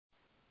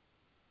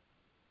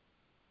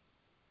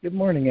Good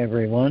morning,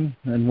 everyone,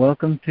 and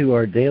welcome to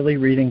our daily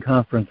reading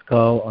conference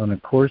call on A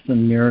Course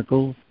in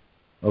Miracles,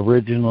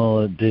 Original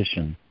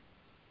Edition.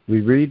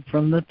 We read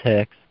from the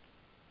text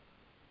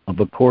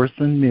of A Course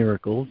in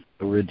Miracles,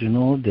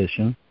 Original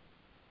Edition,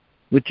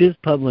 which is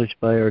published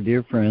by our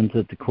dear friends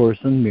at the Course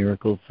in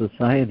Miracles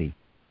Society.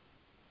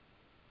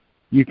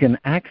 You can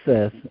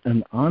access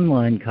an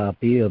online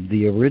copy of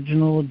the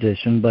original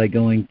edition by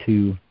going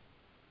to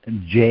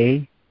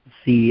jcim.net,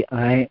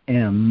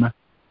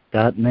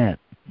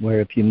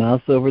 where if you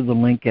mouse over the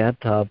link at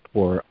top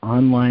for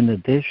online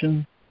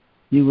edition,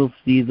 you will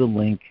see the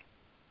link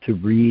to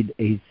read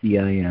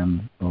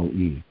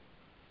ACIMOE.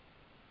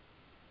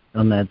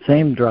 On that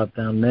same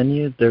drop-down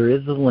menu, there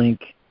is a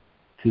link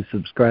to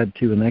subscribe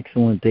to an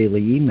excellent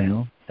daily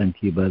email sent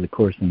to you by the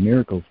Course in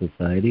Miracles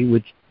Society,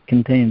 which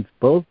contains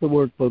both the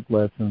workbook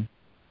lesson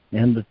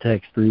and the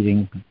text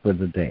reading for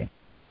the day.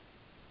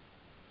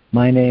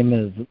 My name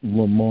is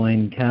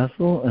Lemoyne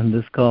Castle, and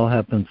this call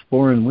happens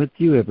for and with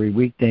you every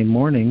weekday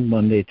morning,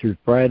 Monday through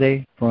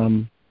Friday,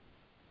 from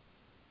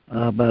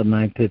about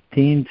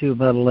 9:15 to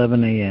about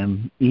 11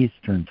 a.m.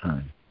 Eastern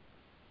Time.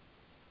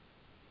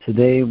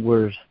 Today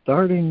we're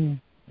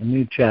starting a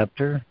new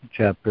chapter,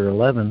 Chapter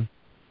 11,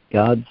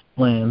 God's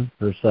Plan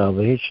for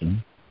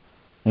Salvation,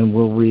 and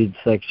we'll read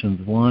sections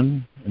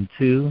 1 and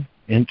 2,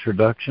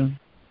 Introduction,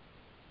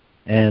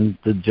 and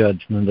the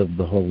Judgment of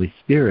the Holy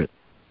Spirit.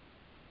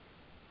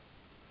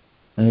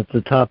 And at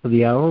the top of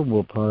the hour,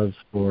 we'll pause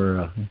for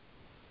a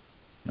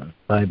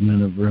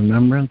 5-minute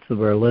remembrance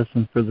of our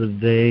lesson for the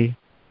day,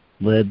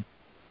 led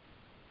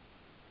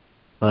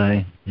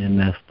by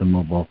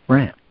inestimable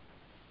Fran.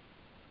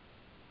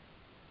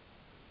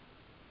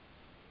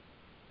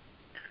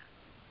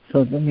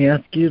 So let me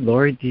ask you,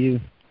 Lori, do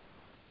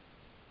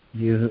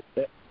you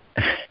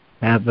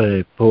have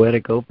a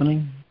poetic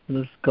opening for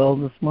this call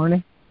this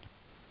morning?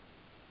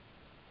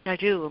 I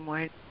do,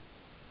 Lemoyne.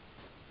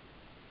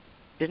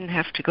 Didn't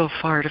have to go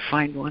far to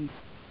find one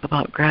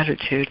about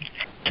gratitude.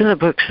 It's in the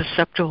book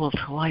Susceptible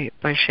to Light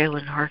by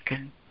Shaylin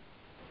Harkin.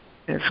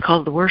 It's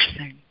called The Worst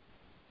Thing.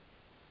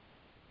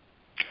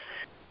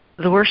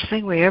 The worst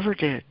thing we ever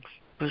did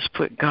was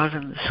put God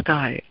in the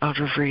sky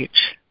out of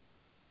reach,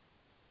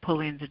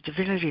 pulling the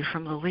divinity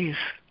from the leaf,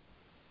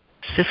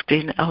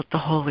 sifting out the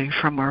holy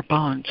from our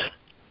bonds,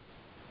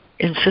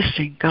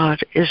 insisting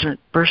God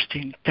isn't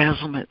bursting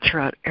dazzlement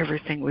throughout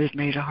everything we've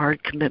made a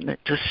hard commitment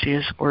to see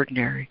as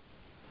ordinary,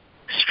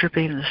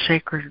 stripping the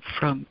sacred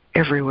from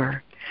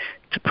everywhere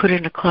to put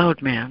in a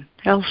cloud man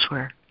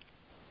elsewhere,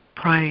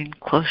 prying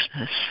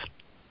closeness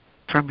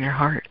from your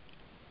heart.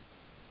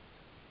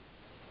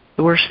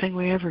 The worst thing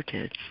we ever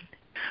did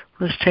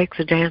was take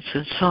the dance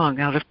and song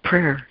out of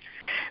prayer,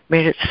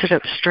 made it sit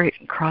up straight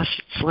and cross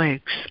its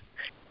legs,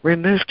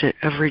 removed it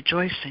of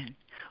rejoicing,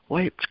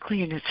 wiped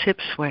clean its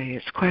hip sway,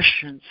 its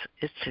questions,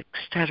 its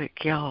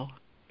ecstatic yell,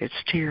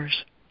 its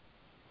tears.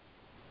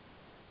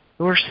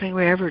 The worst thing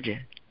we ever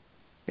did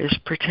is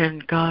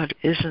pretend God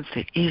isn't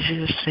the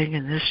easiest thing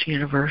in this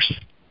universe,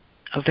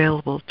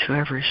 available to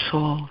every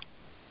soul,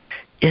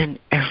 in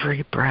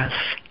every breath.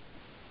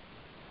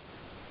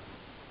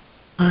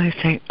 I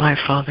thank my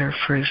Father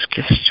for his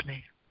gifts to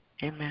me.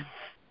 Amen.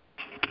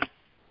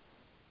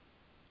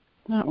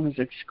 That was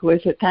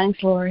exquisite.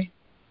 Thanks, Lori.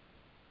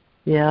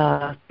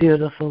 Yeah,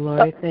 beautiful,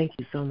 Lori. Thank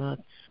you so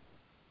much.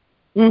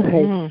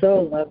 Mm-hmm. I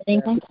so love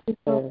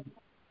that.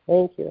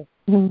 Thank you.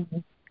 Mm-hmm.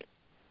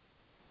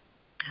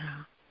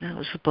 That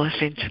was a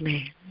blessing to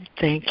me.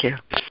 Thank you.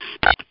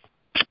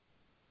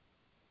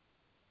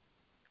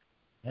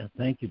 Yeah,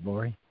 thank you,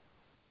 Lori.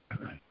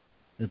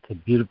 It's a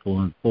beautiful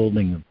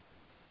unfolding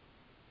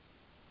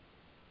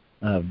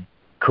of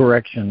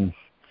correction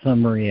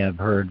summary I've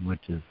heard,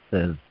 which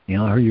says,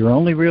 your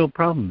only real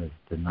problem is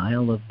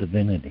denial of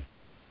divinity.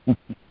 That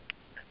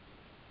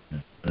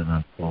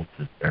unfolds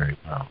it very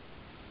well.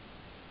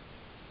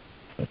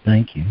 So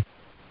thank you.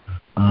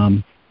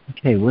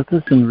 Okay, with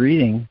us in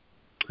reading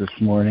this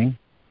morning,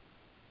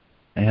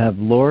 I have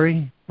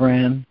Lori,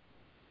 Fran,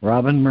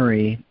 Robin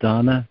Marie,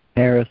 Donna,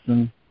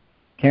 Harrison,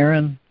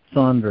 Karen,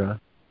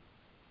 Sandra,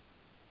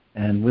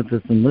 and with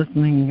us in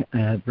listening, I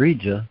have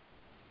Regia.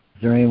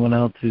 Is there anyone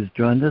else who's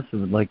joined us who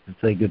would like to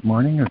say good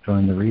morning or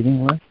join the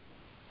reading list?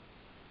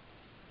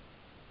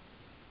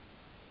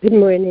 Good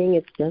morning,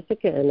 it's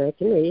Jessica, and I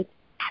can read.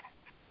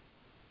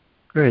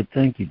 Great,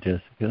 thank you,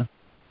 Jessica.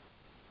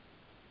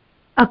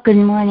 Good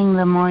morning,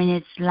 Lemoyne.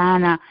 It's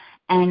Lana,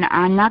 and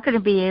I'm not going to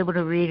be able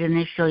to read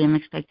initially. I'm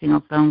expecting a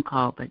phone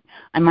call, but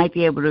I might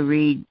be able to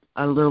read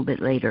a little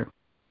bit later.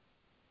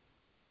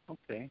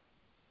 Okay.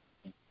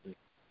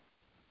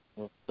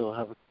 We'll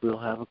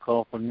have a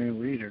call for new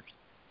readers.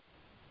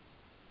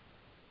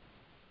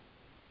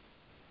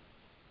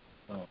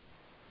 So.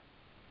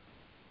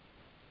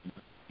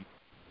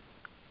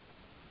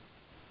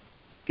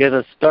 Get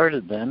us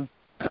started then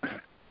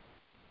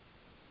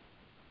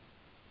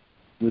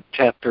with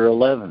Chapter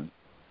 11,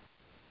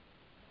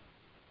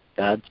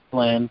 God's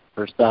Plan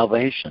for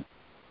Salvation.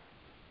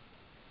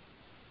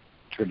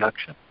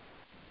 Introduction.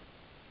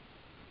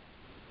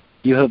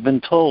 You have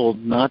been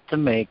told not to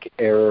make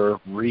error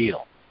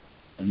real.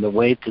 And the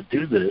way to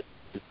do this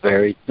is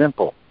very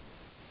simple.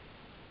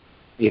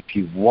 If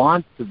you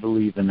want to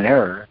believe in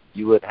error,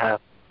 you would have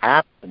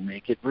to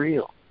make it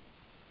real,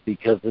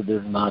 because it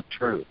is not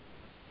true.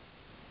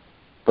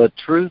 But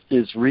truth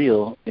is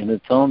real in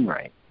its own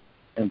right.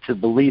 And to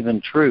believe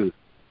in truth,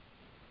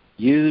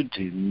 you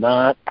do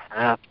not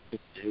have to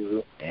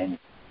do anything.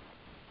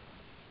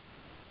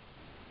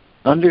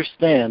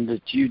 Understand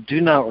that you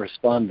do not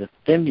respond to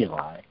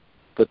stimuli,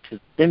 but to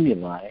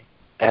stimuli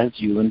as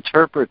you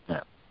interpret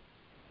them.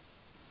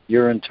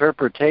 Your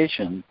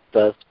interpretation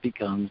thus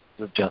becomes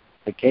the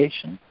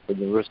justification for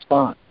the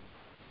response.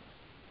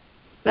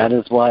 That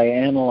is why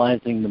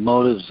analyzing the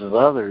motives of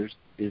others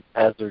is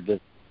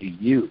hazardous to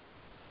you.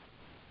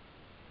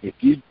 If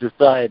you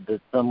decide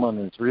that someone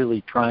is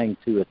really trying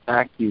to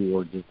attack you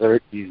or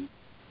desert you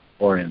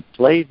or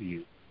enslave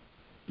you,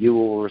 you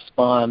will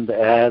respond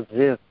as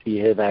if he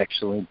had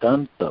actually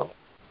done so,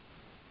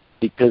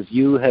 because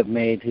you have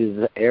made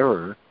his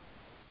error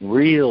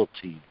real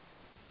to you.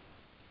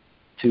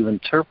 To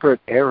interpret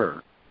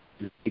error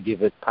is to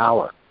give it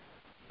power,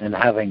 and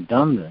having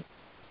done this,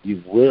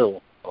 you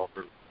will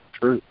overlook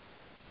truth.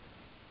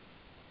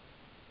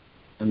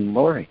 And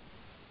Lori.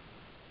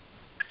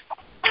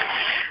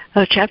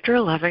 Chapter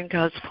 11,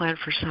 God's Plan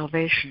for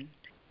Salvation.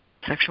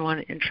 Section 1,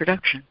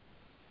 Introduction.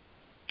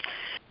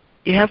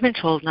 You have been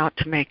told not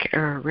to make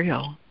error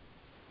real,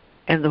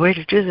 and the way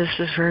to do this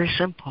is very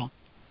simple.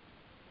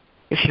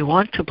 If you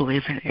want to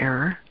believe in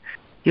error,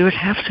 you would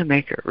have to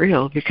make it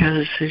real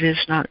because it is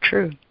not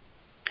true.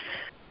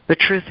 But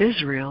truth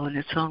is real in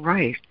its own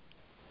right,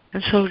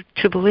 and so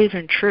to believe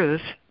in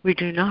truth, we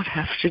do not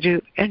have to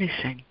do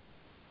anything.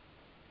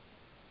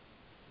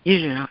 You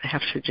do not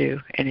have to do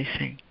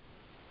anything.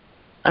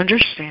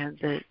 Understand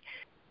that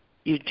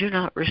you do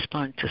not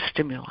respond to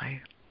stimuli,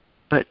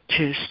 but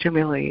to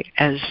stimuli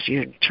as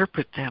you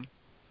interpret them.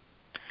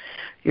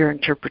 Your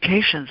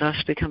interpretation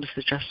thus becomes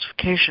the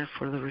justification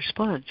for the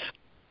response.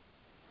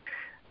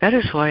 That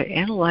is why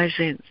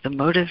analyzing the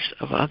motives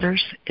of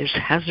others is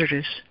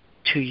hazardous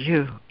to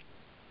you.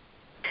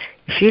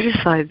 If you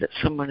decide that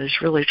someone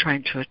is really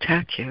trying to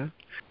attack you,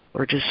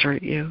 or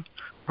desert you,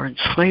 or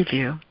enslave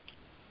you,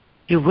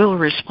 you will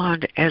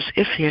respond as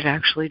if he had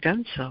actually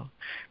done so,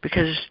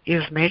 because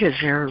you have made his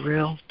error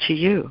real to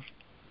you.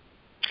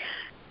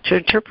 To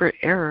interpret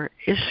error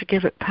is to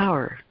give it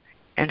power,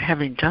 and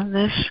having done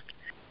this,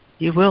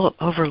 you will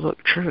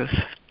overlook truth.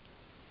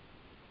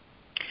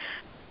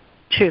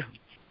 2.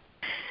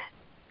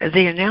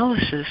 The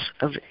analysis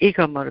of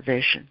ego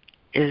motivation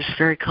is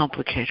very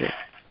complicated,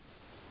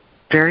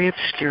 very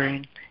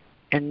obscuring,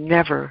 and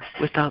never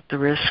without the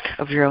risk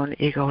of your own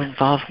ego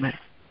involvement.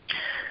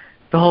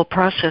 The whole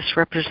process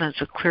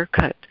represents a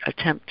clear-cut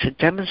attempt to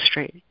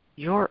demonstrate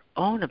your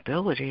own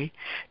ability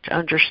to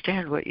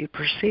understand what you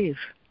perceive.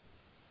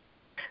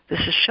 This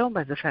is shown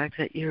by the fact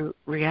that you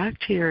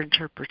react to your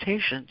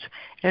interpretations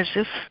as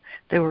if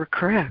they were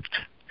correct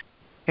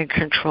and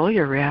control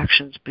your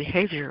reactions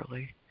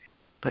behaviorally,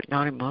 but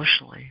not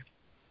emotionally.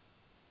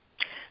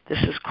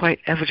 This is quite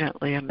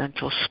evidently a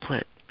mental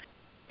split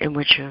in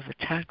which you have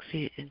attacked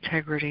the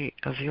integrity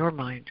of your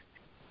mind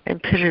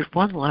and pitted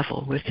one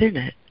level within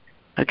it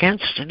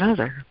against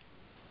another.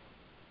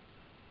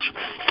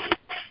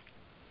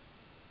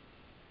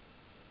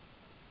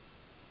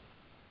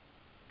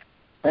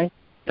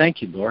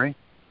 Thank you, Lori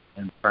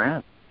and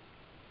Fran.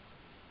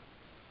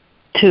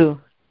 2.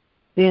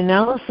 The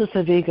analysis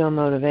of ego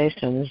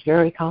motivation is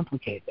very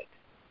complicated,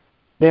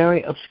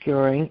 very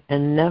obscuring,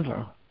 and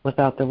never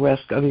without the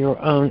risk of your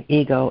own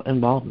ego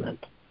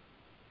involvement.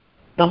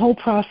 The whole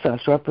process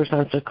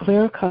represents a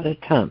clear-cut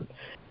attempt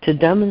to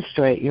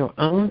demonstrate your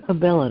own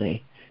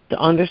ability to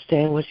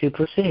understand what you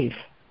perceive.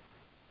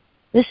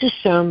 This is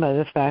shown by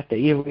the fact that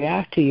you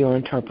react to your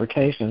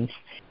interpretations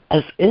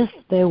as if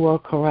they were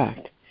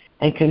correct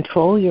and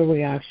control your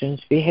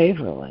reactions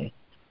behaviorally,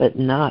 but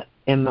not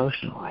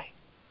emotionally.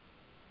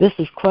 This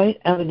is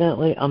quite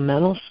evidently a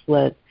mental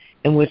split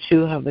in which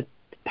you have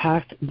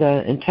attacked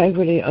the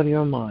integrity of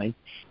your mind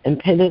and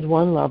pitted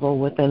one level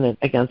within it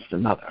against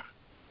another.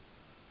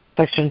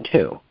 Section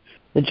 2,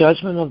 the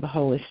judgment of the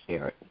Holy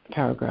Spirit,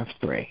 paragraph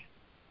 3.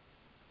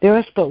 There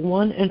is but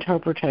one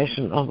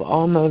interpretation of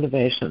all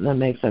motivation that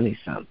makes any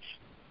sense.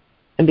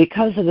 And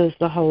because it is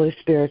the Holy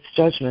Spirit's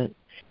judgment,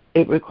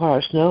 it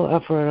requires no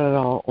effort at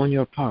all on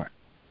your part.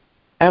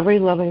 Every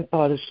loving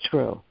thought is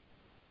true.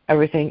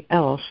 Everything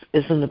else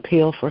is an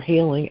appeal for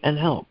healing and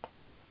help.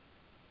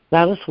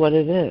 That is what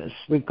it is,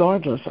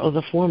 regardless of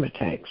the form it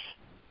takes.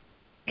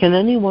 Can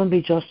anyone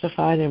be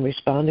justified in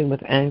responding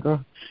with anger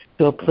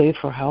to a plea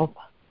for help?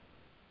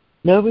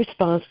 No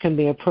response can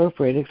be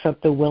appropriate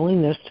except the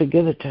willingness to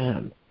give it to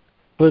him.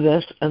 For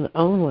this and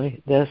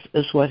only this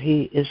is what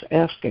he is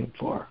asking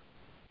for.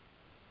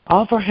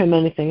 Offer him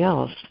anything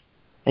else,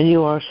 and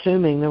you are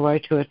assuming the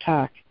right to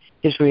attack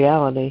his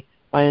reality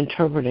by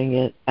interpreting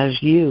it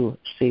as you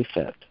see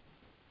fit.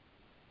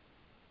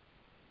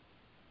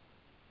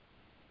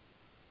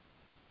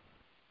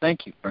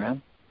 Thank you,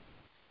 Fran.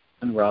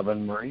 And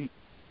Robin Marie.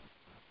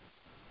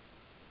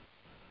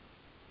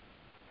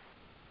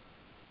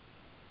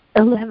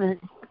 $11.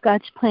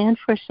 God's plan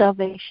for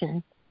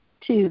salvation.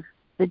 2.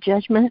 The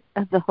judgment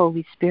of the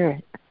Holy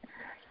Spirit.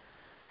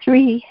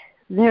 3.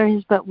 There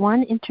is but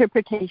one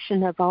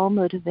interpretation of all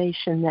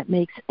motivation that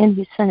makes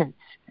any sense,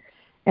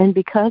 and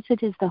because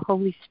it is the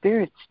Holy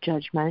Spirit's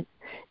judgment,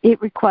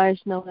 it requires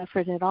no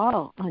effort at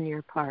all on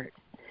your part.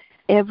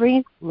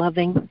 Every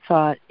loving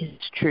thought is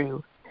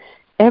true.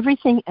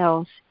 Everything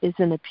else is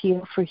an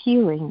appeal for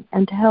healing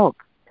and help.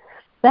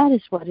 That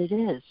is what it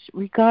is,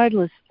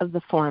 regardless of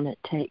the form it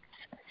takes.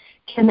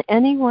 Can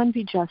anyone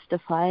be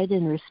justified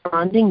in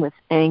responding with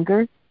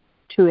anger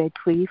to a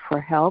plea for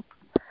help?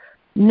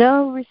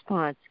 No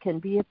response can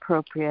be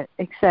appropriate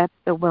except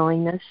the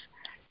willingness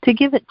to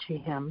give it to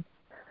him.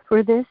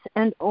 For this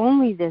and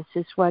only this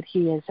is what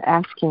he is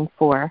asking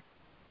for.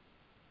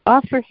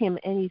 Offer him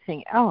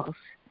anything else,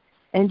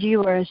 and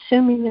you are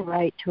assuming the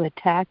right to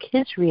attack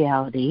his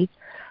reality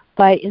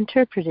by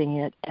interpreting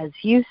it as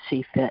you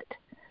see fit.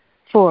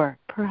 4.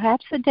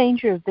 Perhaps the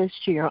danger of this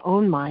to your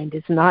own mind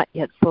is not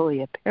yet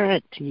fully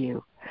apparent to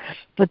you,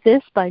 but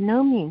this by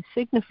no means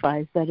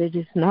signifies that it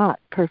is not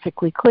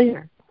perfectly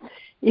clear.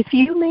 If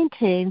you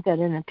maintain that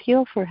an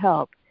appeal for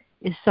help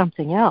is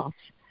something else,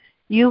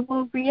 you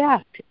will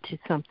react to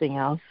something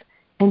else,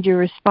 and your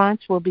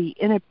response will be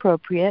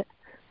inappropriate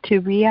to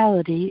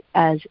reality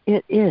as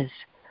it is,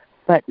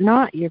 but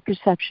not your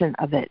perception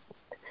of it.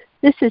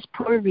 This is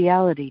poor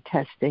reality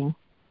testing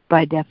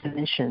by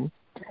definition.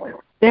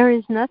 There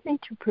is nothing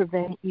to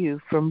prevent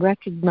you from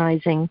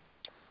recognizing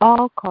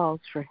all calls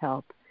for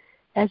help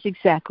as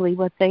exactly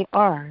what they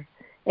are,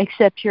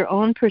 except your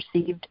own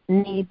perceived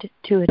need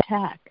to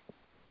attack.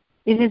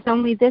 It is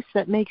only this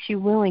that makes you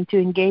willing to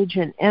engage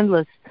in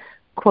endless,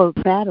 quote,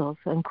 battles,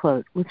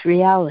 unquote, with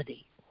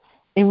reality,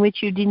 in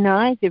which you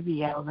deny the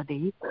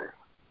reality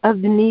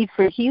of the need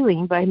for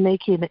healing by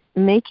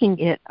making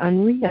it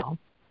unreal.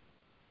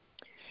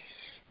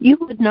 You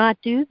would not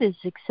do this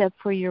except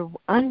for your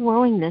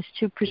unwillingness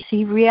to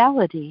perceive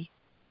reality,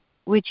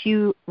 which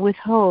you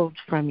withhold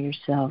from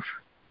yourself.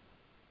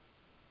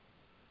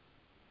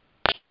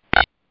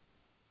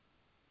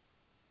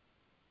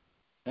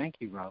 Thank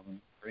you, Robin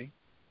Marie.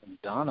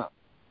 And Donna.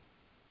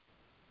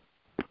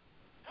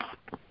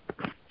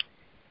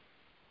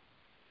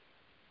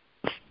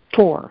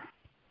 Four.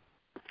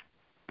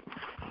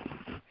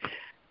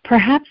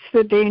 Perhaps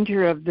the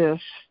danger of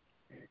this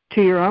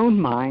to your own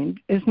mind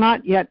is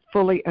not yet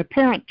fully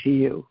apparent to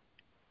you,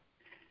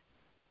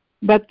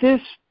 but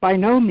this by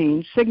no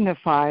means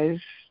signifies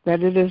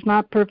that it is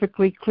not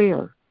perfectly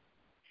clear.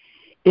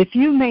 If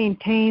you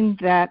maintain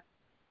that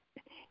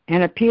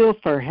an appeal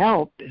for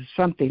help is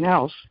something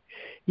else,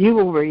 you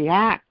will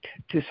react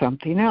to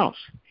something else,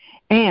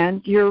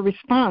 and your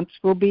response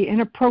will be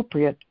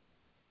inappropriate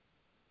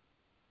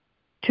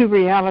to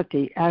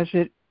reality as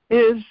it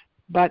is,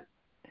 but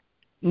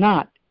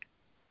not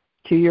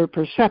to your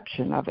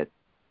perception of it.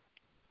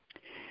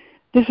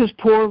 This is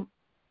poor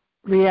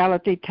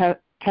reality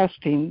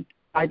testing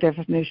by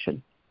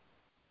definition.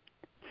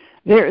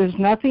 There is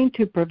nothing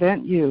to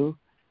prevent you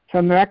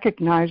from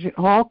recognizing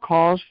all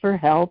calls for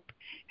help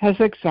as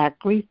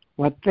exactly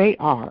what they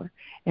are,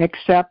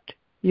 except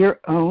your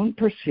own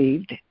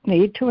perceived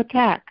need to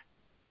attack.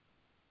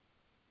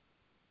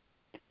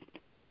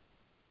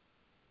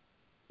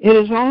 It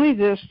is only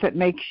this that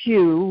makes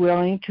you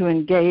willing to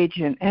engage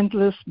in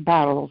endless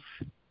battles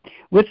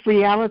with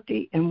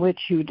reality in which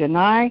you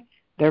deny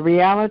the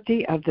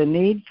reality of the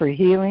need for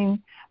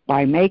healing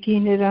by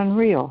making it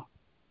unreal.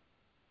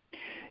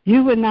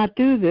 You would not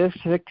do this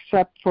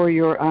except for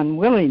your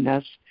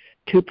unwillingness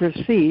to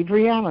perceive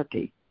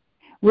reality,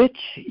 which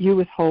you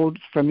withhold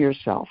from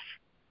yourself.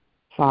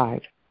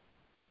 5.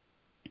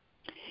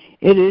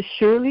 It is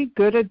surely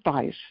good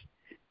advice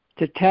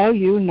to tell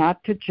you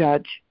not to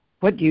judge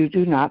what you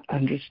do not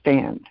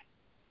understand.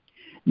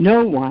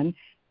 No one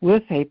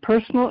with a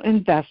personal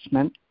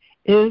investment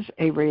is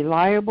a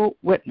reliable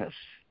witness,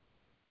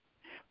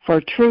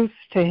 for truth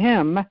to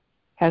him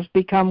has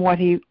become what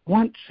he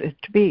wants it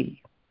to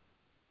be.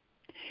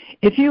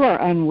 If you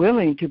are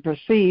unwilling to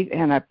perceive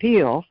an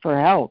appeal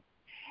for help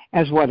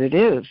as what it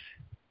is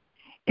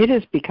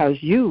because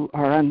you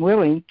are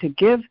unwilling to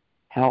give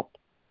help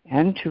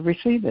and to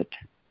receive it.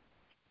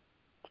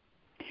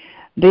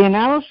 The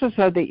analysis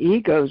of the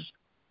ego's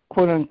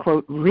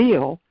quote-unquote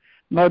real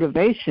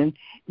motivation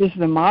is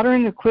the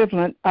modern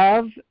equivalent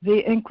of the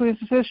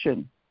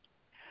Inquisition,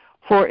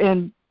 for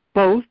in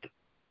both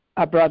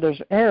a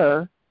brother's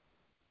error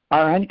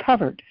are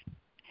uncovered,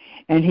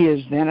 and he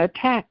is then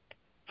attacked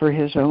for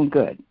his own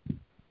good.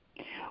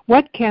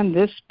 What can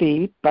this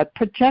be but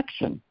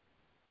projection?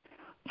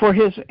 For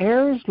his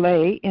errors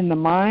lay in the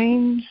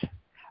minds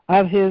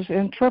of his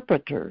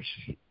interpreters,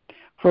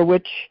 for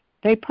which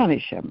they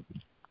punish him.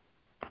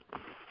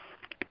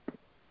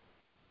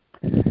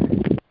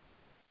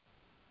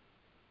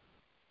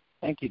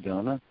 Thank you,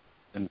 Donna.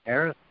 And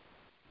Eris.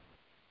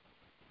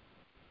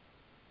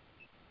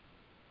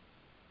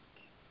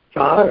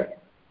 5.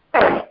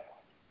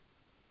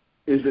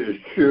 It is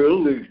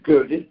surely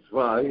good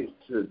advice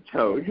to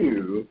tell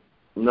you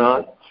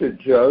not to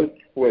judge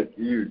what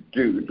you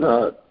do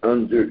not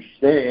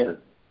understand.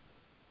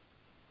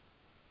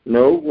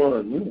 No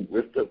one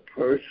with a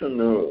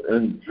personal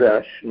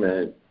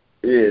investment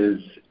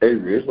is a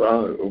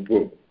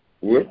reliable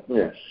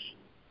witness,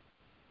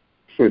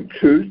 for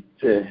truth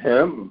to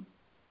him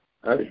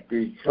has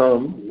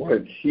become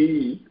what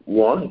he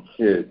wants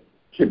it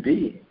to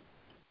be.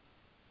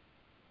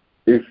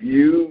 If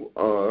you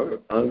are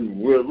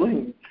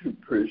unwilling to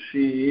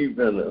perceive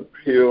an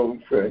appeal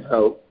for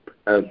help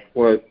as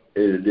what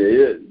it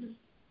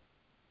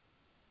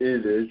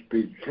is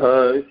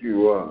because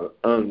you are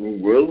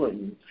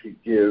unwilling to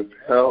give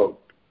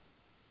help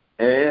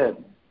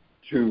and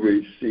to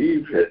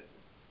receive it.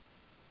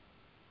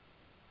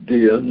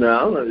 The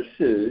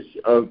analysis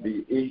of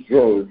the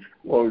ego's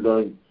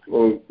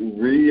quote-unquote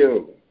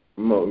real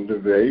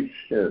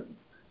motivation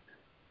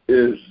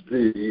is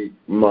the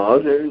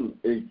modern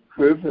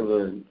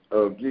equivalent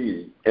of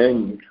the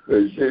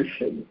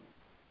Inquisition.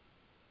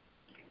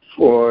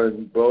 For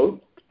in both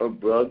a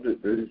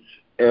brother's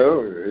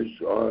errors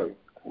are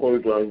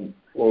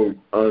quote-unquote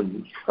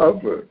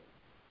uncovered,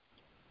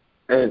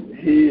 and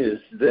he is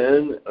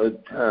then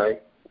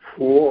attacked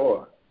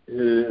for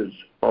his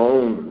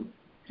own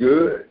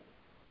good.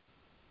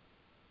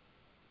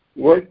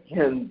 What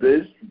can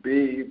this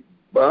be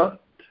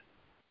but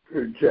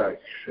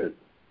projection?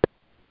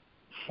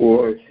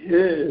 For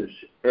his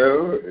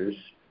errors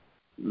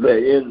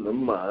lay in the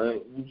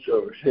minds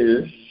of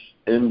his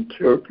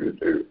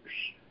interpreters,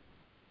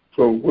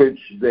 for which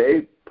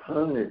they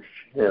punish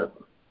him.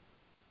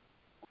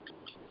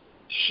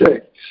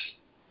 6.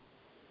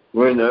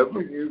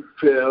 Whenever you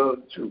fail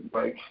to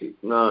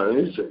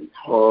recognize a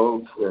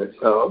call for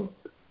help,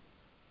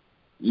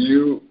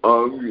 you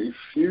are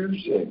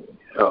refusing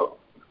help.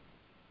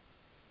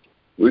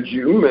 Would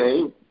you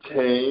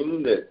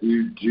maintain that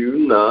you do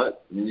not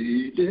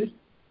need it?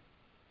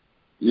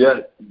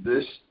 Yet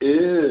this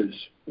is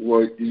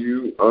what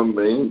you are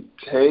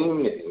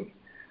maintaining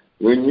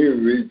when you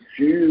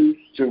refuse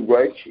to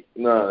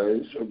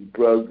recognize a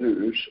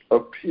brother's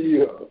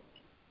appeal.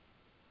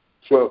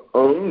 For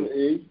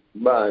only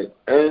by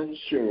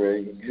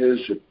answering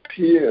his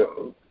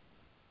appeal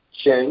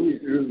can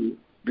you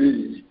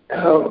be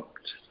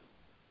helped.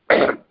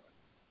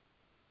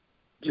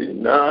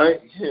 Deny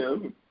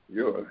him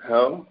your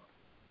help,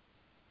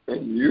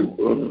 and you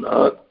will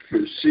not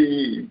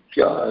perceive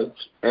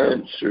God's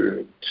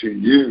answer to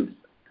you.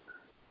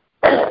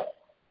 The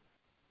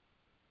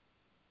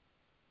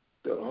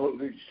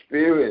Holy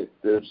Spirit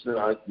does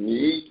not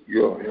need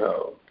your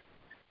help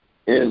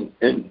in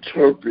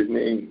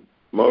interpreting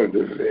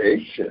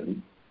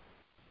motivation,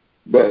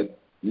 but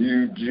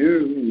you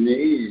do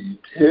need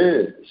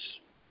His.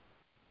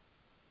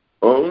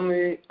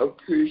 Only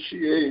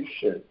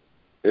appreciation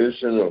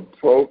is an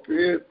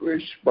appropriate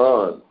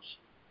response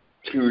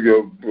to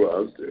your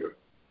brother.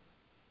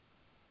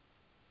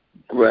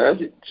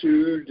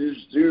 Gratitude is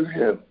due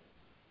him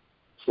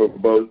for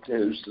both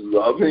his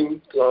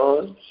loving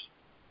thoughts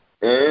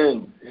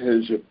and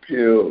his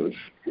appeals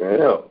for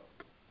help.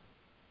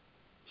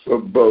 For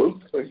both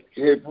are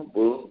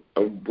capable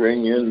of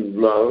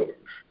bringing love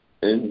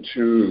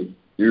into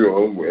your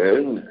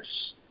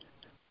awareness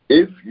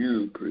if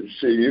you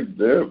perceive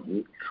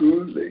them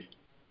truly.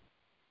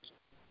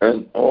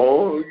 And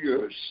all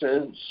your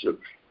sense of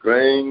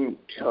strain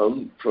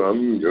come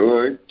from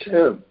your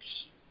attempts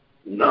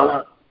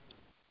not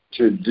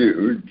to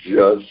do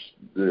just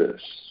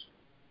this.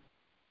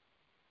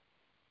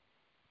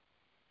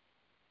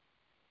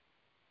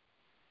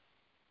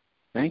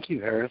 Thank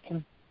you,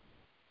 Harrison.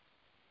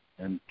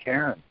 And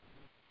Karen.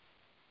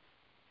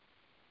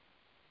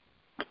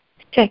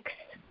 6.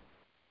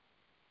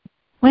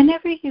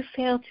 Whenever you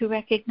fail to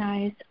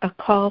recognize a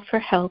call for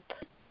help,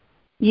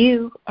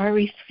 you are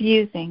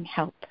refusing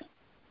help.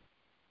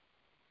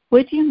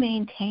 Would you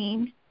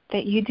maintain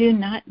that you do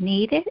not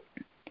need it?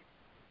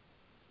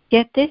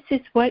 Yet this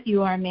is what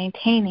you are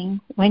maintaining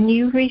when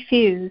you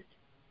refuse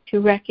to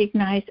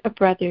recognize a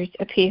brother's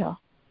appeal.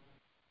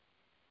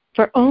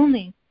 For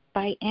only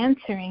by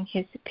answering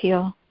his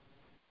appeal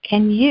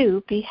can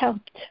you be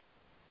helped.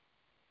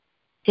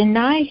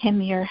 Deny him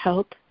your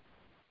help,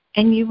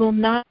 and you will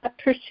not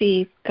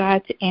perceive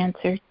God's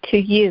answer to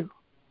you.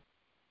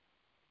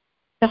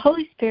 The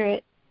Holy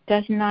Spirit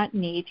does not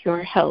need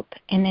your help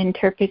in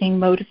interpreting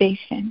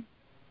motivation,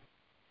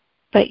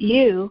 but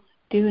you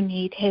do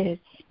need His.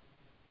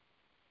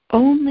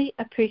 Only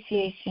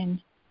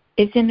appreciation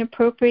is an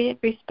appropriate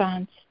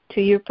response to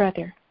your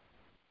brother.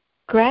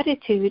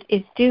 Gratitude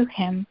is due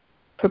him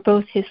for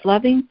both his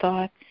loving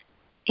thoughts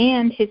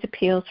and his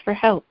appeals for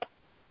help,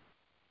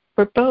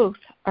 for both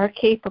are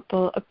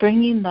capable of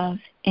bringing love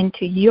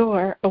into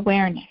your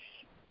awareness,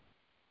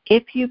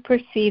 if you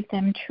perceive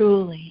them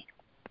truly.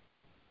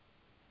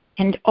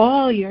 And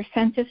all your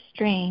sense of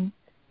strain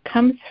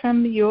comes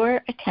from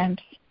your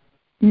attempts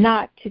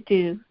not to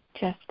do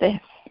just this.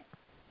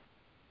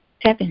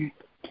 7.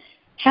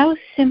 How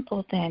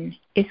simple, then,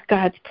 is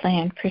God's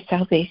plan for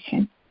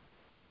salvation?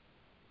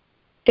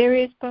 There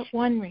is but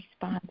one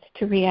response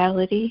to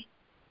reality,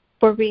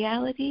 for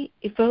reality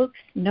evokes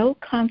no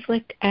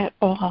conflict at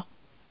all.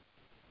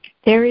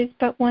 There is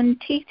but one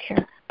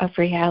teacher of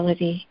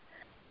reality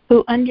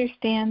who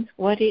understands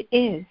what it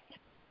is.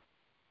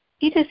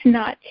 He does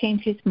not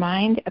change his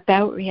mind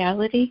about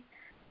reality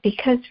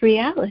because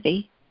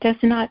reality does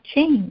not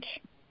change.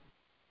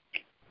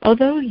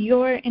 Although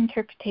your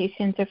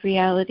interpretations of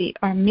reality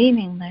are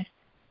meaningless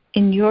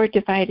in your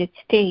divided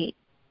state,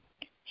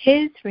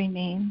 his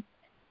remain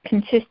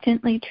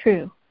consistently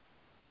true.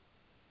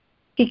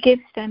 He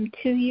gives them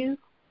to you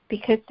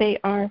because they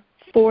are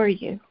for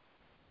you.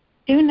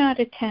 Do not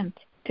attempt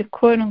to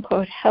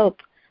quote-unquote help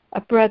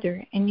a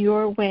brother in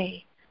your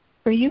way,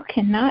 for you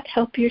cannot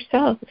help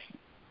yourselves.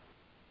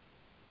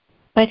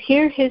 But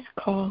hear his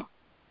call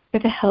for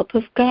the help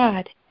of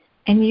God,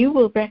 and you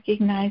will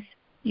recognize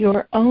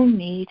your own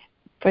need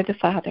for the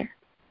Father.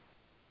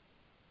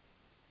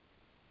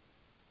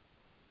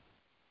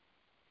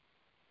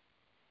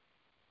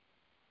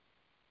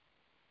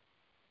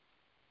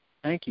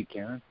 Thank you,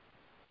 Karen.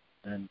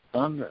 And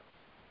Sandra.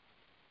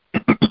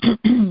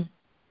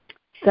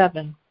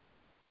 7.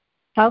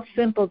 How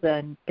simple,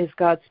 then, is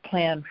God's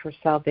plan for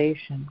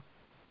salvation?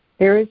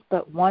 There is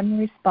but one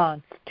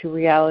response to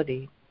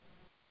reality,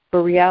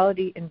 for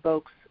reality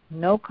invokes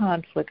no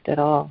conflict at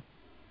all.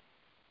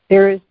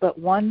 There is but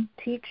one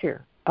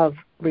teacher of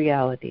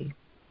reality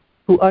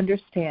who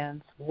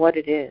understands what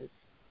it is.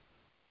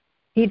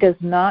 He does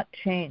not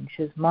change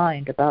his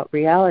mind about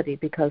reality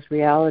because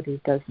reality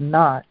does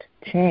not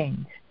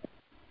change.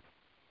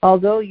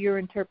 Although your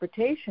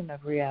interpretations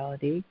of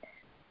reality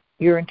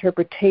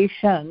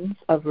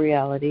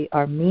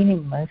are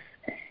meaningless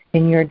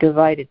in your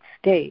divided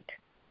state,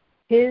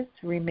 his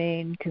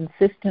remain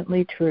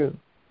consistently true.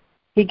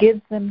 He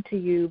gives them to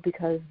you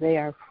because they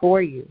are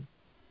for you.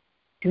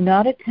 Do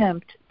not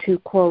attempt to,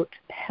 quote,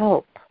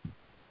 help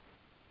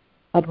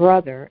a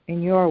brother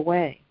in your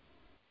way,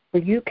 for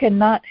you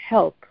cannot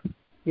help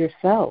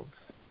yourselves.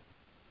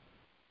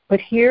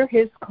 But hear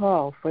his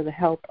call for the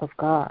help of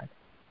God,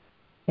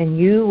 and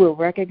you will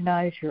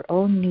recognize your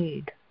own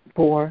need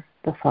for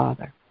the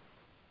Father.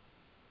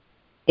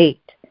 8.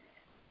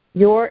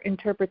 Your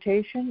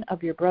interpretation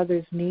of your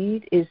brother's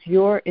need is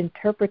your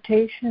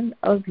interpretation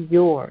of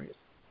yours.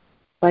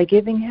 By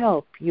giving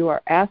help, you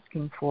are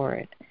asking for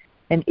it.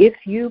 And if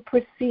you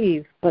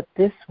perceive but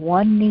this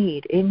one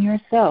need in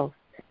yourself,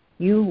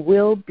 you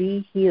will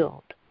be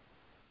healed.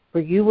 For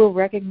you will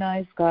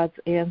recognize God's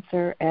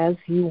answer as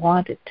you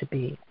want it to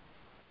be.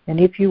 And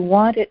if you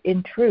want it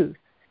in truth,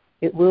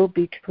 it will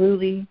be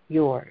truly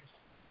yours.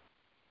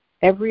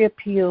 Every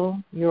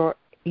appeal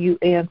you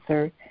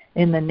answer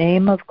in the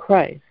name of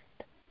Christ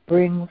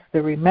brings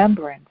the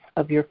remembrance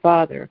of your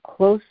Father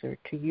closer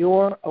to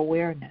your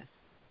awareness.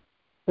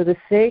 For the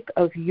sake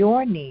of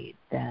your need,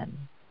 then,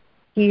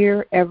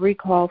 hear every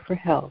call for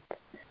help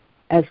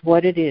as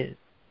what it is,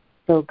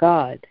 so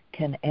God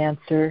can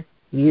answer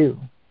you.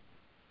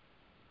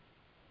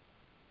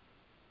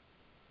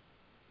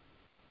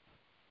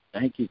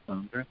 Thank you,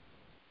 Sandra.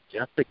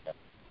 Jessica.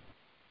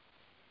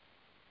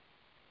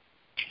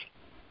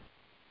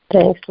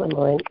 Thanks,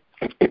 Lemoyne.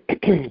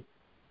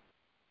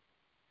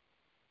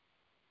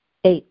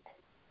 8.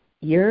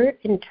 Your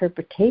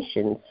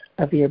interpretations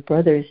of your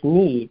brother's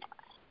need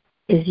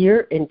is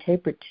your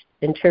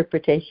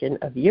interpretation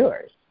of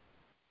yours.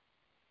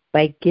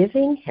 By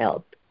giving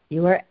help,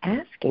 you are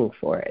asking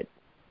for it.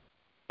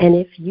 And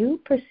if you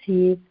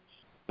perceive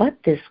but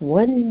this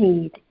one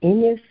need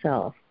in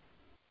yourself,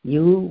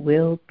 you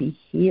will be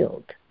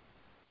healed.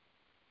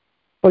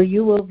 For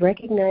you will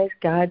recognize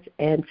God's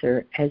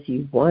answer as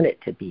you want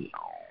it to be.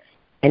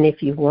 And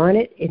if you want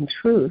it in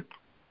truth,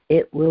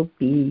 it will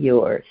be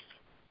yours.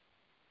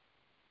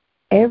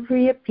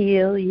 Every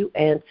appeal you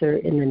answer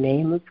in the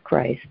name of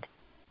Christ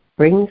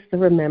brings the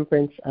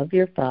remembrance of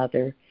your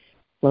Father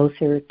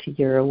closer to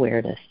your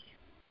awareness.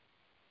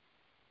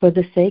 For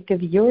the sake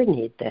of your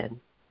need, then,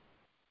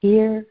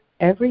 hear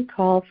every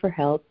call for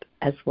help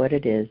as what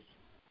it is,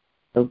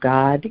 so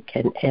God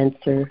can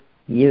answer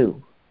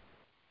you.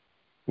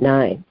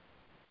 9.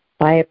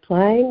 By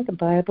applying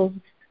by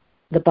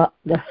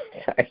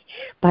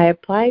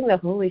applying the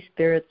Holy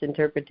Spirit's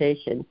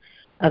interpretation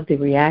of the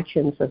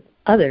reactions of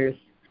others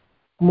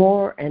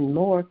more and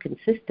more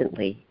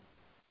consistently,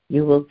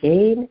 you will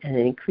gain an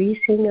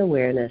increasing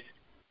awareness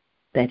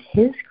that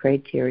his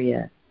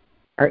criteria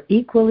are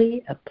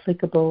equally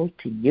applicable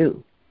to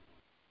you.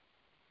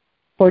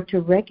 For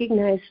to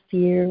recognize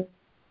fear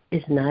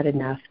is not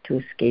enough to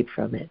escape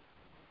from it.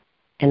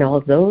 And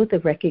although the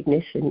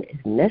recognition is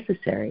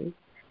necessary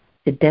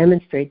to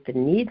demonstrate the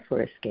need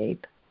for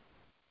escape,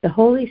 the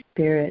Holy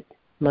Spirit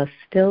must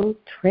still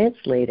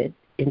translate it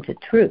into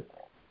truth.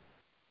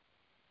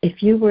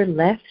 If you were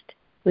left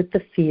with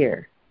the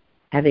fear,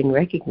 having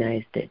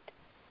recognized it,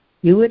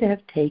 you would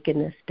have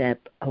taken a step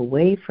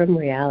away from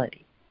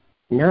reality,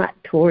 not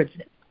towards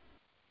it.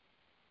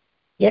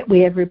 Yet we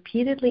have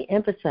repeatedly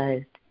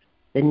emphasized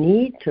the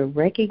need to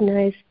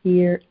recognize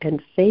fear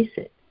and face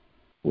it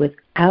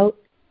without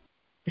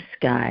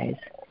disguise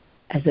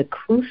as a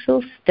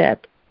crucial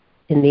step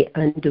in the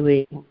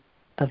undoing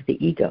of the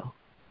ego.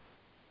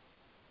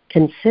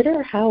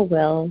 Consider how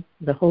well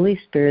the Holy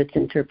Spirit's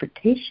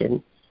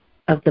interpretation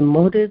of the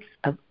motives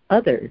of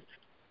others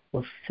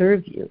will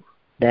serve you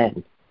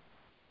then.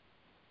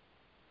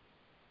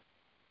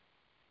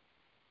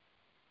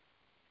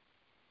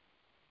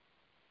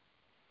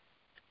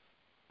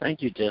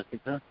 Thank you,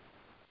 Jessica.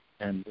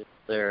 And is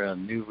there a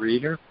new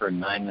reader for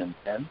 9 and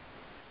 10?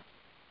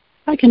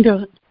 I can do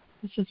it.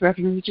 This is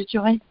Reverend Richard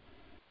Joy.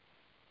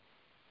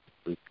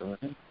 Please go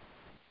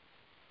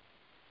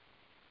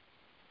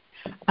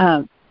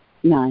ahead.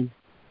 9.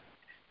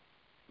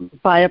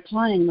 By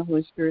applying the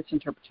Holy Spirit's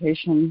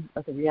interpretation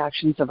of the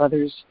reactions of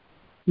others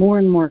more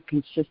and more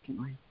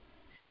consistently,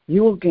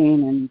 you will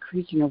gain an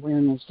increasing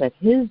awareness that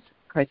His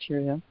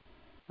criteria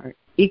are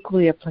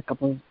equally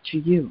applicable to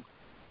you.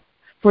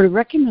 For to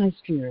recognize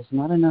fear is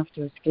not enough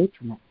to escape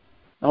from it,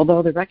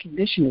 although the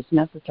recognition is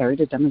necessary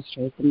to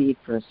demonstrate the need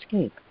for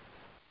escape.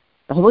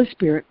 The Holy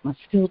Spirit must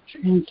still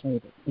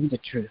translate it into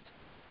truth.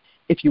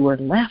 If you were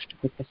left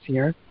with the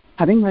fear,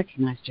 having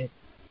recognized it,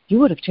 you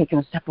would have taken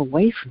a step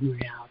away from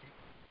reality,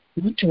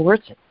 not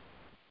towards it.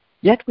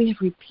 Yet we have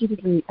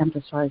repeatedly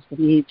emphasized the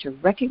need to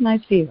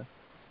recognize fear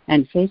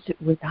and face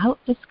it without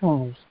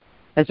disguise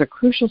as a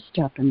crucial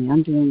step in the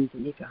undoing of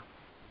the ego.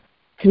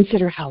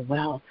 Consider how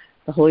well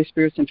the Holy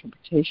Spirit's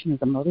interpretation of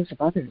the motives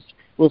of others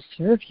will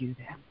serve you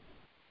then.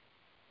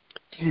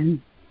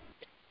 10.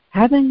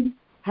 Having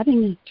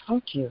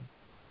taught you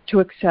to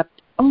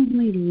accept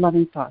only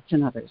loving thoughts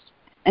in others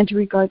and to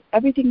regard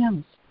everything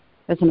else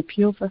as an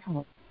appeal for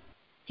help,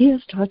 He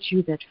has taught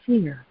you that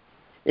fear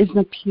is an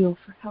appeal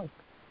for help.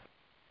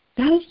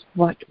 That is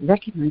what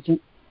recognizing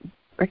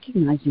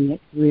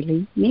it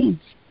really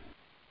means.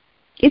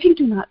 If you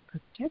do not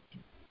protect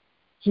it,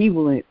 He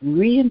will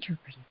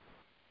reinterpret it.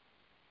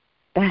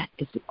 That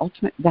is the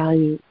ultimate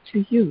value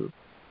to you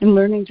in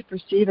learning to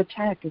perceive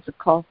attack as a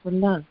call for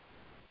love.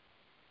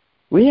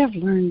 We have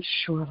learned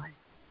surely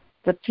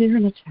that fear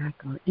and attack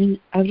are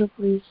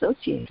inevitably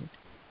associated.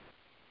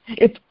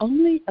 If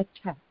only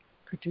attack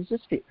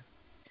produces fear,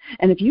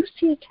 and if you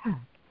see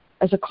attack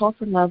as a call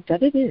for love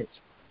that it is,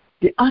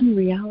 the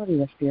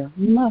unreality of fear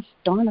must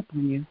dawn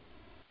upon you,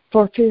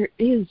 for fear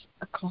is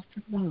a call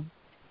for love,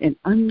 an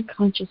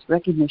unconscious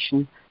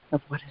recognition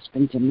of what has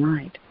been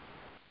denied.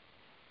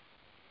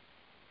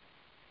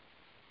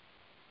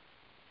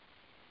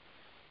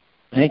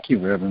 Thank you,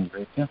 Reverend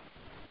Rachel.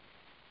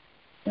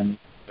 And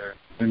there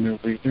a new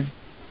reader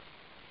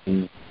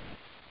to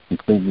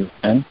conclude your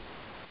 10.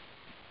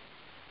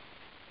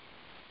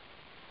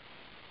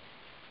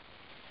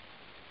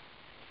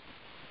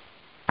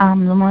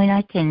 Lemoyne,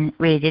 I can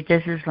read it.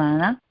 This is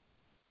Lana.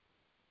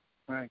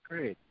 All right,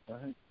 great. Go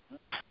ahead.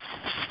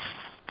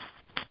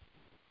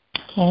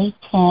 Okay,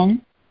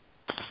 10.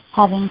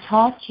 Having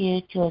taught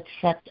you to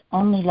accept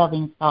only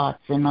loving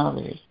thoughts in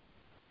others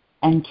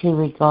and to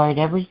regard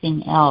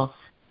everything else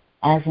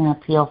as an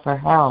appeal for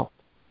help,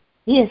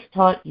 He has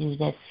taught you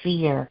that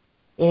fear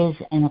is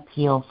an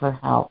appeal for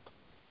help.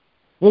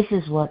 This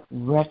is what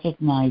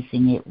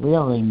recognizing it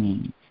really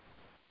means.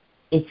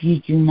 If you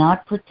do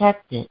not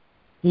protect it,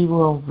 He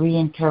will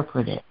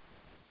reinterpret it.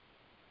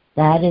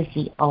 That is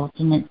the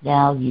ultimate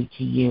value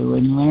to you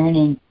in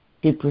learning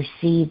to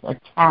perceive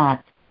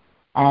attack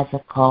as a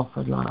call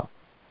for love.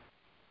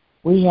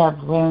 We have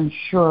learned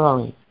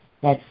surely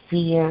that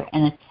fear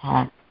and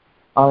attack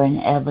are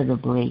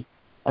inevitably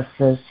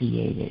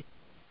associated.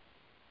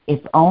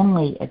 If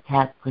only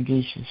attack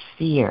produces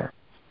fear,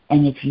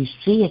 and if you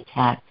see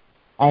attack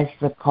as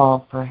the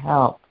call for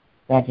help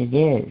that it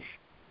is,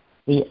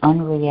 the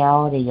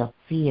unreality of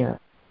fear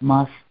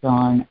must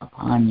dawn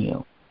upon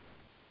you.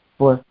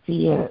 For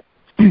fear,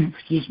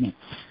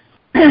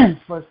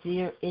 for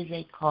fear is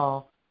a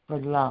call for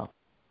love,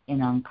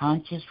 an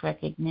unconscious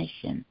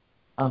recognition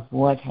of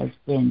what has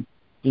been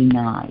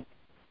denied.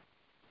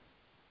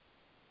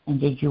 And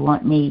did you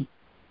want me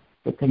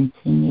to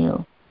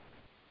continue?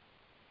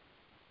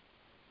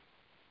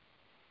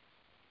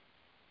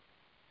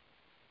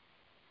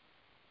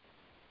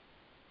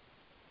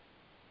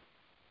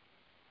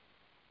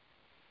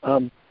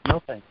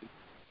 No, thank you.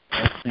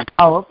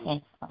 Oh,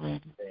 okay.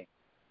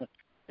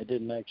 I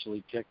didn't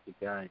actually check the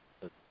guide,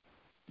 but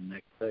the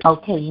next section.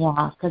 Okay,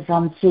 yeah, because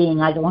I'm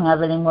seeing I don't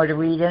have any more to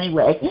read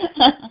anyway.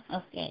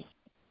 Okay.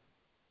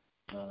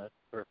 No, that's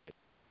perfect.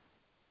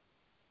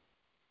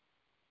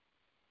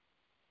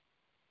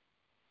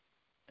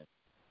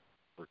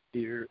 For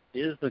fear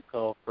is a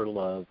call for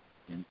love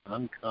in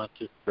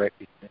unconscious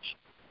recognition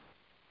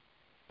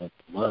of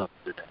love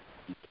that has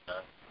been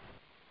denied.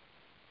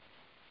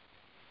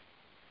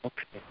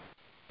 Okay.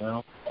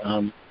 Well,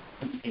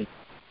 let me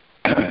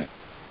attempt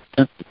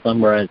to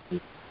summarize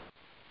this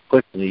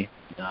quickly,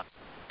 not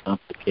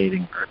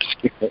complicating or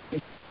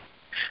obscuring.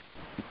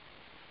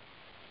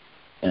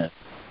 It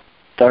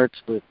starts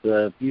with,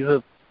 you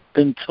have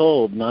been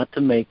told not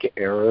to make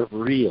error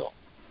real.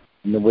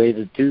 And the way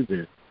to do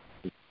this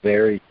is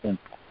very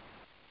simple.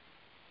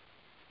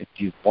 If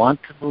you want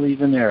to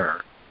believe in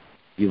error,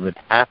 you would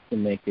have to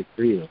make it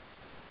real.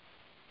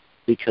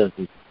 because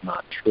it's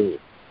not true.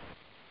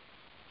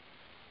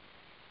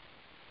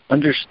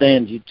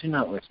 Understand you do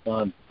not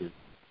respond to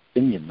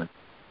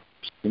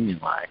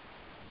stimuli,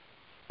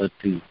 but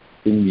to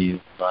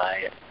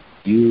stimuli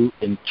you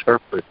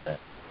interpret them.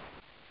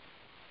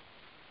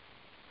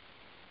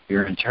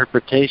 Your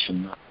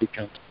interpretation not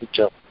becomes the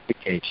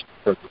justification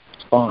for the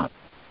response.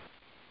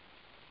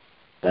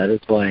 That is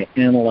why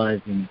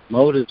analyzing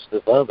motives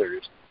of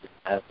others is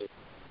habit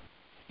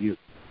you.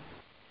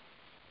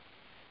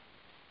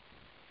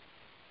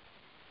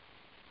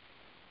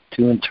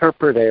 To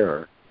interpret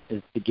error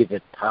is to give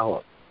it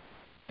power,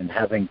 and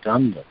having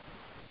done this,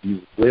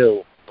 you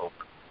will open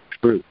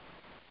truth.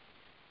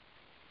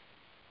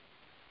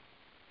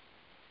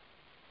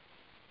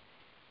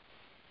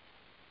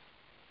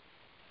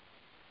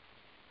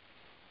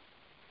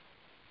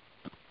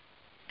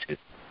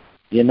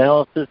 The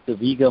analysis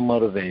of ego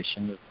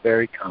motivation is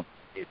very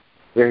complicated,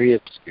 very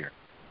obscure,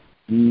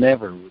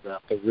 never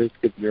without the risk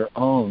of your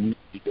own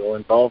ego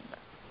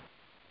involvement.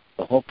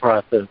 The whole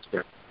process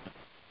represents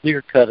a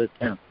clear-cut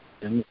attempt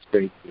to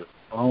demonstrate your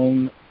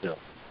own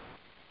ability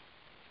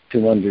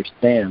to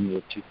understand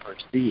what you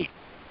perceive.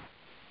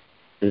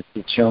 This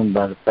is shown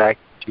by the fact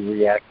that you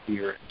react to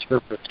your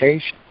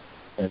interpretation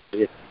as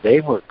if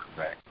they were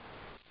correct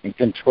and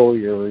control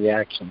your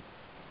reaction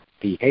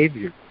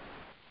behavior,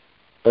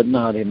 but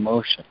not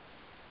emotion.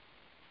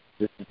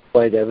 This is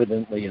quite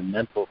evidently a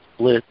mental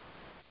split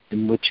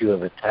in which you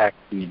have attacked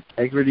the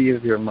integrity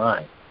of your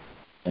mind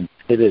and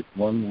pitted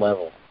one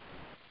level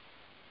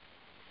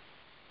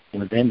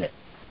within it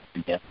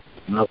against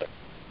another.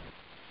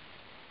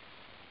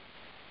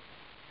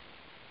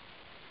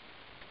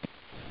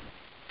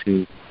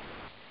 To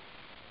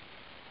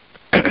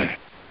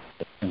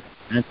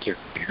answer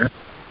here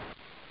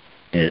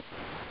is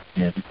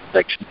in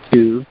section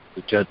 2,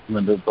 the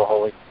judgment of the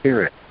Holy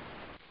Spirit.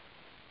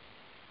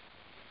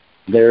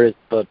 There is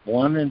but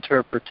one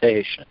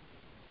interpretation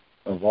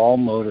of all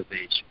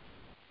motivation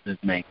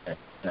that makes any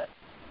sense.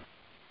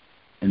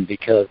 And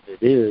because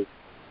it is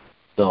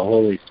the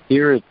Holy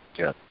Spirit's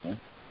judgment,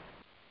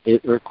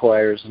 it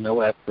requires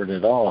no effort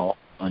at all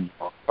on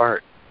your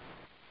part.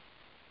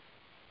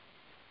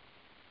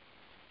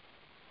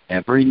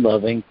 Every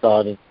loving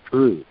thought is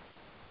true.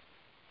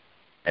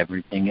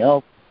 Everything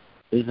else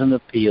is an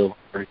appeal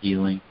for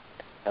healing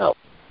and help.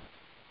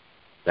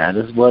 That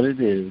is what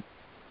it is,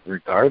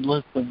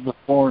 regardless of the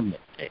form it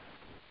takes.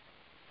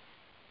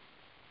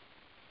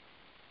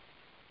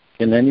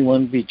 Can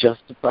anyone be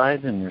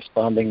justified in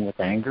responding with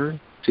anger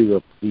to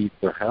a plea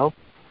for help?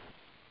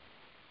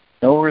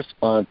 No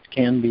response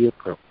can be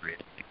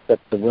appropriate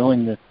except the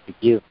willingness to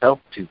give help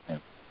to him,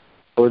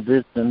 for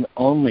this and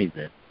only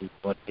this is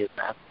what he is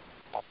asking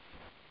for.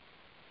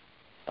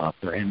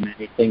 Offer him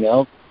anything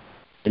else,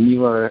 and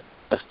you are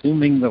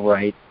assuming the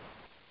right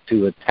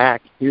to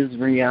attack his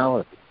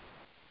reality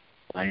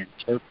by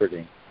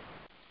interpreting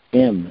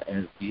him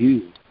as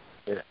you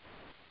did.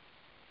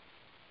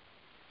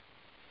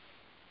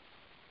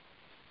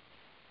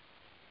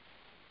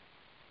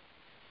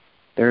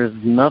 There is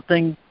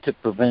nothing to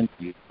prevent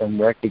you from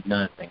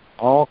recognizing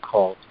all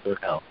calls for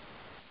help,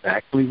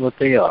 exactly what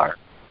they are,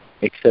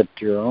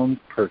 except your own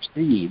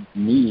perceived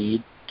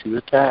need to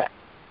attack.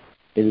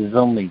 It is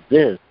only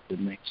this that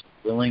makes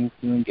you willing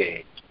to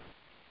engage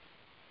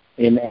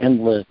in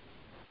endless,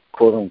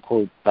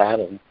 quote-unquote,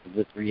 battles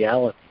with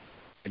reality,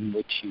 in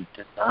which you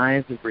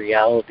deny the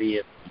reality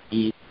of the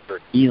need for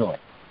healing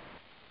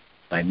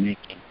by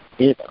making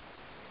it up.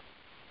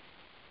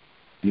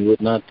 You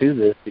would not do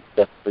this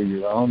except for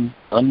your own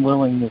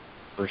unwillingness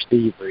to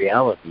perceive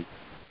reality,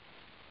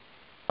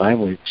 by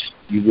which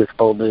you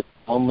withhold it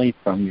only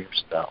from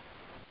yourself.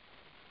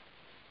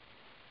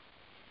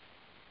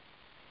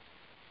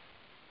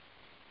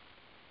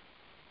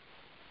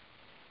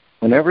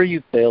 Whenever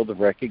you fail to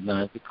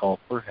recognize the call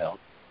for help,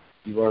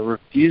 you are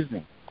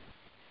refusing.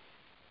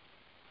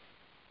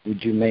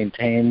 Would you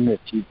maintain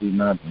that you do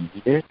not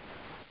need it?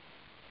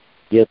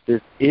 Yet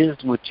this is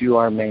what you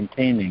are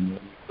maintaining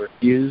when you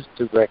refuse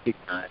to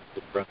recognize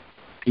the brother's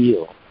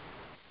appeal,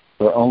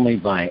 for only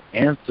by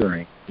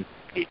answering his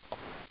appeal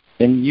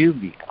can you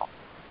be helped.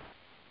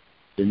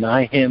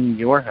 Deny him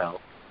your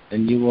help,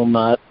 and you will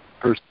not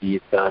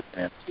perceive God's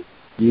answer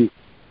to you.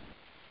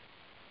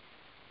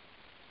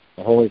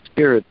 The Holy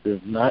Spirit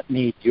does not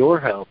need your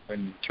help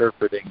in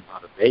interpreting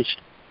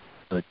motivation,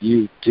 but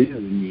you do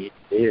need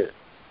his.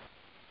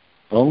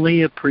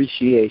 Only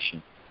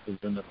appreciation is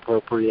an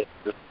appropriate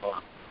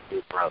response to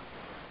your brother.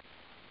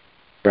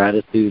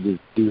 Gratitude is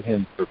due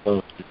him for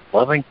both his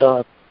loving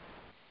thoughts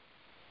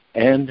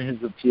and his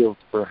appeals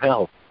for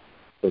help,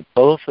 but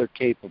both are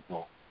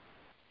capable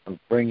of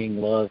bringing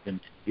love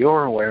into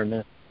your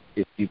awareness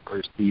if you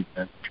perceive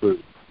them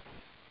true.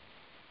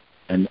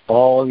 And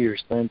all your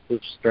sense of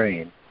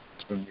strain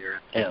is from your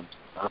attempts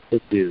not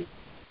to do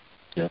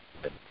just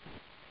this.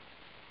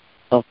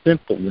 How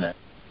simple then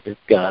is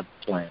God's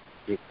plan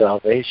for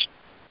salvation?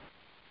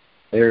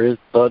 There is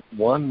but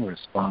one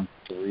response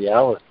to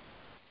reality.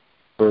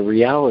 For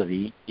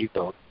reality, you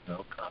don't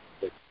know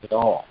conflict at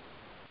all.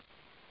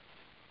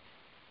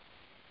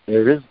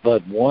 There is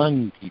but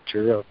one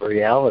teacher of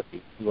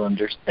reality who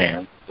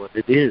understands what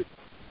it is.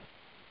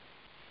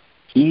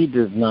 He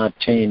does not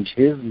change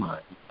his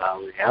mind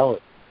about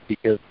reality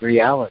because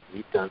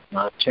reality does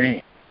not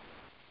change.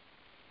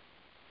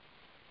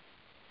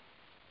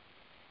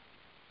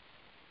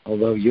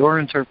 Although your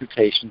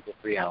interpretations of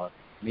reality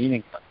are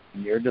meaningless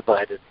in your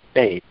divided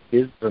state,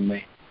 his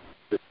remain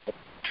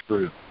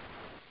true.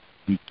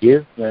 He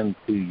gives them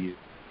to you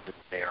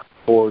because they are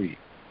for you.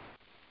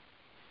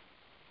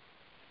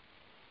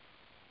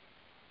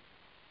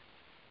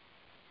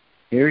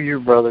 Hear your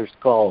brother's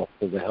call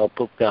for the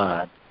help of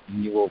God,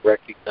 and you will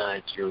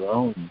recognize your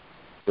own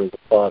for the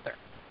Father.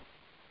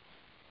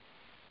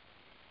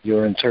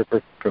 Your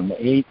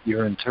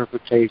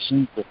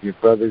interpretations of your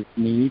brother's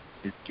needs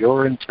is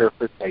your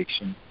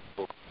interpretation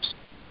of yours.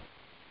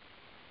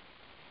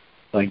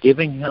 By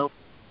giving help,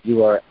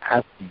 you are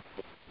asking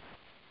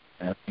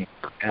for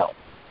help.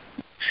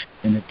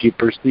 And if you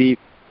perceive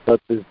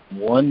but this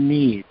one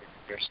need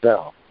in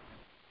yourself,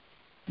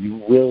 you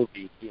will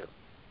be healed.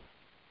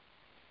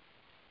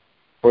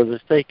 For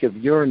the sake of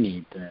your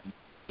need, then,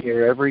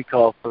 hear every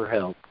call for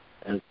help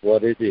as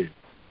what it is,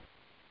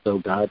 so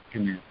God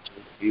can answer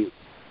you.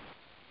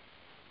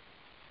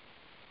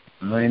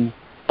 9.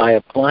 By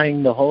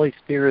applying the Holy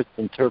Spirit's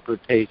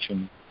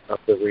interpretation of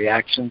the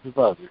reactions of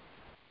others,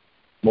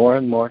 more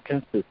and more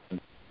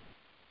consistent,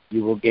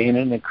 you will gain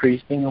an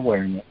increasing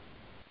awareness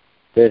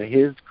that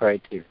His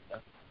criteria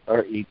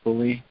are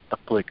equally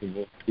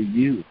applicable to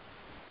you.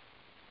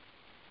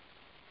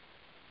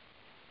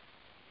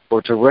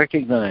 For to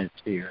recognize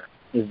fear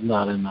is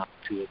not enough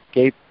to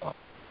escape from.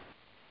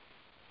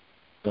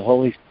 The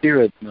Holy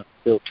Spirit must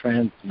still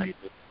translate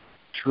it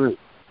truth.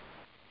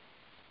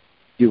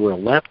 If you were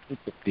left with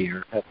the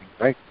fear, having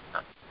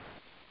recognized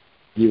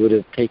it, you would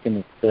have taken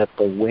a step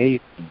away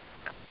from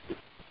it,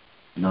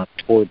 not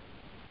toward it.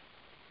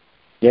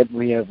 Yet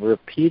we have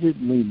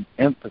repeatedly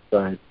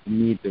emphasized the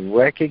need to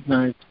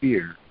recognize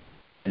fear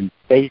and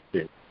face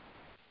it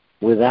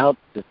without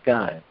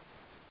disguise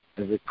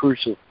as a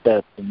crucial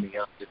step in the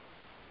understanding of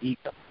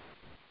ego.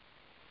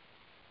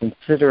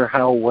 Consider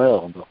how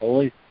well the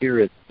Holy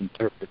Spirit's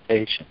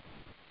interpretation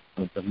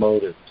of the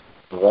motives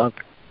of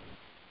others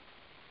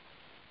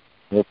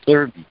will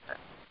serve you then.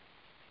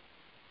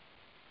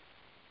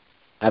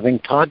 Having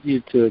taught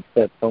you to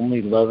accept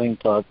only loving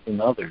thoughts in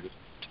others,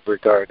 to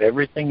regard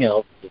everything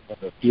else as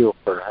an appeal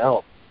for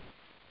help,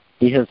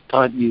 He has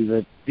taught you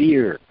that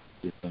fear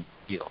is an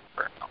appeal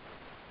for help.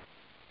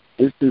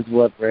 This is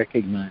what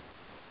recognizing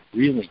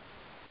really.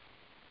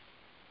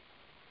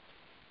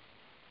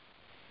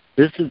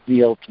 This is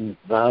the ultimate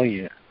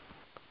value.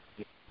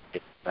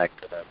 Get back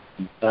to that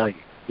value.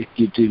 If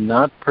you do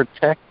not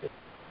protect it,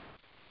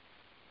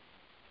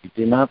 you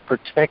do not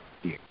protect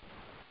fear,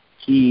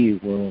 He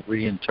will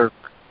reinterpret.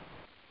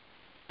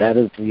 That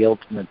is the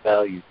ultimate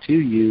value to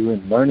you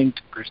in learning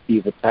to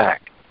perceive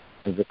attack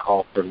as a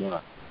call for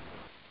love.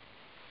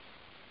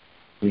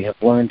 We have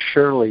learned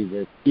surely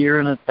that fear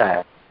and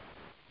attack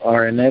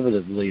are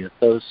inevitably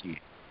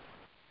associated.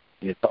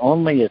 If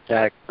only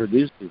attack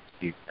produces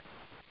fear,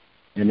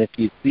 and if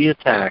you see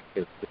attack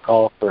as the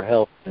call for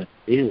help that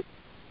it is,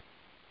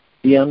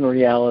 the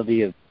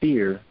unreality of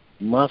fear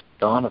must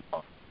dawn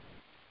upon you.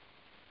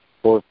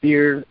 For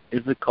fear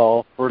is a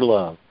call for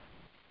love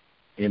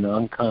in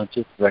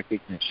unconscious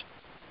recognition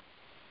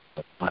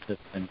of what has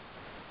been.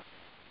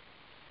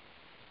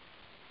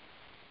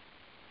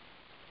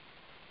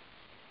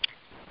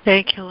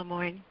 Thank you,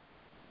 Lemoyne.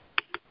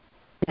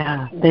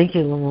 Yeah, thank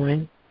you,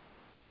 Lemoyne.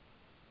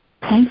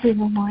 Thank you,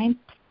 Lemoyne.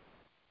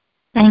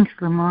 Thanks,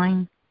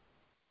 Lemoyne.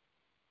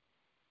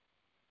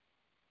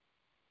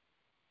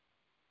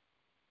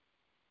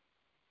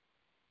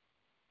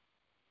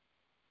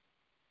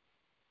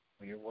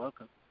 Well, you're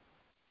welcome.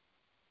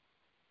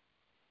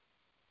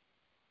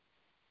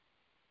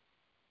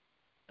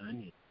 I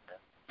need that.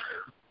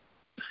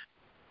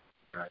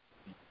 Right.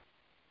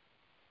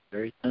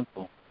 Very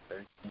simple.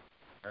 Very simple.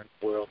 Our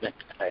world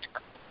inside.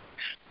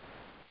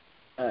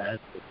 As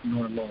it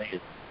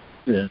normally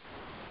is.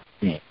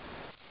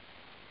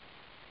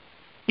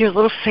 You're a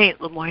little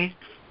faint, Lemoyne.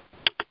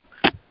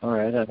 All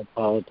right, I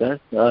apologize.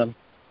 I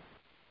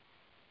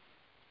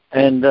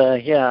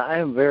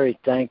am very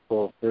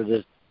thankful for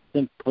this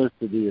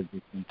simplicity of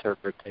this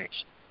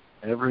interpretation.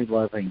 Every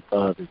loving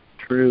thought is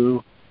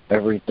true.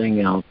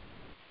 Everything else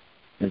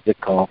is a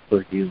call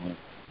for healing,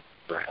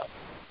 for help.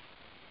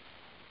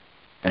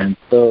 And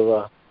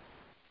so,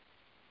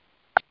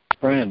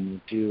 friend,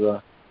 would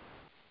you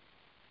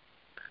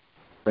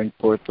bring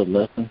forth the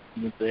lesson for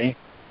the day?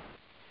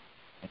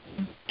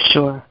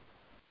 Sure.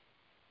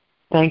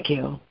 Thank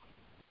you.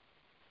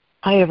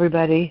 Hi,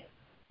 everybody.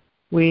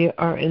 We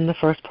are in the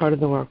first part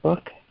of the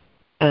workbook,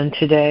 and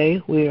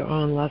today we are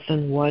on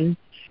lesson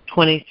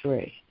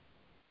 123.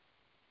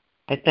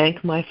 I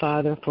thank my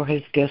Father for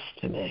His gifts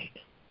to me.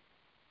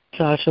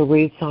 So I shall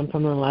read some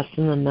from the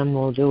lesson, and then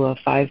we'll do a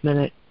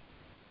 5-minute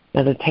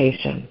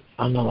meditation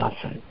on the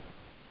lesson.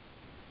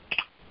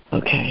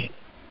 Okay.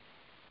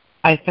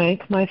 I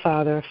thank my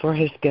Father for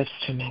His gifts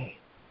to me.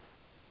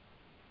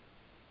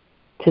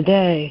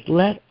 Today,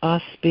 let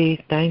us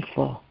be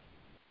thankful.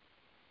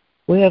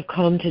 We have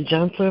come to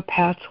gentler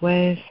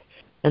pathways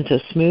and to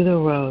smoother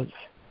roads.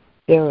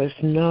 There is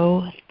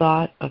no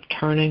thought of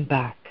turning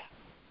back.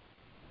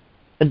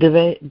 A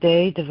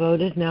day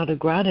devoted now to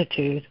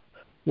gratitude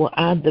will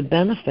add the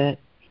benefit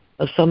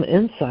of some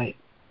insight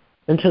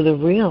into the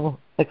real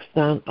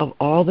extent of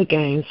all the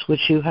gains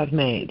which you have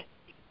made,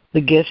 the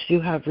gifts you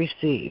have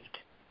received.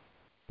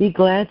 Be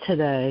glad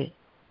today.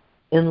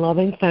 In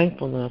loving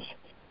thankfulness,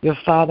 your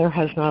Father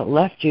has not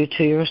left you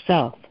to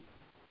yourself,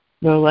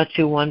 nor let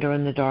you wander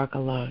in the dark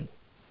alone.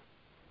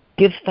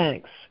 Give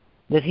thanks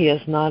that He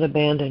has not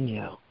abandoned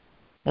you,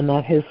 and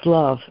that His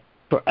love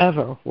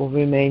forever will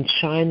remain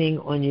shining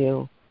on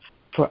you,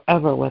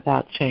 forever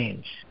without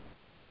change.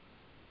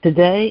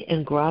 Today,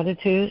 in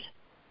gratitude,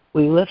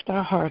 we lift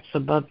our hearts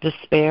above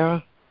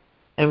despair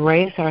and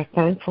raise our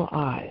thankful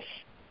eyes,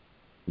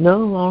 no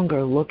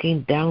longer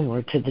looking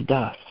downward to the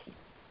dust.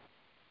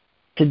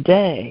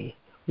 Today,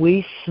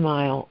 we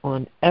smile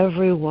on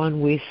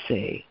everyone we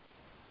see.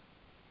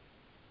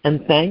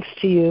 And thanks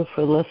to you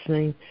for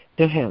listening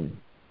to Him.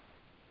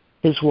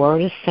 His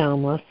word is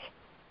soundless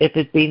if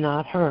it be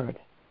not heard.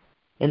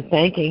 In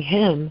thanking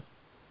Him,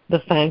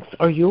 the thanks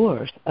are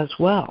yours as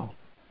well.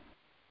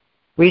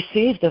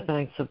 Receive the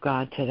thanks of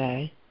God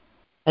today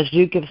as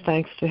you give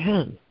thanks to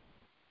Him,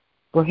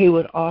 for He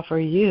would offer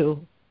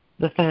you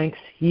the thanks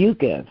you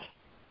give,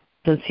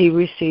 since He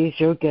receives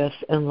your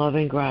gifts in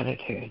loving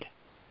gratitude.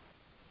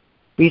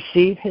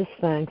 Receive His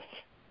thanks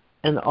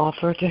and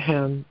offer to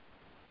Him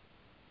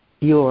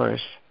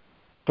yours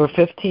for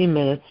 15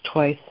 minutes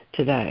twice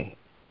today.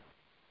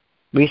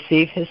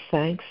 Receive His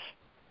thanks,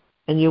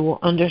 and you will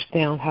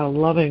understand how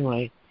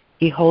lovingly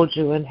He holds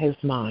you in His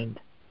mind,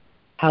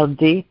 how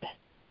deep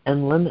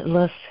and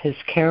limitless His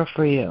care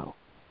for you,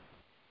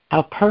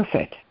 how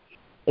perfect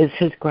is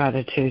His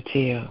gratitude to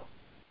you.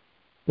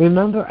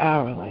 Remember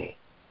hourly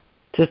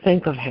to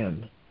think of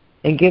Him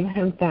and give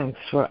Him thanks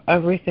for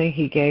everything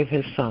He gave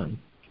His Son,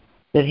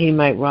 that He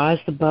might rise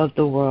above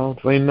the world,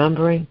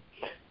 remembering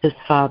His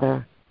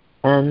Father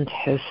and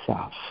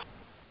Himself.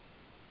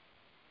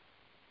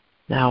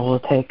 Now we'll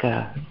take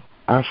our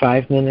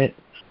 5-minute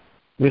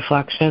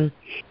reflection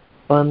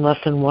on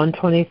Lesson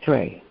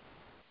 123.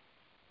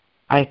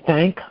 I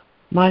thank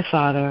my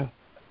Father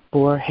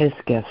for His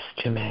gifts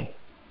to me.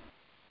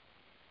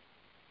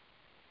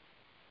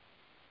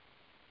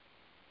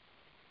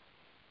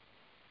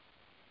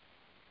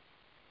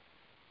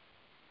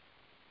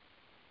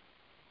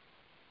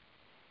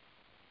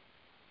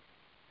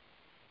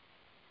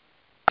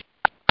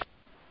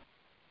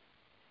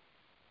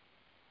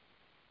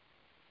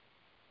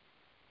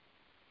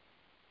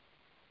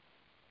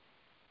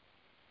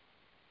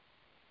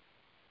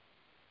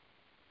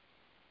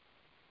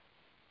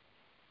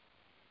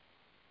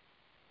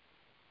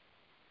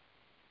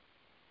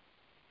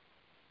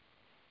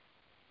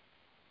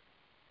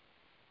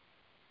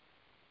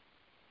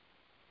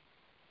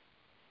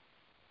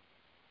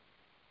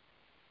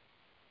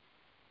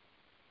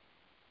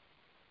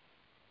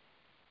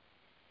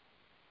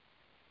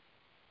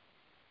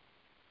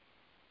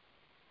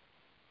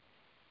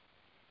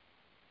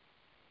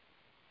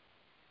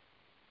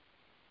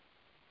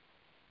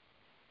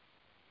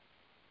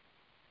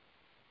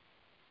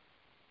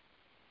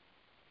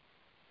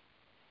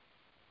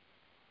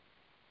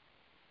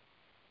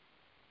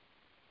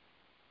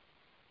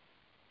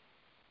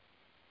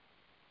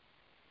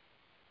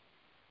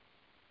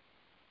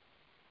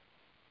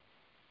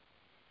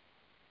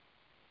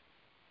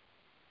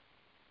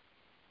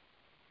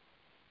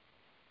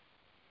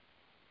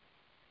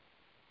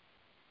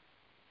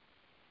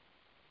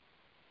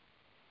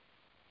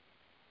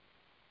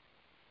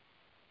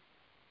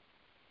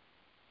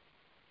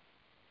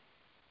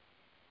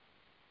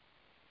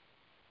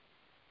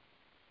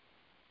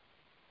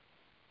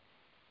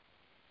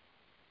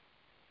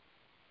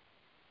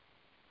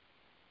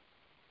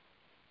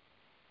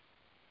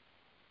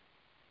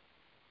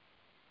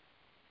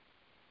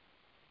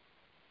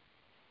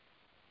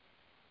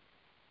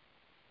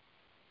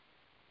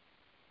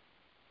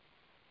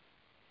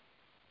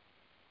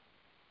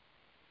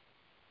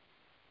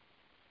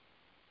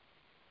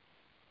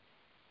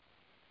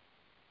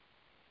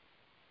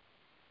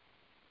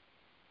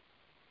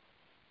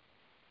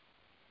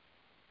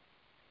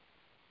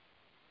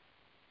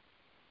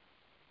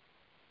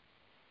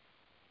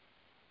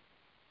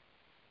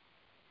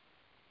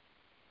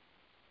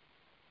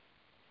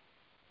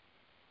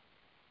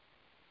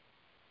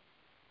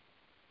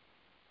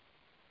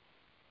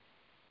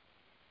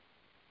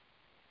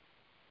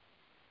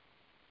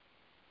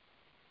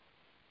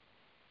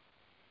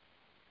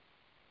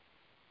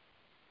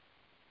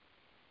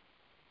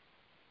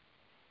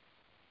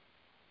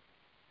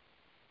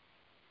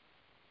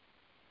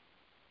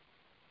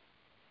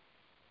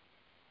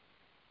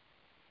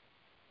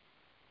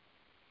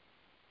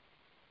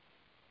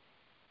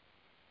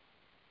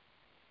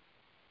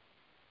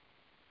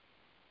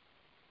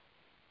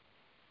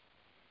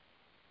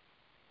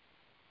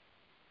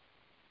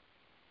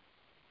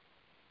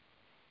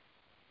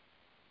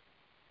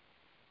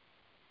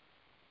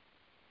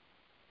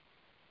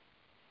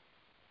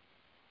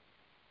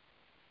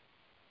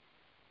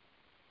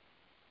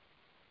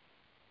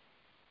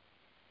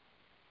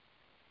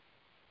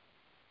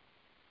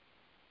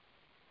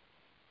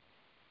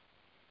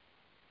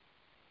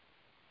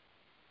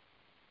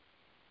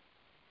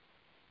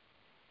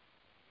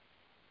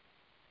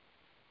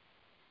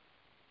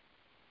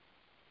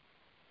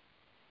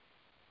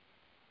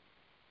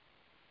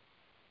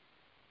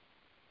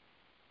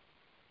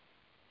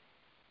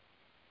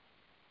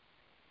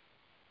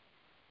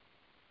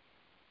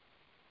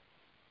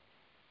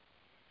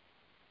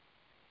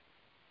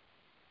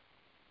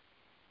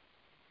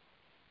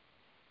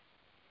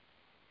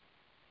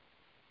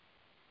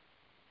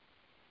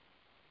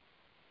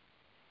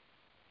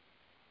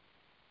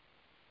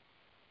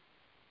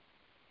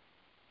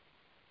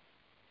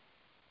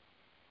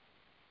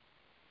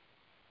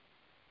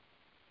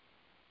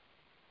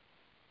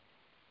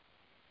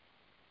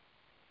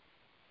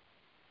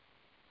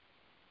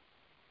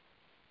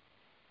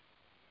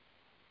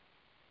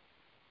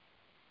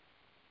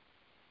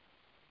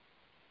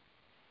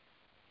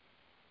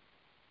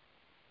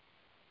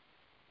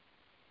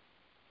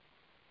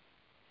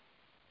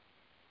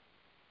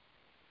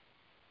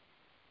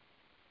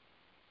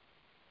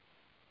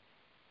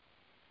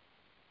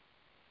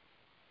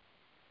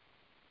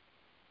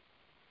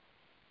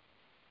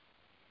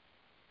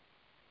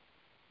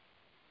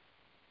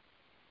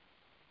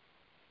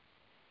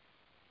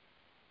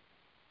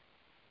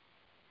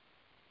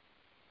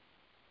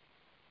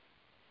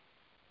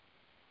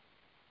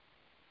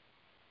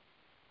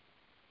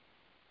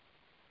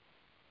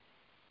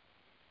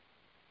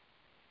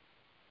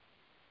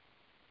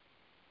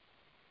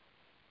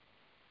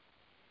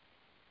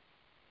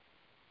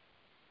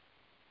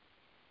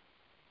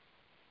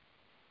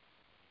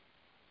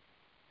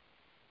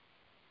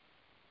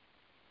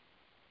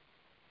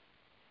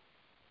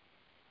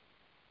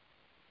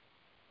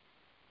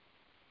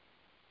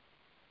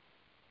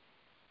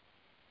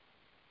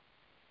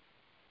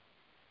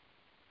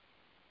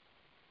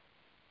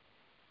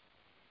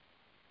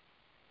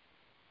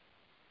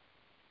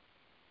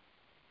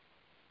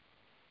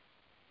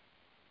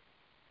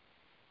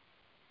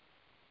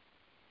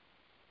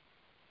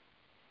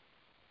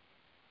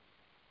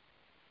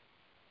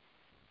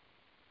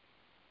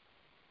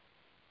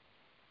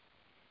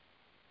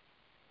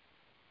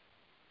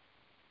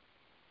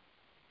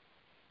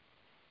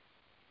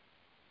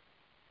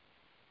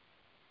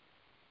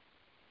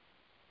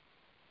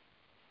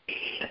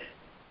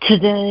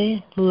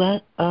 Today,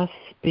 let us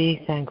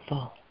be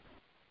thankful.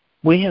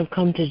 We have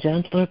come to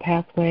gentler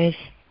pathways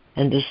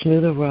and to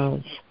smoother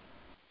roads,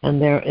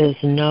 and there is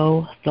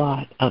no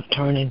thought of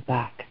turning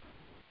back.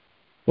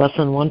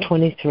 Lesson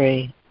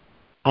 123,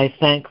 I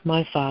thank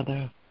my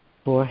Father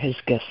for his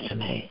gifts to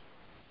me.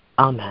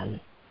 Amen.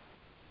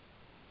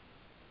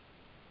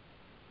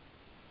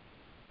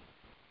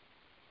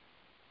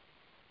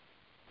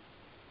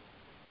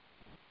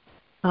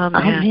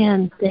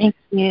 Amen. Thank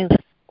you.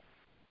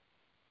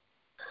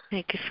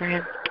 Thank you,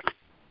 Fran.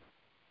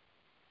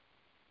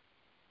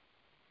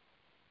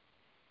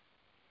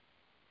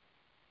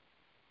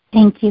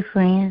 Thank you,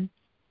 Fran.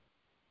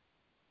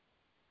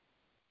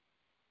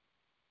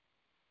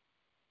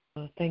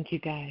 Thank you,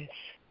 guys.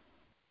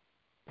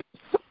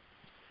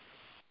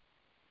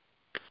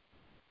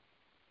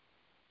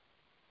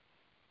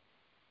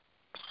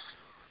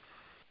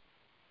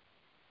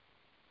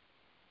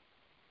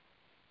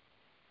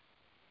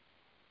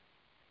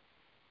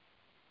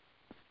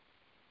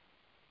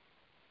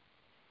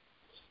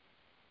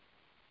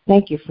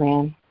 Thank you,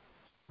 Fran.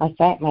 I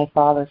thank my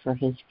Father for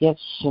his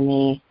gifts to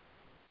me.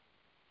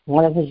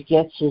 One of his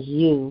gifts is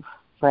you,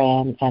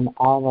 Fran, and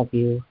all of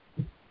you.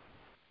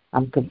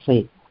 I'm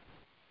complete.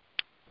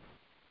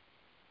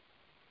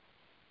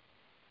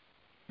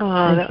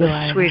 Oh, that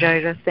was sweet,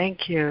 Ida.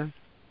 Thank you.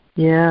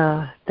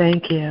 Yeah,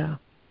 thank you.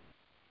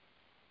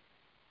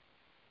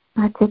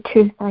 That's the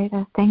truth,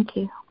 Ida. Thank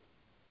you.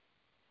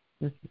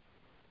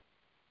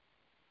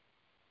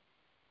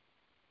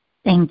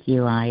 Thank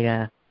you,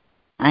 Ida.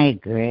 I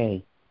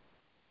agree.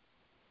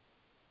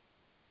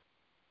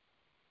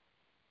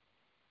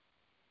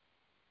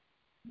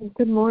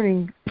 Good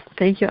morning.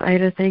 Thank you,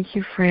 Ida. Thank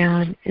you,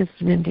 Fran. It's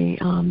Mindy.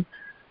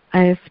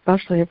 I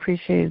especially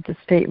appreciated the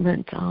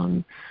statement,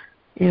 I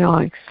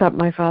accept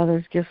my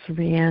Father's gifts for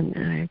me,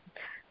 and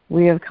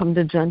we have come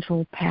to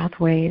gentle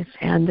pathways,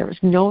 and there's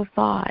no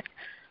thought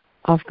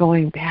of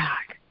going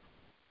back.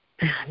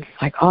 And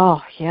it's like,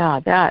 oh, yeah,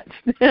 that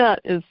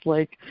is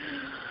like,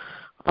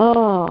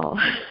 oh.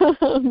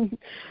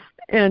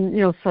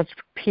 And, such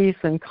peace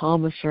and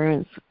calm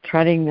assurance,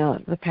 treading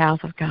the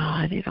path of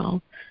God,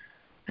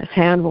 His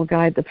hand will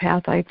guide the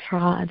path I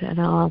trod, and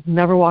I'll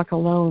never walk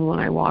alone when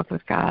I walk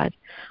with God.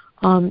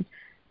 And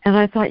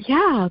I thought,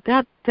 yeah,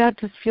 that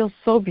just feels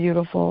so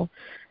beautiful,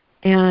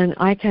 and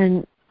I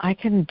can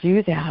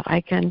do that.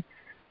 I can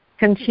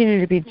continue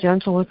to be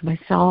gentle with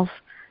myself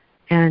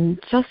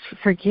and just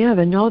forgive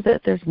and know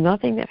that there's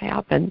nothing that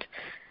happened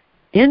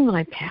in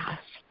my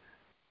past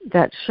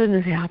that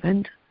shouldn't have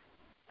happened,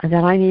 and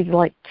that I need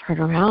to turn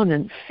around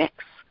and fix.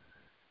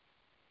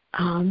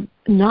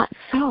 Not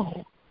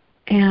so.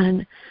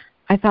 And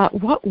I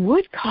thought, what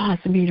would cause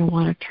me to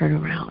want to turn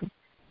around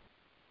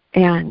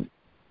and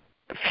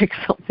fix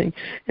something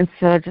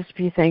instead of just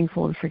be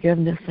thankful and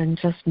forgiveness and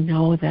just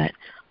know that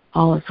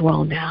all is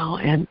well now,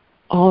 and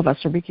all of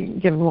us are being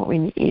given what we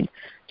need,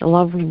 the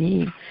love we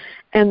need.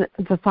 And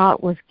the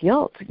thought was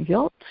guilt.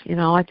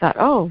 I thought,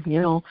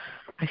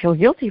 I feel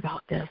guilty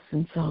about this,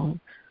 and so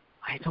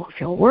I don't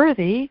feel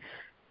worthy,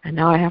 and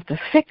now I have to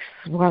fix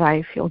what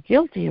I feel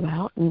guilty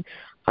about. And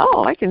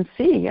I can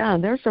see, yeah,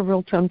 there's a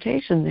real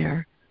temptation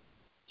there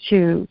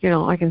to,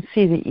 I can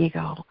see the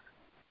ego.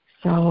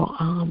 So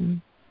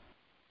I'm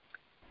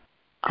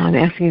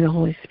asking the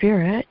Holy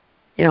Spirit,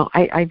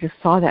 I just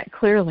saw that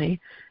clearly,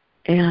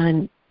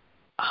 and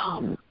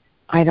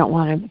I don't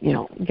want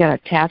to, get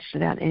attached to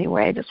that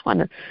anyway. I just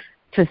want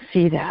to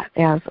see that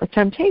as a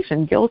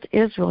temptation. Guilt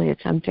is really a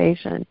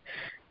temptation.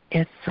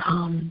 It's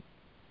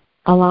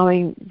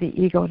allowing the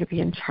ego to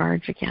be in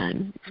charge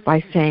again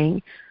by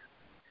saying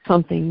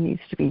something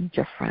needs to be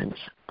different,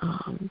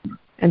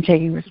 and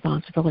taking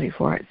responsibility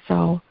for it.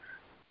 So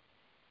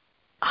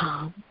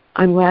I'm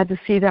glad to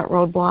see that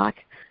roadblock.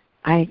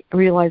 I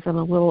realize I'm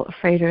a little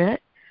afraid of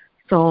it.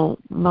 So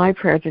my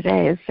prayer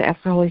today is to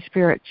ask the Holy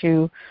Spirit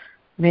to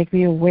make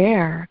me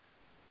aware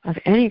of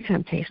any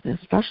temptation,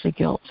 especially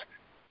guilt,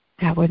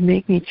 that would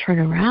make me turn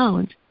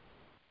around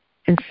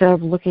instead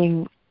of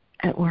looking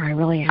at where I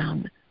really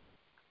am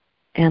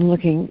and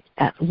looking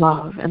at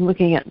love and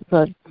looking at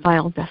the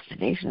final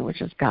destination,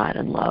 which is God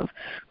and love,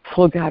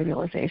 full God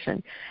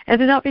realization, and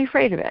to not be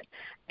afraid of it,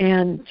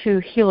 and to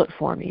heal it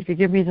for me, to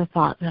give me the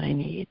thought that I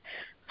need.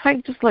 So I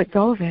can just let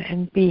go of it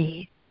and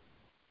be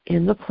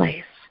in the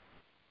place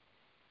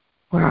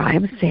where I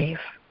am safe,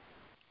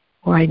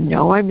 where I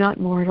know I'm not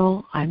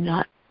mortal, I'm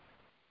not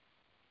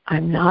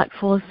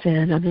full of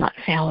sin, I'm not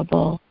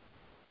fallible.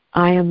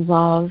 I am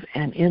love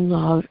and in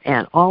love,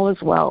 and all is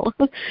well.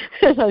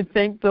 And I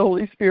thank the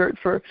Holy Spirit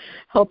for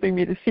helping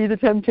me to see the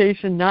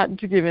temptation, not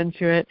to give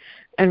into it,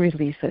 and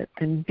release it,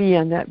 and be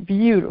on that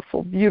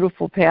beautiful,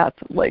 beautiful path.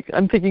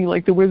 I'm thinking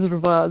like the Wizard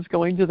of Oz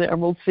going to the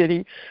Emerald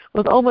City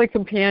with all my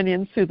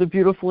companions through the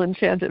beautiful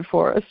enchanted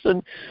forest,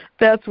 and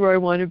that's where I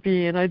want to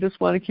be, and I just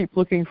want to keep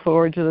looking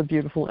forward to the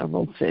beautiful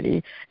Emerald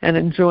City and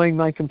enjoying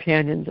my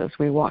companions as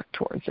we walk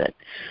towards it.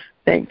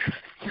 Thanks.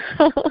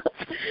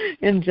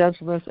 In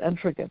gentleness and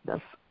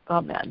forgiveness.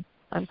 Amen.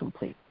 I'm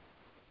complete.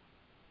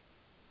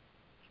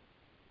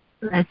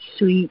 That's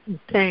sweet.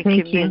 Thank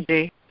you,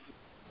 Mindy.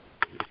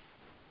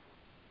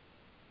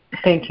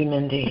 Thank you,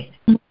 Mindy.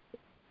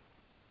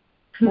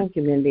 Thank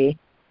you, Mindy.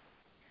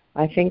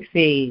 I think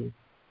the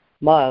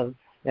love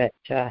that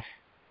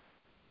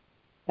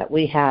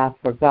we have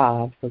for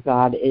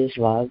God is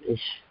love, is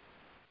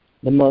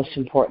the most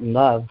important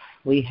love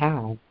we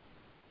have.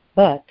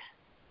 But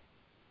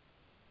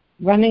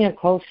running a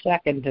close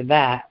second to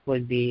that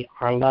would be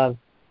our love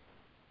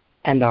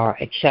and our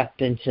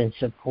acceptance and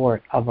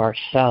support of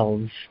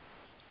ourselves,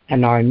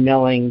 and our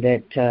knowing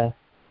that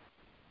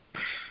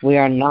we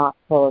are not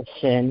full of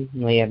sin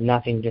and we have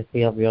nothing to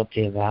feel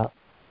guilty about.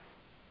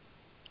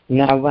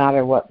 No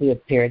matter what we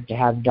appeared to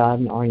have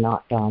done or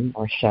not done,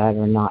 or said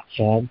or not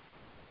said.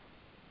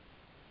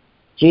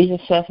 Jesus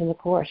says in the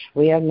Course,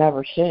 we have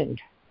never sinned.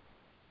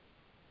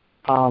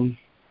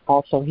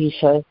 Also, he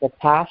says the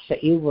past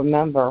that you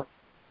remember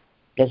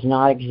does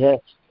not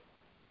exist.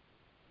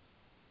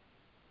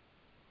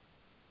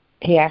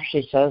 He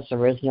actually says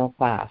there is no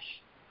past.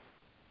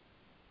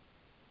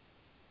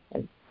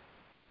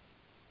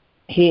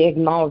 He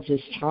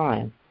acknowledges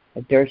time,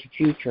 that there's a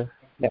future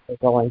that we're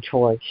going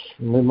towards,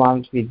 and we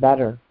want it to be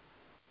better,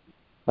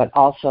 but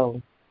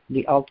also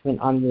the ultimate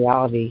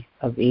unreality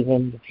of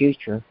even the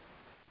future.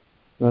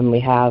 When we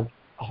have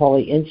a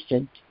holy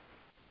instant,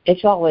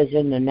 it's always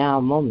in the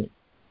now moment.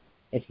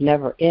 It's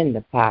never in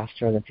the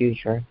past or the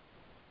future.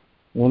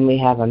 When we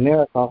have a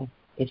miracle,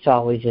 it's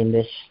always in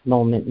this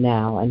moment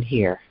now and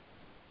here.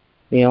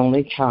 The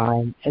only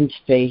time and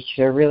space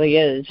there really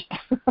is.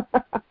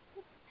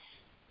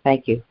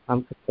 Thank you.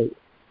 I'm complete.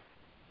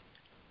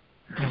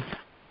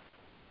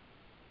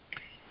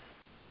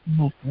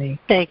 Lovely.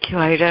 Thank you,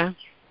 Ida.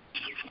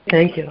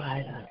 Thank you,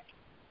 Ida.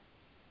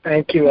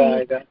 Thank you,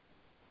 Ida.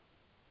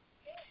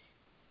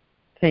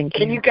 Thank you.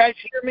 Can you guys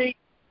hear me?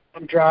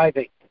 I'm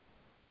driving.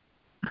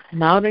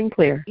 Loud and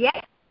clear. Yeah.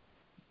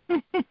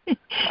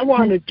 I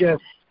want to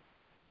just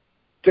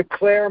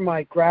declare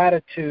my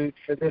gratitude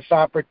for this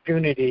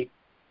opportunity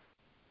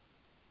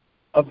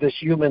of this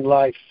human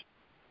life,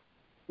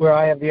 where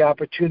I have the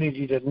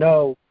opportunity to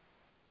know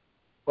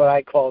what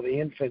I call the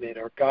infinite,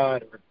 or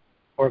God,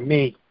 or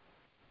me,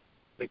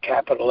 the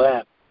capital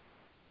M.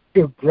 I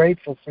feel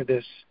grateful for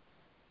this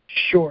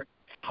short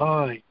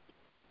time,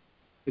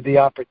 for the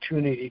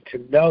opportunity to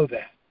know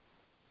that.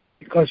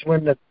 Because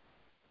when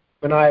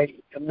I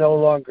am no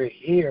longer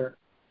here,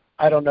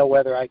 I don't know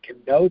whether I can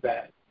know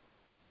that,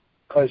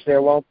 because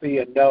there won't be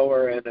a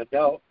knower and a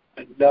know,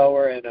 a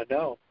knower and a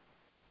know.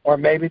 Or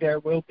maybe there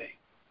will be.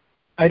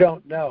 I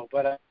don't know,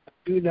 but I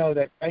do know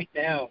that right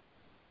now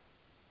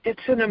it's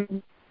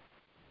an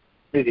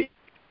immunity.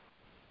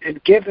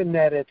 And given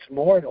that it's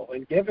mortal,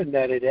 and given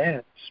that it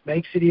ends,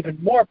 makes it even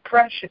more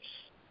precious.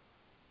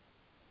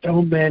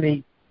 So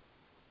many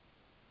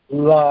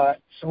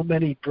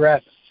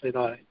breaths in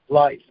a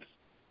life.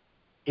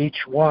 Each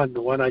one,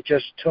 the one I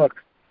just took,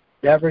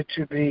 never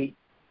to be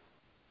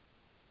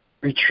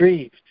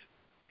retrieved.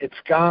 It's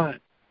gone.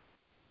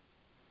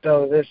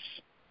 So this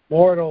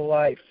mortal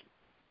life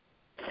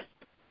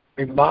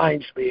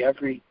reminds me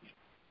every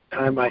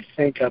time I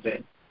think of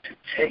it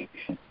to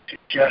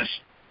just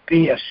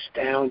be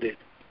astounded,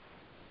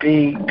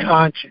 be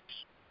conscious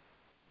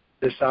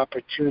of this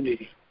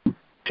opportunity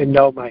to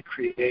know my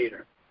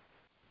Creator.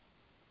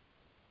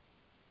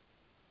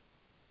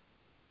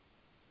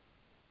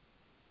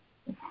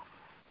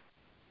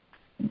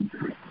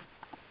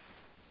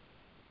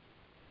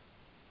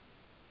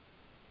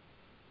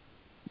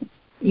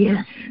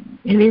 Yes,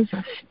 it is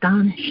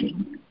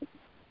astonishing.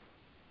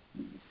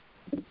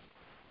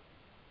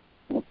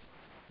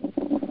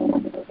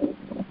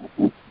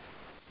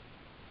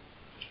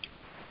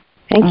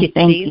 Thank you,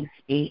 Thank Steve. you,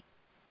 Steve.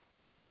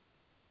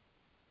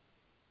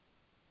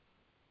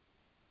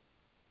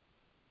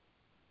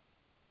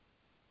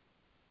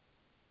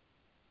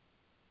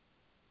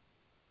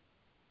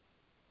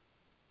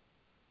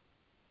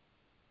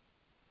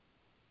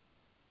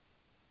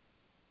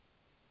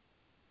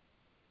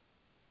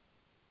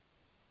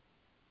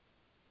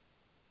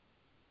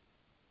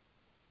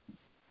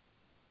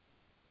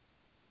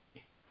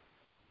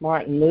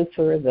 Martin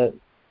Luther, the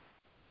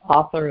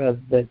author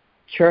of the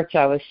church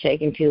I was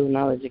taken to when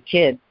I was a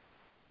kid,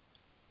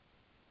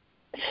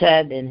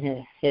 said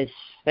in his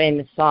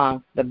famous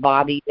song, "The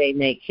body they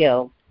may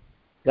kill,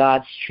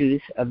 God's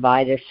truth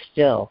abideth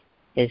still.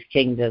 His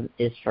kingdom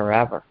is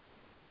forever."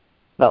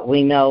 But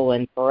we know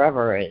when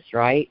forever is,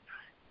 right?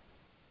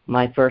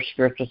 My first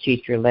spiritual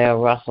teacher,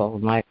 Leo Russell,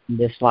 in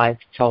this life,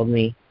 told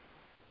me,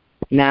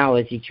 now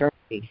is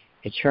eternity.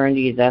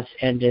 Eternity thus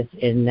endeth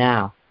in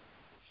now.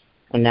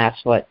 And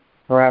that's what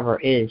forever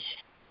is.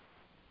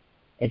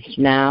 It's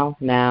now,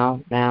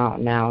 now, now,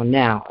 now,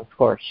 now, of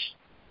course.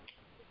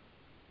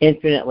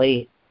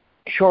 Infinitely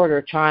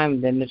shorter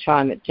time than the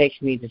time it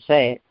takes me to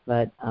say it,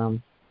 but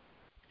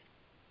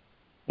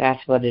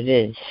that's what it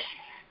is.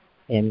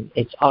 And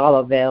it's all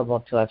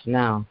available to us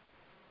now.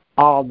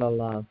 All the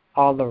love,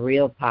 all the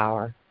real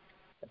power,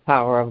 the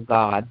power of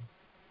God.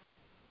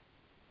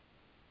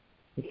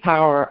 The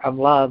power of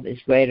love is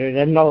greater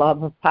than the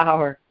love of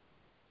power.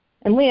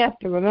 And we have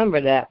to remember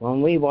that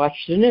when we watch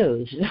the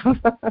news,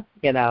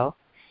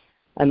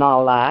 and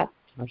all that,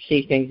 or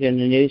see things in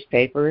the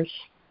newspapers,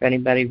 if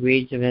anybody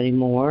reads them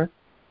anymore.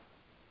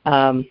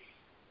 Thank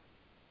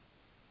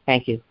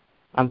you.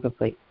 I'm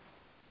complete.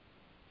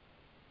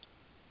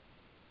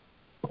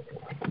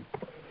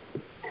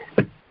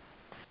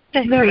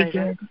 Very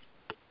good.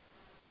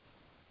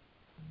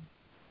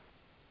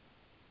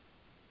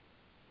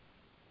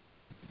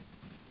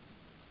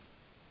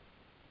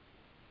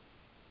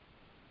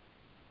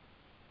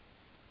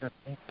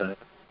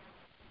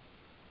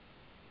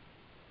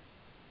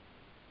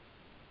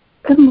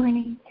 Good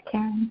morning,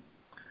 Karen.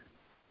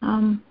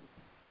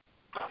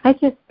 I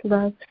just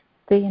loved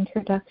the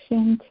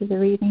introduction to the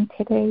reading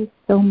today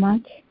so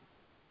much.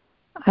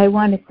 I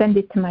want to send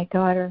it to my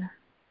daughter.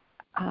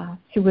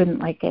 She wouldn't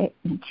like it,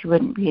 and she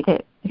wouldn't read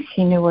it if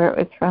she knew where it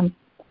was from.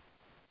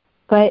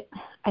 But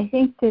I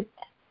think that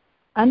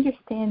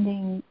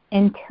understanding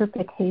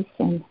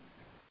interpretation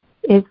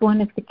is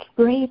one of the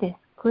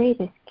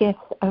greatest gifts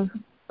of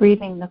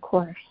reading the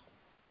Course.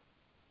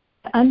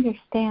 To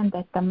understand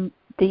that the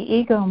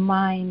ego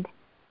mind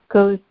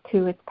goes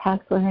to its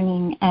past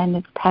learning and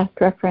its past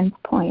reference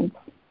points,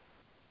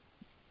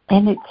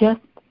 and it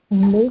just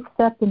makes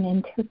up an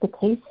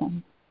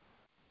interpretation,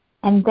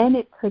 and then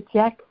it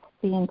projects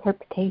the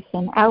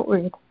interpretation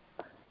outward.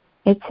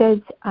 It says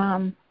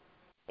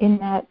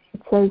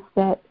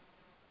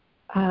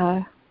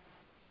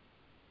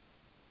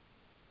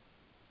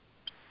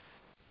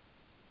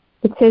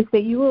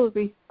that you will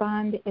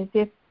respond as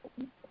if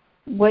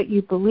what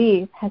you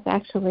believe has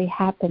actually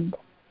happened.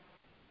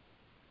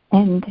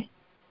 And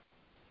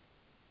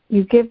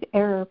you give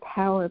error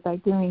power by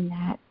doing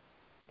that.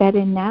 That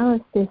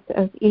analysis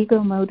of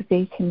ego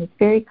motivation is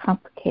very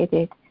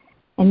complicated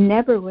and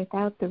never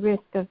without the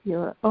risk of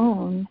your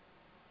own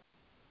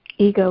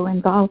ego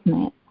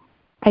involvement.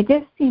 I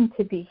just seem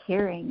to be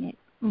hearing it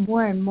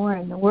more and more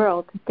in the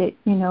world that,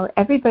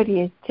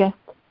 everybody is just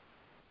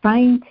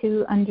trying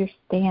to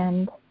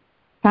understand,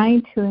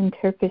 trying to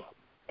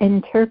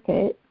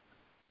interpret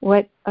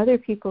what other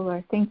people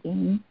are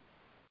thinking,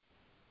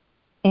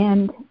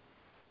 and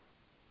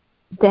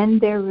then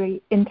their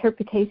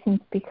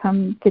interpretations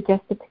become the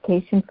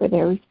justification for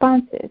their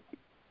responses.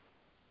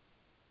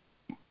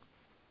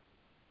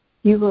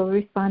 You will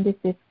respond as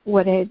if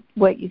what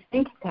you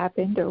think has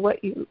happened or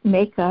what you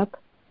make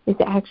up is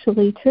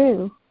actually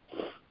true.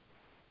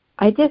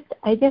 I just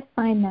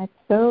find that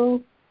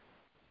so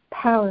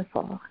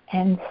powerful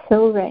and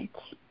so rich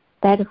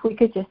that if we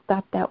could just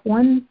stop that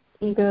one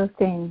ego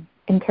thing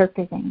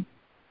interpreting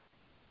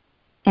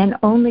and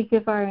only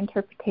give our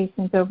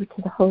interpretations over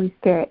to the Holy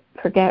Spirit,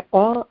 forget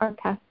all our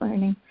past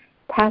learning,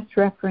 past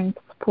reference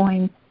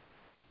points.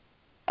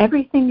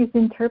 Everything is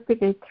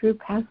interpreted through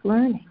past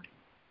learning.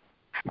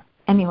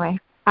 Anyway,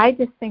 I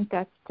just think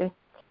that's just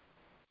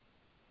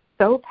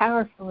so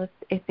powerful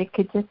if it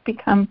could just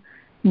become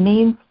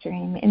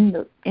mainstream in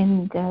the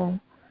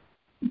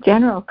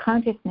general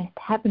consciousness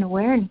to have an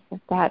awareness of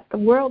that, the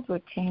world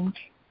would change.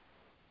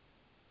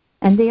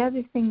 And the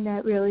other thing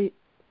that really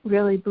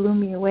blew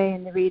me away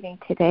in the reading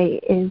today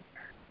is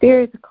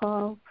there is a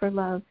call for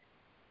love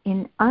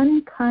in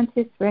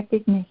unconscious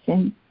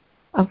recognition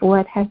of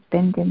what has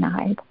been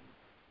denied.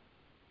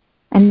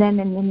 And then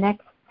in the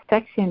next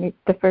section,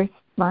 the first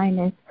line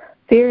is,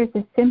 fear is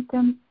a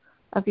symptom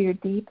of your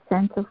deep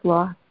sense of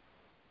loss.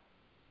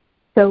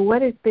 So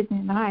what has been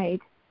denied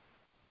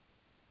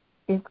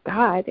is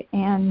God,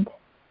 and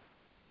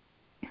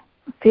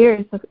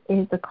fear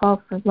is a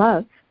call for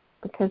love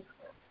because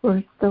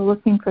we're still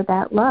looking for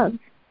that love.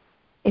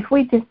 If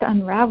we just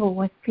unravel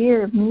what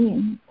fear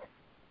means,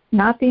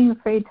 not being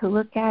afraid to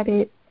look at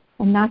it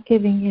and not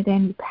giving it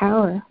any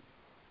power,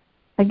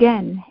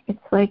 again, it's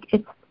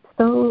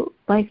so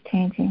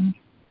life-changing.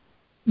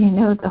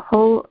 The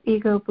whole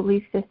ego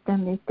belief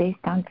system is based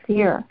on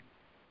fear.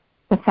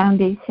 The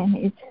foundation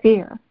is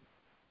fear.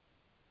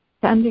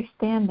 To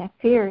understand that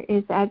fear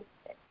is at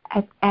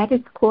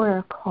its core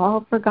a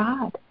call for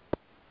God,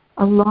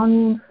 a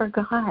longing for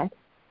God,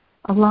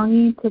 a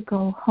longing to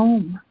go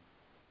home.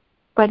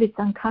 But it's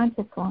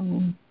unconscious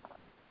longing.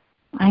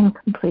 I'm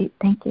complete.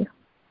 Thank you.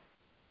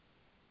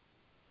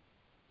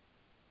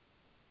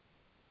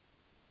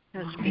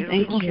 That's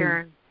beautiful,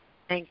 Karen.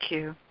 Thank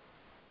you.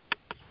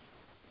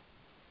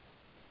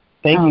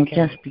 Thank you,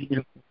 Karen. Just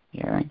beautiful,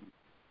 Karen.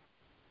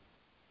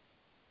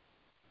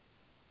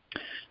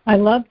 I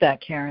love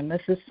that, Karen.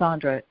 This is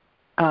Sandra.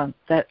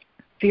 That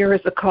fear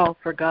is a call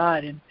for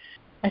God. And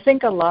I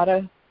think a lot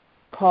of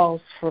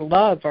calls for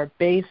love are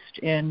based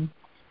in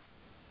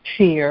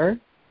fear.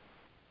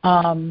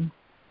 And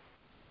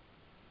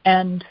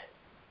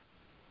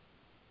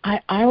I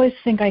always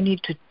think I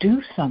need to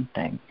do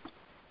something.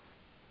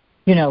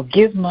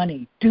 Give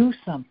money, do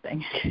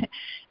something.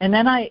 and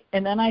then I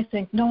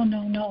think,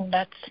 no,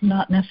 that's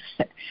not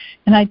necessary.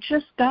 And I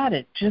just got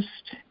it just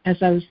as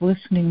I was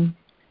listening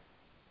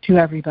to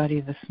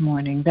everybody this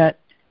morning, that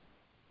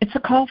it's a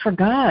call for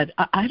God.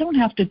 I don't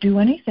have to do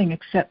anything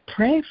except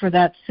pray for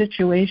that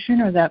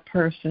situation or that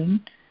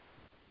person.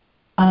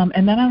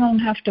 and then I don't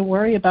have to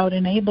worry about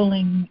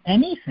enabling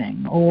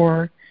anything.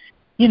 Or,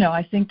 you know,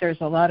 I think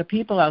there's a lot of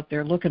people out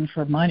there looking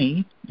for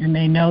money, and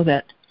they know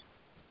that,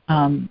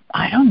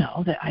 I don't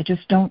know, that I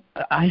just don't,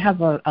 I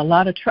have a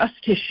lot of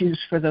trust issues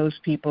for those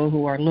people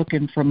who are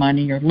looking for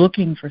money or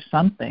looking for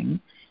something.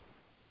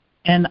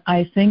 And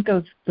I think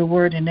of the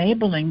word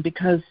enabling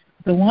because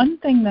the one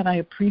thing that I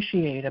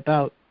appreciate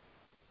about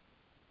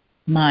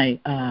my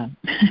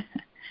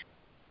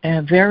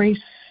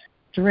very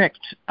strict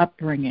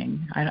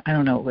upbringing, I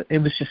don't know, it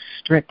was just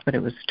strict, but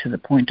it was to the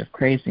point of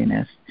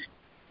craziness,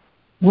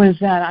 was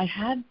that I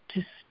had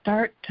to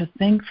start to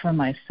think for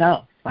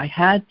myself. I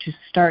had to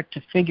start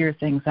to figure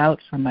things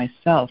out for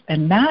myself.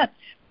 And that,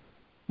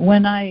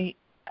 when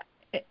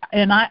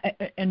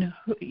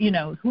you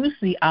know, who's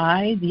the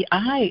I? The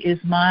I is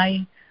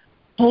my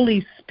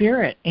Holy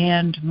Spirit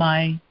and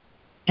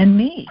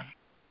me.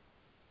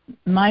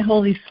 My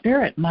Holy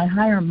Spirit, my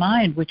higher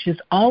mind, which has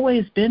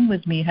always been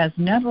with me, has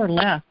never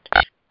left.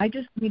 I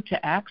just need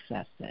to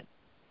access it.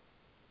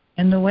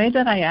 And the way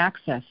that I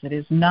access it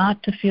is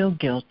not to feel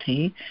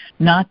guilty,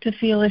 not to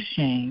feel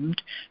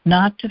ashamed,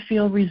 not to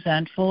feel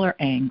resentful or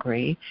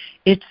angry.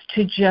 It's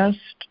to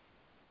just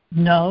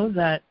know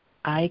that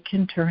I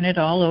can turn it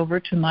all over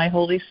to my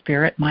Holy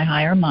Spirit, my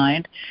higher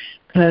mind,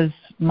 because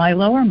my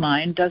lower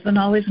mind doesn't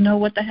always know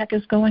what the heck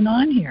is going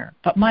on here.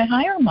 But my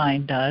higher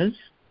mind does.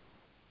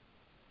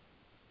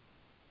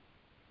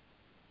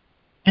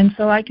 And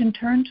so I can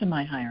turn to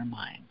my higher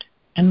mind.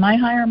 And my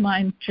higher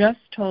mind just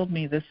told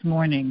me this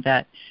morning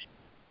that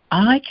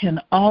I can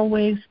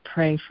always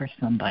pray for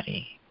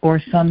somebody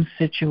or some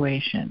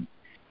situation.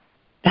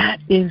 That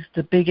is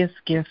the biggest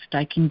gift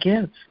I can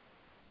give.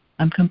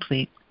 I'm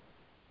complete.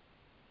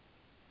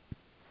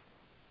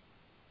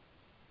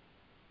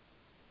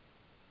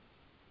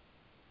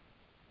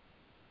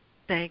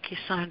 Thank you,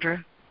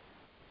 Sandra.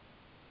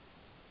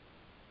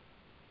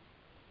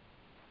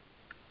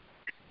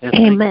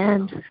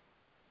 Amen.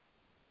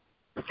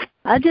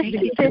 I just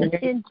been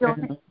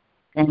enjoying.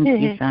 Thank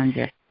you,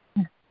 Sandra.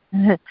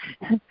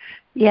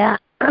 Yeah,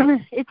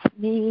 it's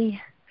me.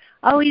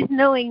 Always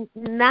knowing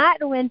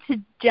not when to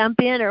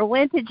jump in or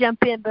when to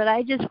jump in, but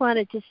I just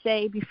wanted to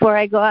say before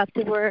I go off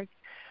to work,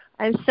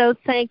 I'm so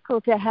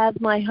thankful to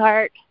have my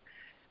heart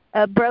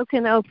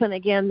broken open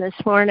again this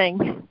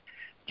morning.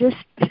 Just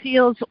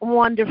feels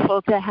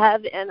wonderful to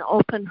have an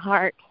open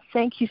heart.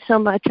 Thank you so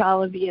much,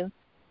 all of you.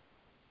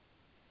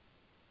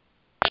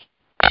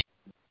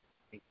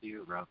 Thank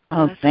you, Rob.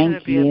 Oh, That's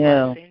thank you.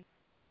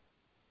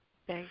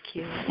 Thank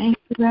you. Thank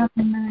you,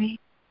 Robin Marie.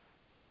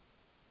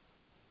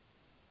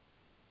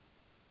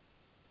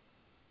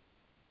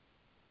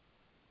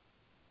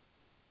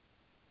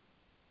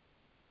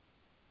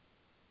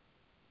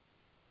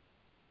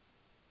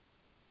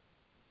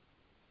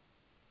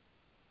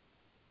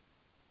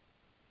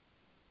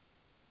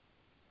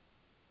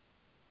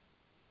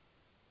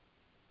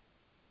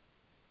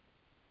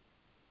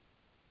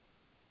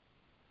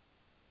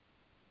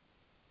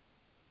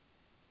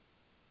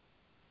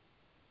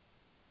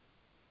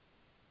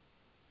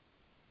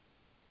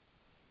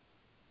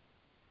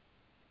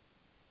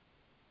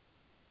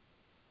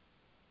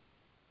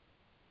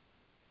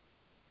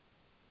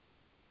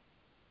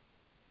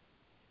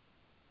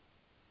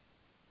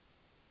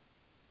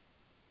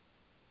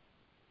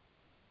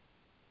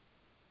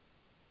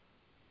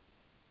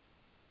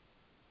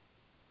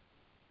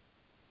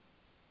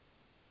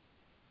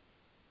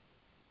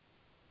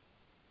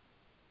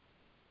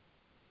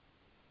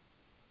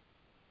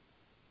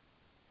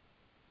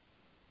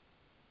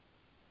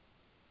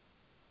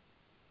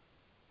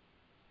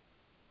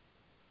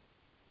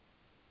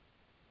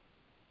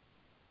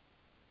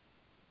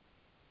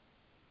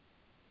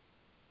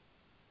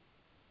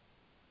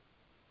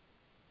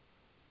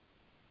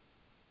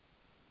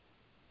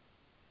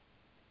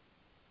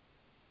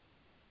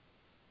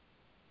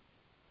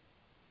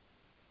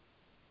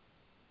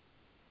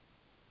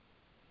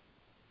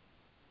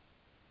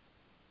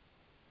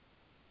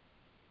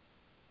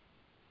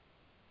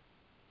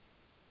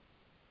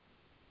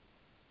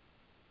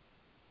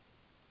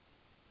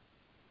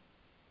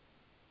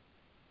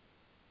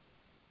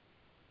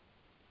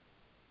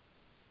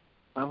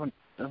 I want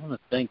to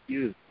thank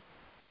you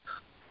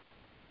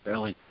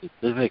fairly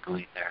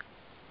specifically there,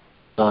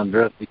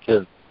 Sandra,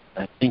 because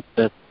I think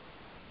that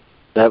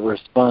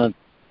response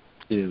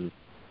to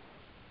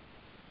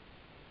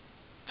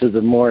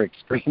the more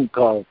extreme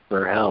calls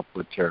for help,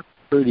 which are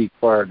pretty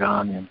far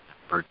gone into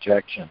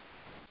projection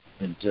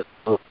and just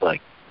look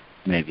like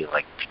maybe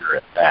like pure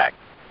attack.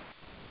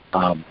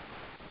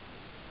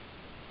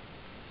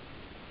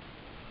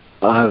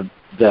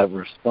 That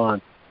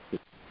response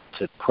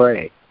to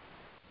pray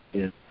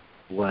is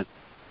what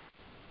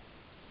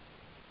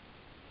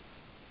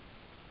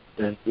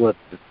the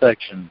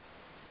section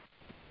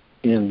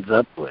ends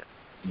up with.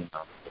 You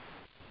know,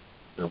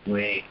 the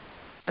way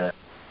that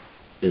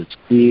is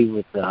see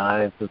with the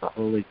eyes of the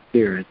Holy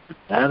Spirit,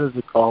 that is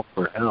a call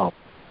for help.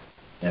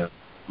 And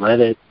let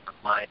it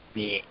remind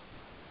me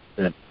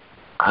that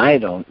I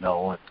don't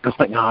know what's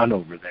going on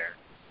over there.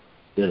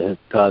 that has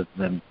caused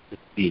them to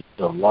be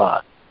so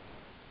lost.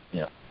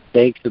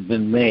 Mistakes have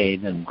been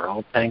made, and we're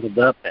all tangled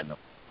up in them,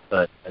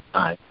 but at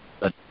times.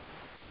 But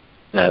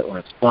that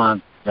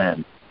response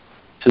then,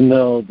 to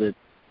know that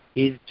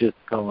he's just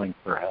calling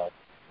for help,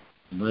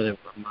 and let it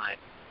remind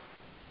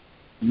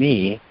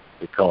me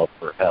to call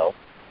for help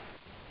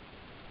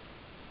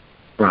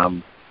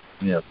from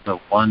the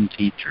one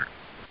teacher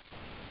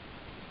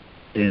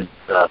is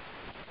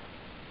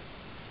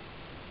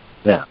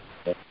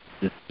it's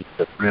just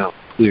a real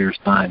clear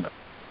sign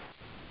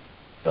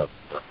of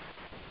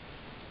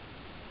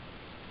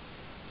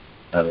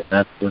I mean,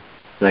 that's what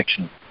the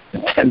section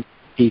intends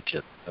to teach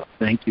us. So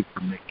thank you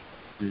for making it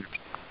clear.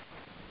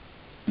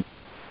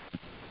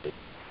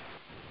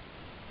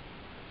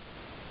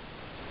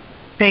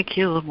 Thank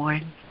you,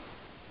 Lemoyne.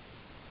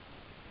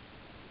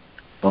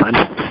 Well,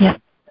 yeah.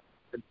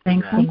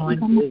 Thanks,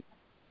 Lemoyne.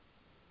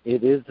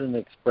 It is an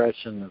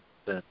expression of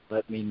that.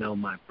 Let me know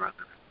my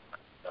brother.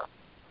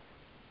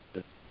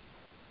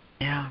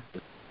 Yeah.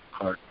 It's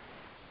hard.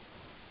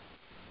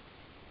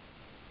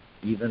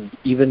 Even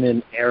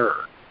in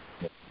error,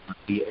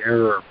 the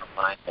error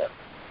reminds us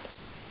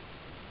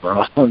we're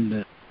all in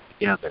this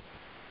together.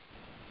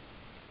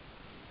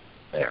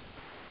 There.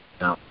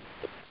 Now.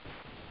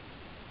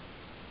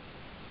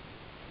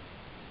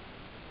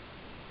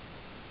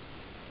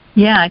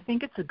 Yeah, I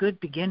think it's a good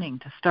beginning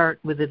to start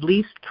with at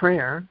least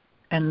prayer.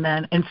 And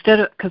then instead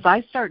of, because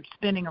I start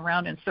spinning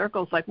around in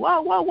circles like,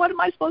 whoa, what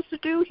am I supposed to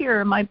do here?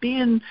 Am I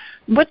being,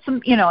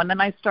 and then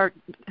I start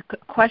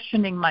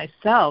questioning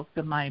myself.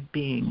 Am I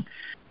being,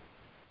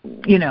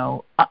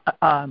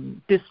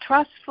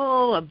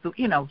 distrustful of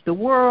the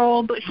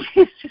world?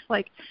 It's just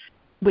like,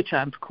 which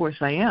of course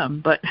I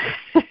am, but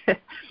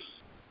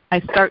I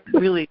start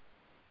really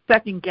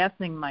second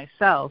guessing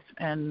myself.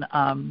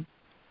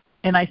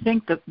 And I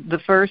think that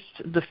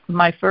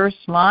my first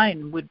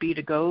line would be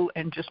to go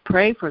and just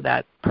pray for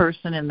that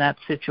person in that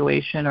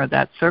situation or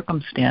that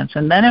circumstance.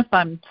 And then if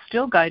I'm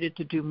still guided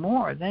to do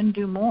more, then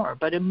do more.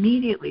 But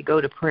immediately go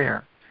to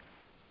prayer.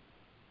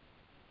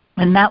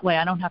 And that way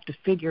I don't have to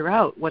figure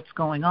out what's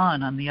going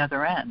on the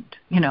other end.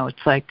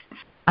 It's like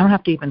I don't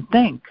have to even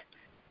think,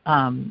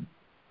 am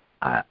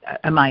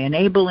I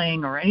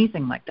enabling or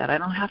anything like that? I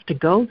don't have to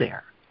go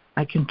there.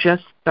 I can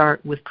just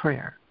start with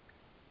prayer.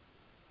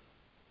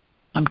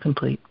 I'm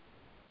complete.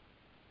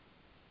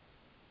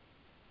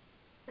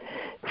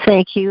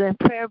 Thank you. And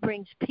prayer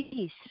brings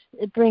peace.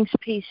 It brings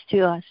peace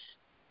to us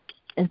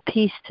and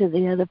peace to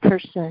the other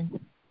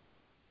person.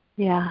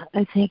 Yeah,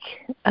 I think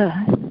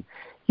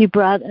you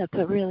brought up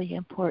a really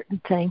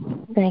important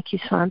thing. Thank you,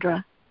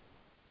 Sandra.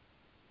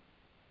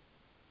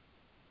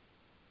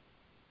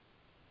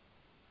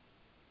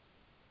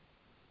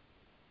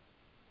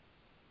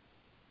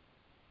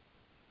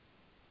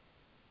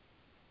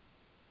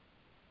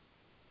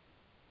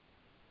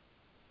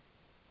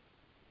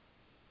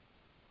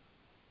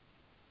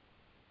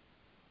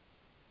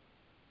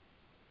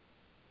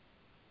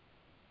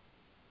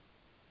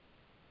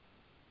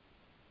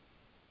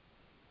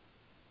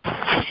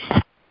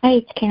 Hi,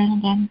 it's Karen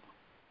again.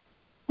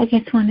 I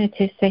just wanted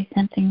to say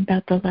something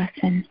about the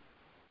lesson.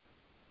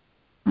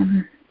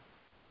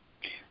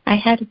 I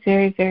had a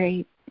very,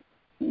 very,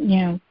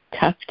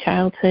 tough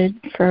childhood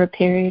for a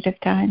period of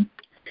time.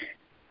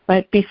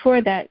 But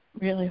before that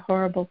really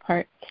horrible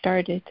part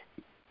started,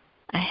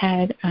 I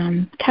had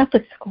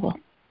Catholic school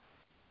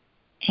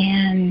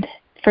and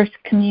First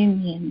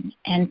Communion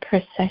and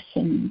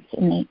processions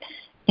in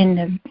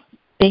the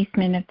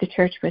basement of the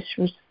church, which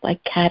was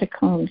like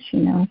catacombs,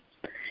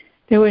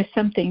 There was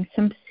some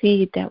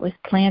seed that was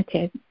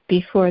planted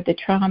before the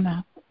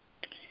trauma.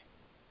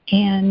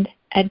 And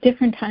at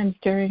different times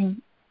during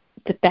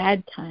the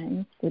bad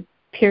times, the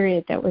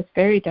period that was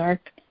very dark,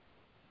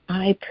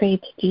 I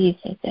prayed to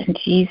Jesus, and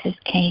Jesus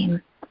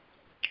came,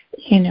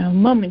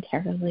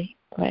 momentarily.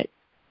 But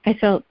I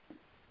felt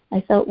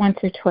once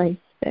or twice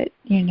that,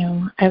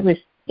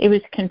 it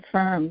was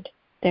confirmed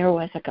there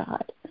was a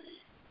God.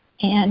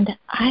 And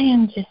I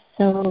am just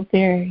so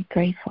very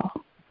grateful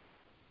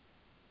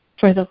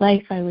for the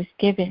life I was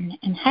given.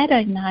 And had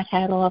I not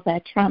had all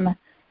that trauma,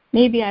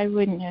 maybe I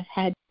wouldn't have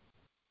had to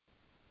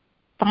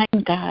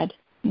find God.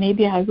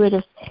 Maybe I would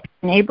have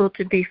been able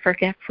to be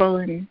forgetful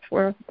in this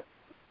world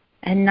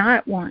and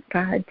not want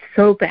God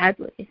so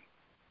badly.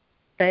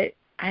 But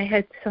I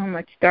had so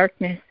much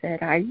darkness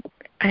that I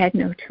had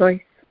no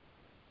choice.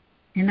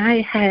 And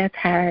I have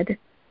had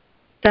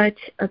such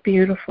a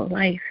beautiful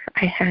life.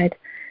 I had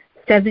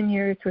 7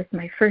 years with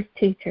my first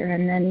teacher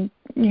and then,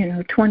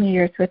 20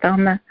 years with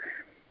Alma,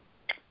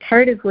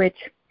 part of which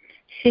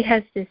she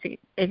has this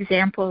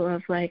example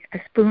of like a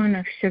spoon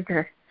of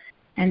sugar.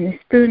 And the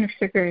spoon of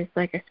sugar is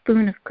like a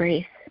spoon of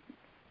grace.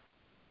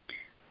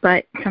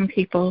 But some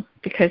people,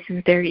 because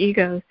of their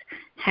egos,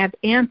 have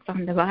ants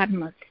on the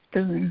bottom of the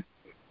spoon.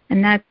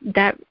 And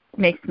that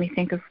makes me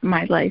think of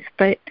my life.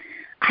 But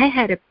I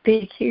had a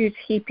big, huge,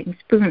 heaping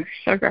spoon of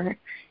sugar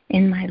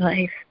in my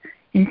life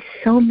in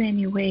so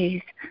many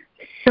ways,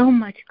 so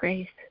much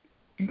grace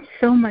and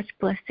so much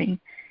blessing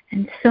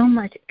and so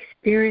much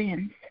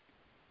experience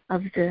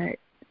of the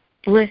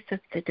bliss of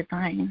the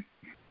divine.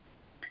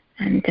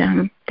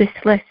 And this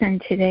lesson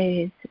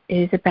today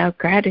is about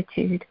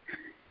gratitude.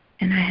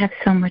 And I have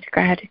so much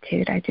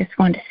gratitude. I just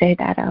want to say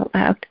that out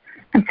loud.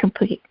 I'm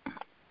complete.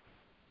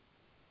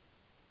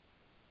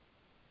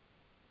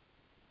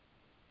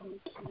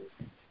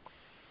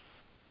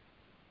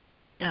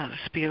 Yeah,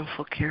 that's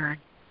beautiful, Karen.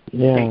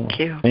 Yeah. Thank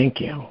you. Thank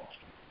you.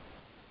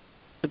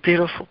 A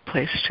beautiful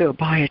place to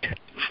abide.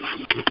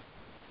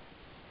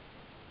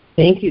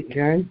 Thank you,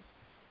 Karen.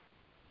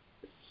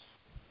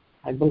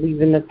 I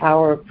believe in the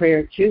power of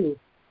prayer, too.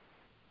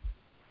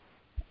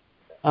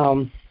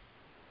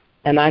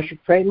 And I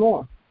should pray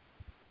more.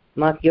 I'm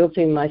not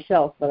guilting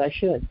myself, but I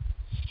should.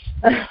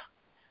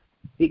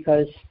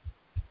 Because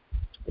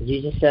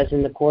Jesus says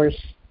in the Course,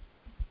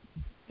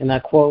 and I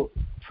quote,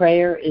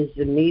 prayer is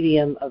the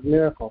medium of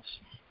miracles.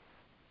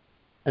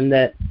 And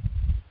that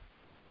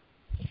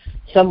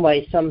some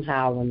way,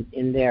 somehow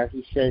in there,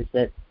 he says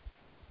that,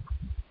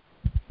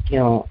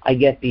 I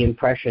get the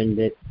impression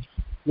that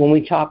when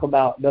we talk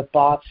about the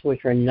thoughts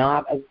which are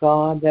not of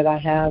God that I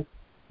have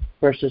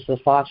versus the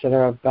thoughts that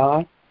are of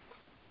God,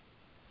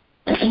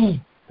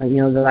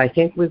 that I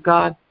think with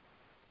God,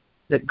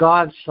 that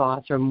God's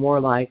thoughts are more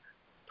like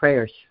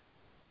prayers,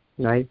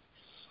 right?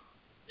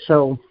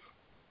 So,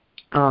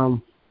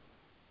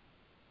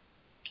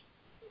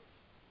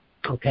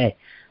 okay,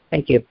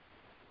 thank you.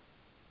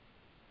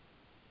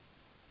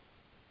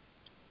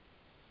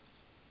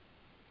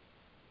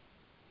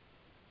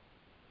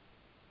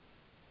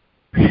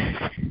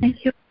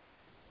 Thank you.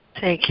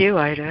 Thank you,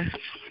 Ida.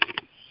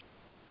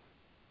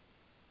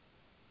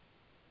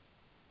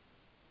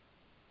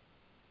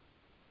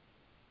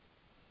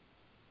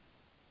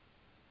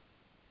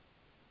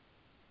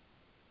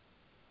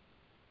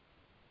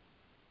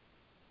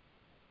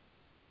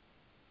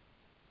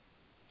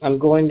 I'm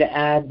going to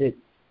add that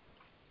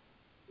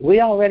we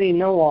already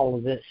know all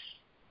of this.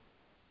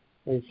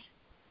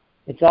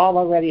 It's all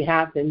already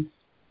happened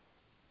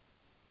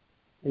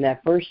in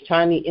that first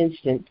tiny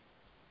instant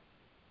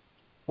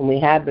when we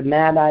had the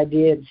mad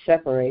idea to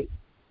separate,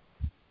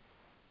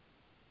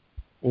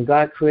 and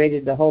God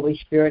created the Holy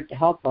Spirit to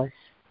help us.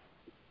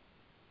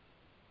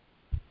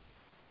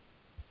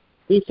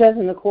 He says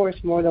in the Course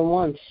more than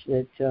once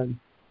that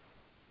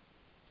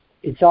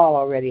it's all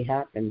already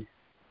happened.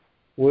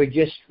 We're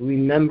just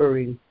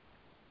remembering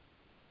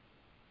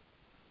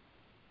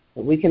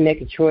that we can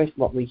make a choice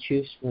what we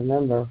choose to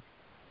remember.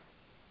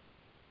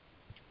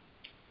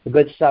 The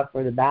good stuff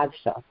or the bad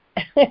stuff.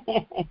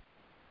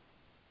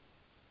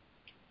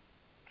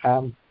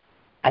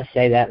 I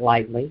say that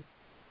lightly.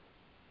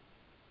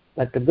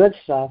 But the good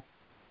stuff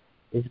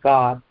is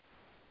God.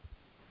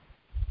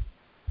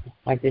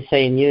 Like they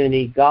say in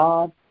Unity,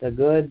 God, the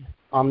good,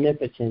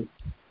 omnipotent.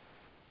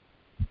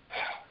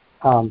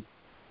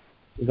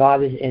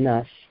 God is in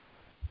us.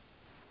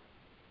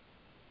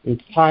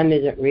 And time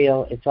isn't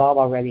real. It's all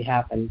already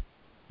happened.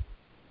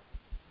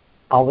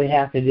 All we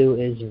have to do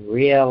is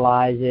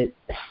realize it.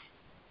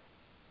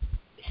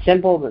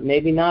 Simple, but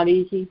maybe not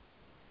easy.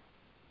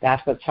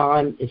 That's what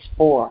time is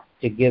for,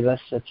 to give us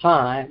the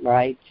time,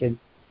 right, to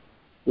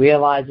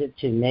realize it,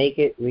 to make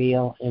it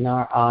real in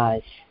our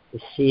eyes, to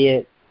see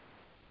it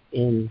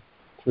in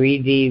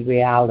 3D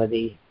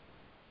reality.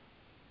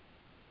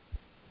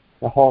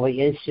 The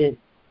holy instant,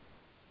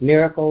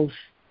 miracles,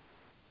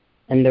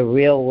 and the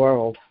real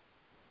world.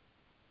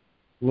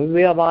 When we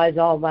realize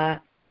all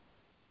that,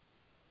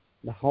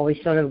 the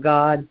Holy Son of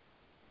God,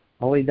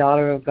 Holy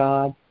Daughter of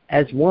God,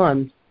 as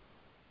one,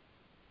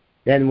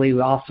 then we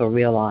also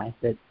realize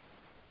that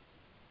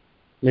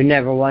there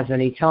never was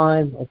any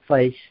time or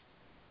place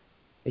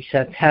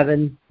except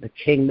heaven, the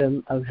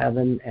kingdom of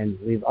heaven, and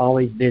we've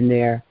always been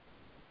there.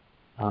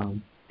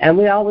 And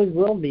we always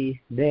will be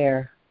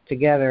there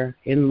together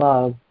in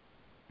love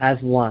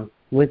as one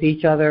with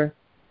each other.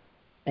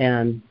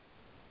 And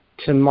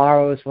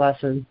tomorrow's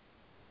lesson,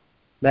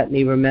 let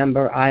me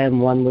remember I am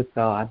one with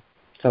God.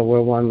 So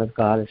we're one with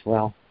God as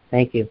well.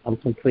 Thank you. I'm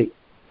complete.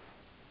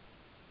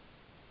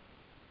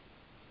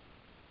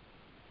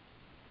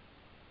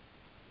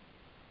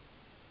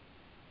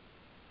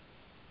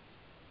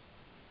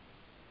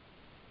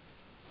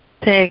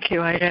 Thank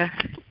you, Ida.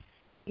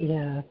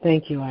 Yeah,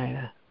 thank you,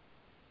 Ida.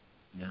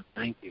 Yeah,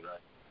 thank you, Ida.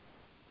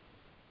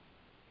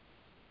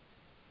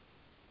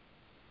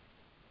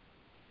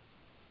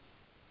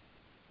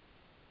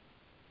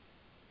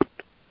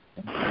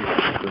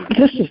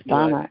 This is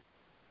Donna.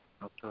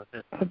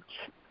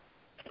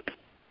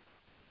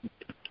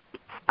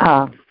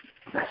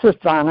 This is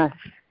Donna.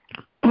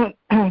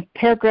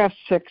 Paragraph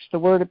 6, the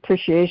word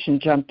appreciation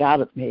jumped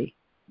out at me.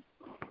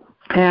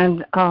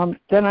 And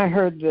then I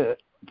heard the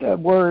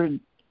word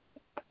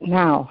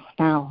now.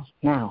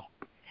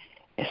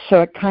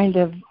 So it kind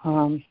of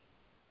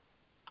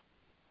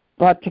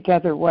brought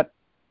together what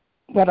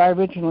I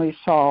originally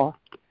saw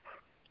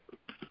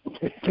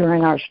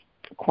during our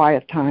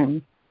quiet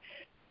time.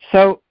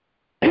 So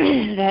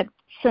that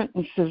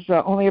sentence is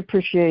only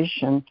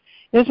appreciation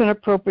is an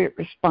appropriate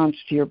response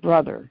to your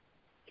brother.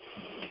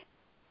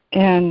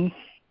 And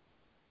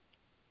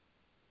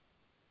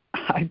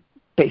I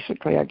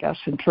basically, I guess,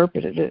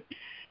 interpreted it.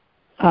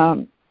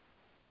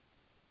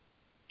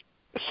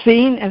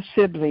 Seen as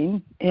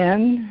sibling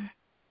in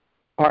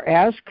or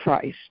as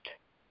Christ,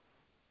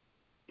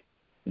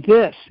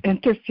 this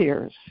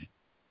interferes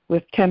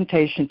with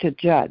temptation to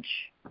judge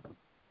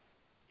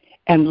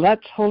and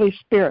lets Holy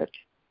Spirit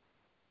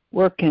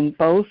work in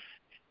both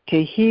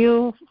to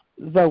heal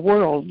the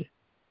world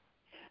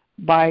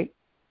by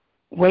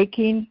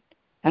waking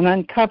and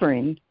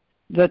uncovering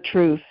the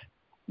truth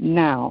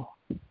now.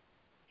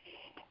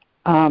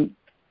 And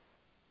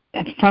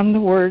from the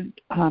word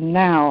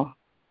now,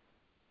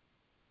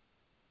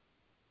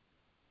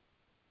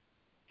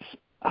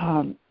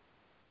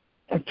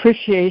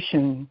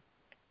 appreciation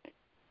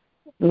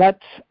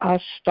lets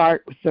us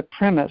start with the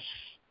premise,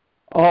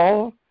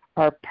 all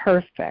are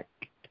perfect.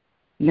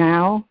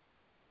 Now.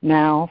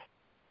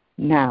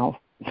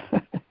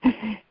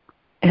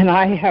 And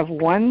I have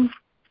one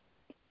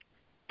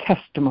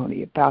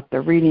testimony about the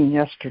reading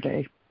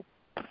yesterday.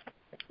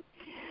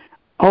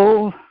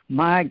 Oh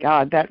my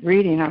God, that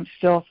reading, I'm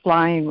still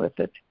flying with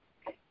it.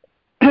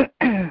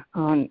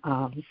 On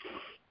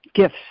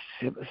gifts,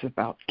 it was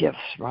about gifts,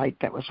 right?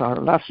 That was our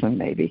lesson,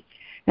 maybe.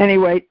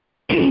 Anyway,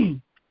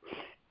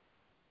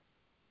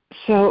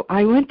 so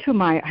I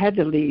had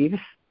to leave,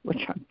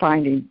 which I'm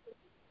finding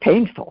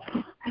painful.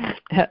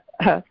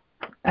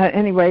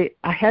 Anyway,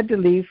 I had to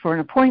leave for an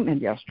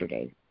appointment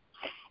yesterday.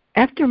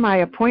 After my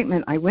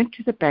appointment, I went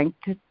to the bank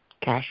to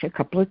cash a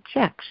couple of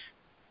checks.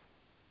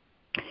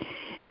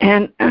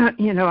 And,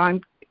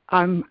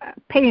 I'm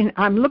paying,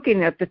 I'm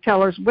looking at the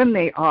tellers when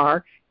they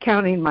are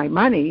counting my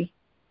money.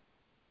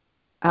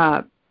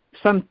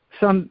 Some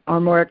are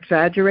more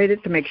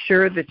exaggerated to make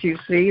sure that you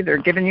see they're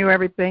giving you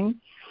everything,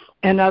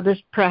 and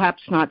others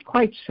perhaps not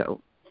quite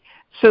so.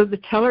 So the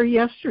teller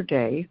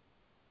yesterday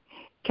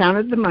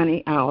counted the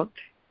money out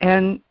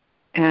and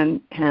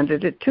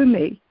handed it to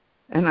me,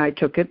 and I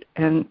took it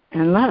and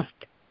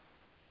left.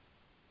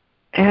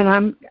 And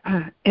I'm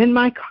in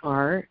my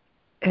car,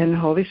 and the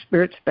Holy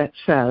Spirit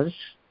says,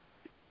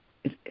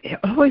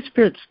 Holy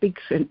Spirit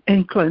speaks in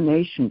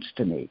inclinations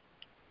to me.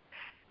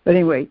 But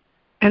anyway,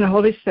 and the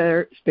Holy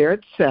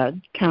Spirit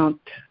said,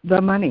 count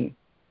the money.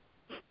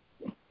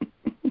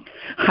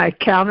 I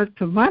counted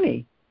the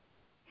money,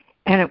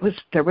 and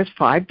there was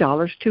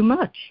 $5 too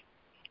much.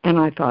 And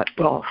I thought,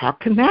 well, how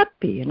can that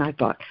be? And I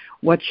thought,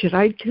 what should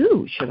I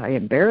do? Should I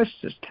embarrass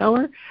this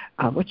teller?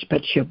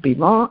 But she'll be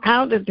wrong.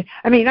 I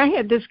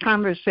had this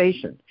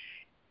conversation,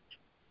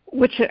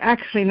 which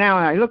actually now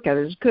I look at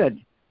it is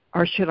good.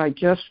 Or should I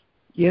just,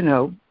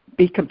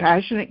 be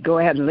compassionate, go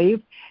ahead and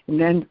leave? And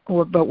then,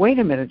 but wait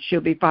a minute,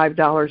 she'll be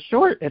 $5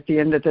 short at the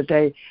end of the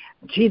day.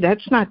 Gee,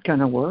 that's not going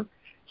to work.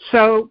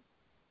 So,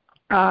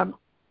 and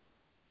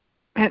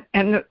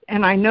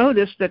I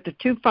noticed that the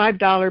two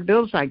 $5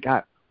 bills I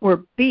got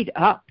were beat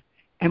up,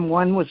 and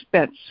one was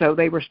bent, so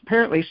they were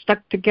apparently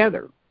stuck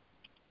together.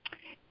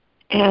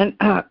 And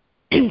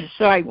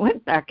so I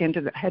went back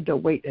had to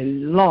wait a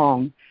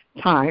long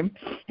time,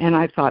 and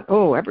I thought,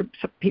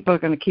 people are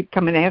going to keep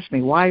coming and ask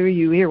me, why are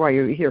you here, why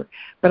are you here?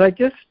 But I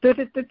just stood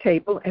at the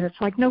table, and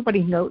it's like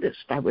nobody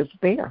noticed I was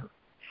there.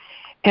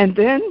 And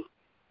then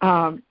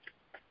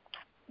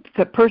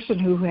the person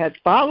who had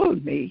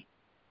followed me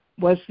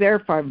was there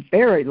for a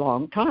very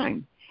long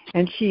time,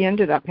 and she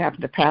ended up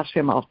having to pass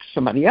him off to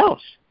somebody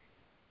else.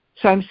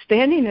 So I'm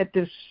standing at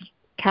this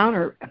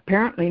counter,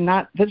 apparently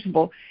not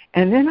visible,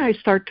 and then I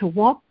start to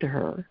walk to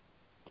her,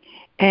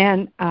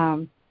 and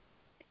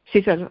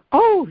she says,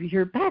 oh,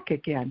 you're back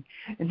again.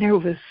 And there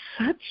was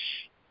such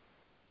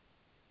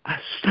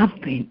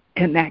something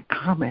in that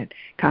comment.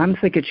 I'm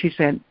thinking, she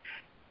said,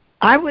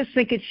 I was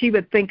thinking she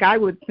would think I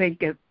would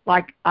think it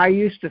like I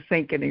used to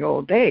think in the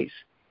old days.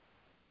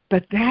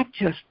 But that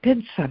just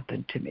did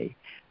something to me.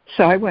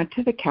 So I went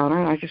to the counter,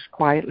 and I just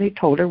quietly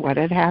told her what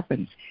had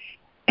happened.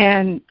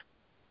 And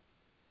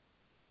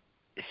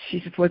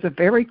she was a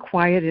very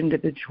quiet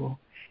individual.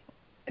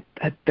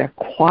 The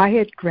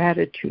quiet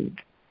gratitude.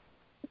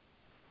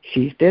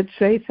 She did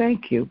say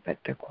thank you, but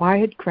the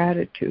quiet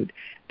gratitude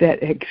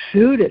that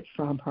exuded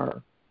from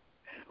her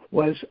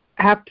was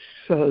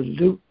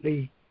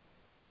absolutely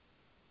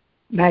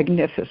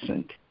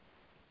magnificent.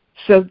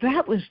 So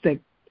that was the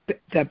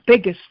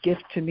biggest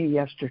gift to me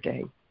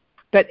yesterday.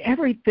 But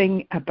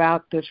everything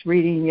about this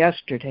reading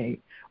yesterday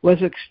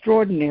was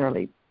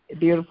extraordinarily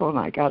beautiful, and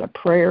I got a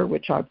prayer,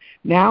 which I'm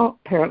now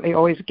apparently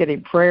always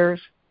getting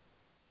prayers.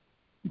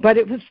 But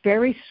it was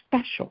very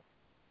special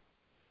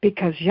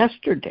because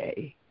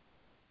yesterday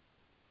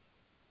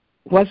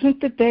wasn't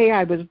the day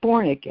I was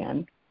born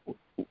again,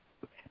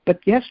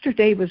 but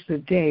yesterday was the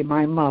day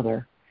my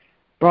mother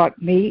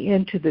brought me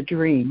into the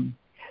dream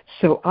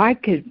so I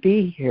could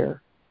be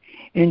here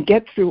and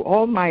get through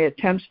all my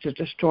attempts to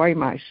destroy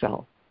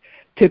myself,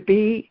 to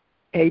be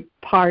a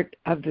part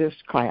of this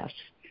class.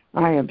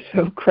 I am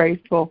so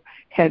grateful,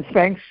 and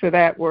thanks for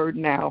that word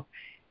now.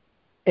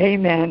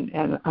 Amen,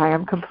 and I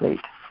am complete.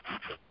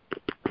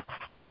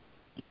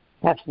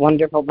 That's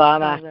wonderful,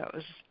 Donna. Oh, that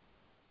was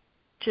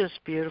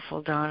just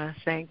beautiful, Donna.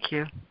 Thank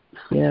you.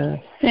 Yes.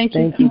 Thank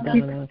you,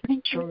 Donna.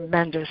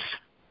 Tremendous.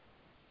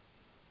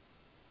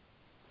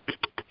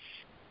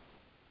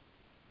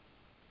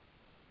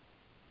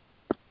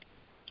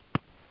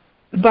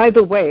 By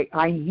the way,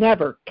 I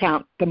never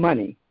count the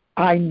money.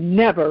 I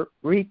never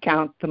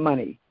recount the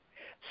money.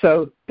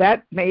 So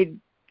that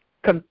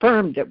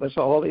confirmed it was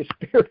the Holy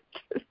Spirit.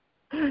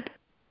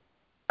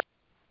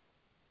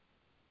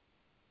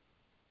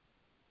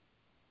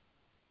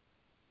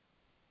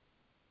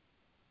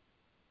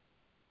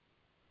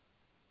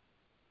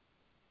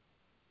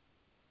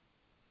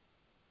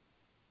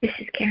 This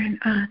is Karen.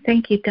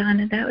 Thank you,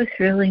 Donna. That was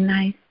really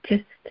nice.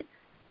 Just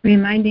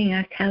reminding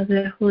us how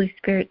the Holy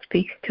Spirit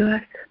speaks to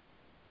us.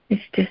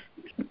 It's just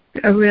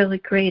a really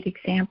great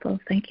example.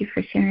 Thank you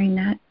for sharing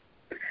that.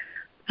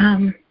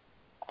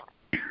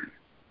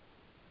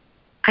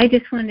 I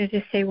just wanted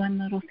to say one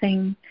little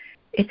thing.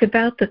 It's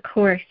about the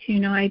Course.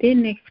 I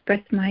didn't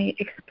express my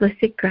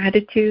explicit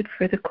gratitude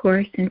for the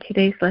Course, and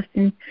today's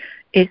lesson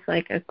is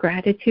like a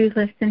gratitude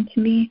lesson to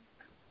me.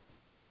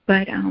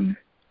 But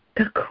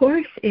the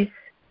Course is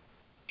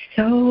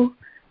so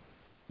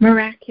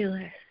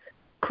miraculous.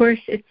 Of course,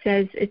 it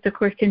says it's a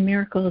Course in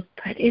Miracles,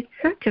 but it's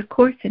such a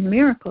Course in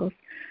Miracles.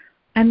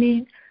 I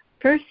mean,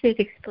 first it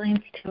explains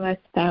to us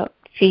about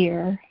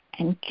fear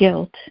and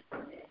guilt,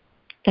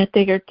 that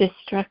they are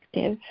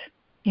destructive,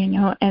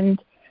 and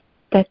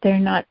that they're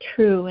not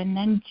true, and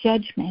then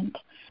judgment,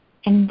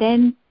 and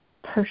then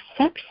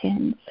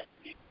perceptions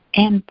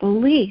and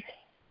beliefs,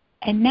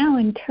 and now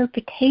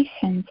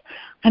interpretations.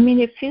 I mean,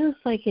 it feels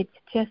like it's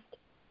just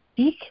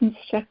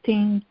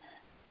deconstructing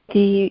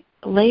the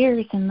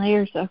layers and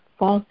layers of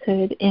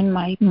falsehood in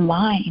my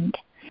mind.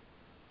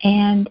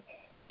 And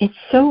it's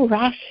so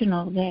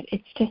rational that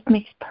it just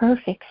makes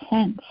perfect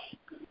sense.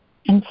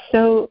 And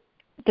so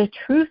the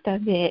truth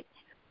of it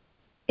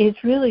is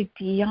really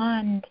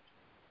beyond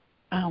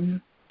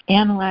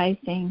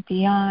analyzing,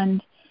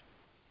 beyond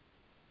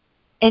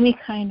any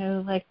kind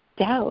of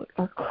doubt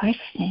or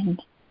question.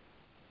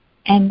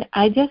 And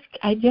I just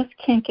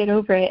can't get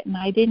over it. And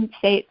I didn't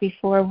say it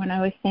before when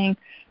I was saying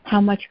how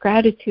much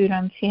gratitude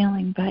I'm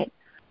feeling, but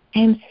I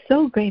am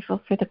so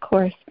grateful for the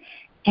Course,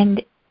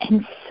 and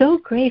so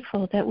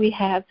grateful that we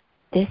have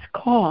this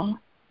call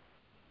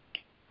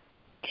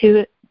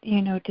to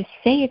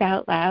say it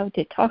out loud,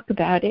 to talk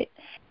about it,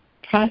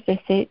 process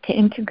it, to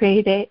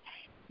integrate it,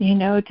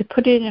 to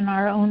put it in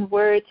our own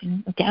words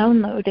and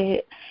download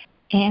it,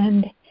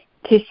 and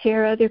to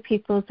share other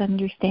people's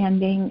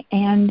understanding,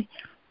 and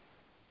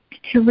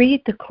to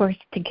read the Course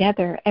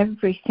together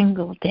every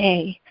single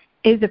day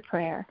is a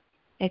prayer.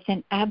 It's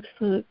an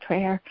absolute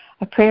prayer,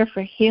 a prayer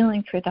for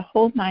healing for the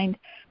whole mind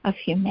of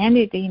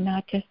humanity,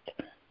 not just,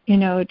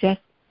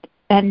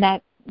 and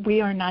that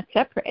we are not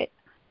separate.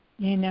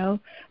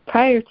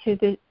 Prior to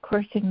the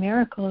Course in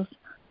Miracles,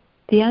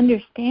 the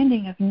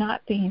understanding of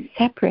not being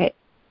separate,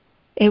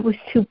 it was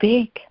too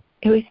big.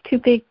 It was too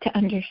big to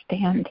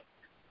understand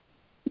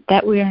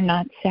that we are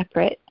not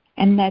separate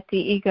and that the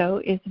ego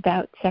is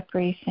about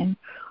separation.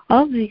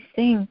 All these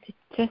things,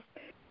 the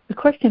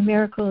Course in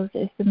Miracles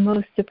is the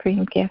most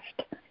supreme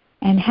gift.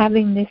 And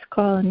having this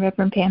call and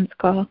Reverend Pam's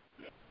call,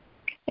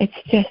 it's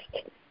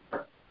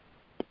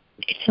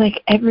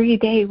like every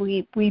day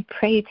we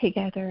pray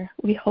together.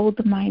 We hold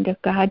the mind of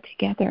God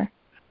together.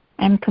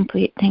 I'm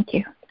complete. Thank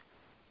you.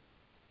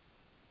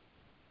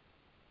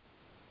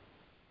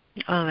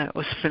 Oh, that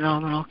was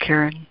phenomenal,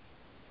 Karen.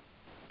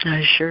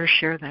 I sure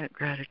share that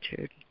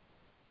gratitude.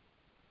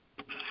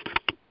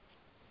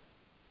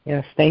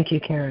 Yes, thank you,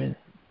 Karen.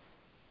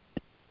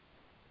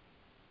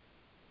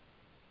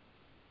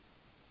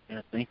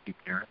 Yeah, thank you,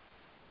 Karen.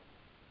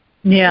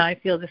 Yeah, I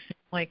feel the same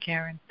way,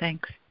 Karen.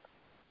 Thanks.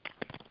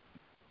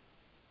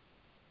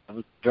 I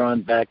was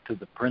drawn back to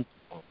the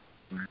principle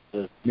where it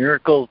says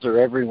miracles are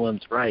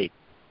everyone's right,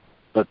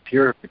 but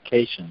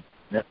purification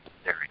is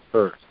necessary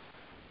first.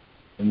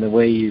 And the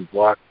way you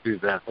walk through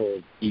that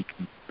whole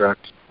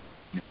deconstruction,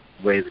 the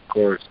way the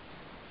Course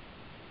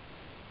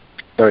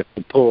starts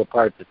to pull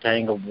apart the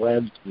tangled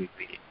webs we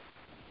weave,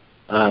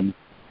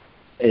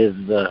 is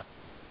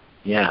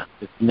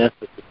it's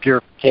necessary.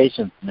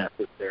 Purification is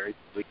necessary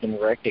so we can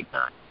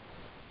recognize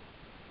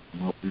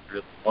what we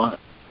really want,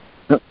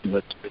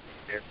 what's really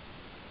there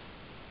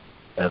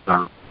as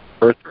our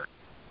birthright.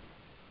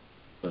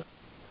 But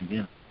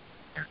again,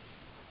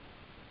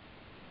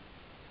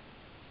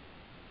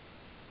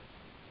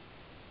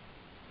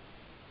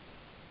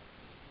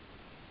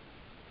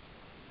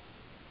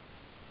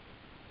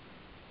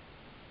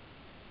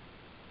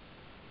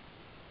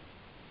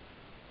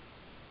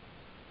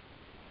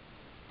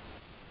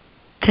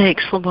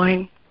 thanks,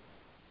 Lemoyne.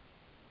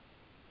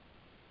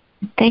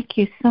 Thank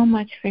you so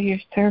much for your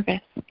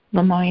service,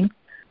 Lemoyne.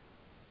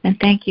 And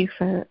thank you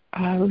for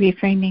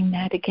reframing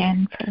that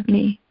again for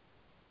me.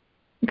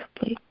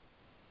 Complete.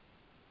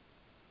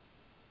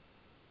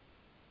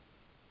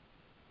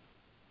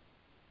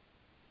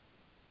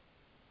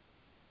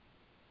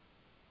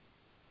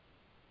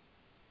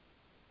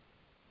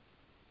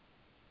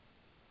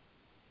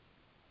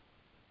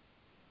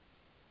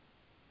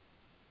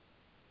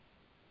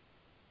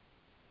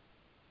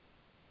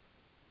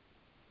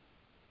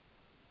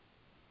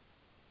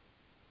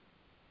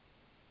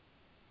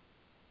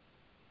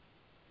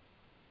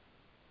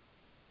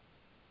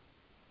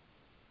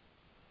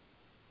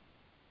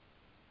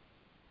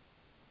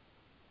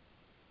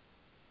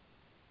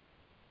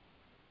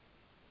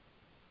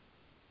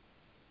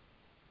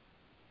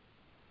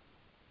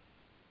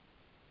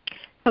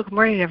 Oh, good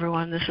morning,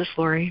 everyone. This is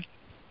Lori.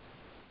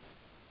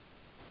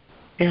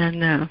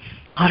 And a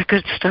lot of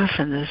good stuff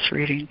in this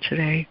reading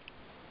today.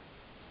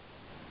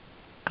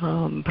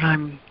 But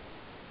I'm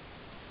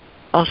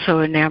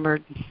also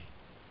enamored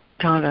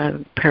down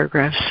on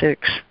paragraph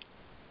 6.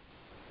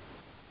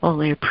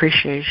 Only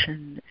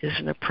appreciation is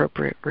an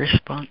appropriate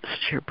response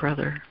to your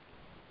brother,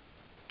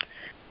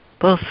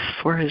 both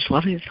for his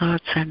loving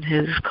thoughts and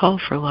his call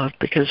for love,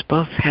 because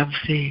both have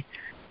the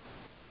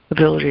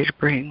ability to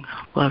bring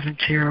love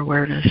into your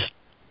awareness.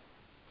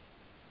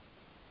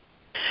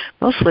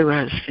 Mostly what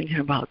I was thinking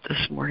about this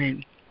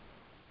morning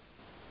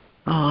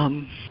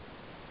was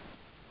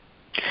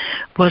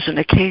an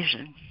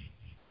occasion.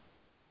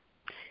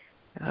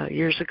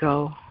 Years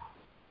ago,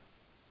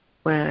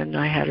 when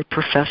I had a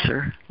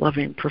professor,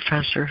 loving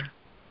professor,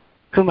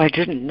 whom I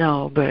didn't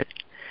know, but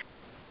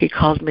he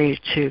called me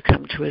to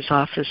come to his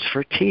office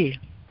for tea.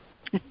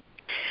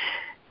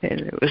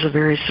 And it was a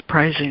very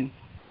surprising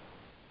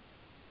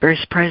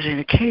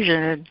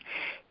occasion.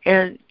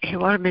 And he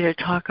wanted me to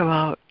talk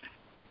about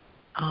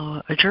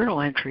a journal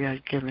entry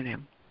I'd given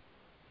him.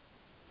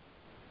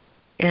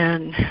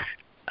 And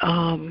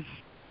I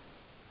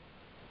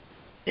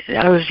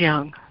was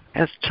young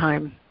at the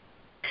time.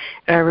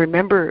 And I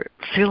remember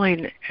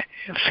feeling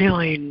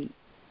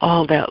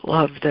all that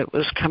love that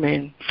was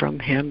coming from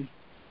him,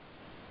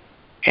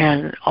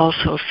 and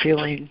also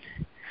feeling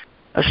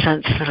a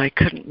sense that I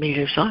couldn't meet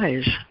his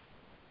eyes.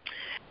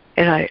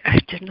 And I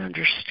didn't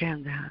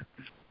understand that.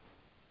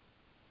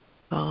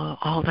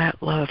 All that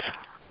love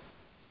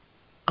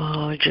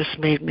just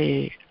made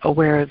me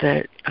aware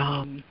that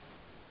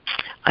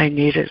I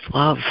needed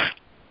love,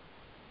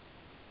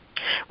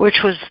 which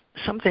was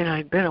something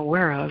I'd been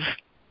aware of.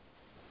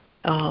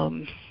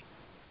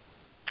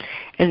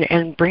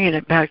 And bringing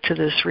it back to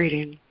this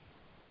reading,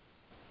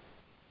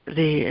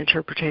 the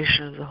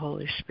interpretation of the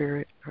Holy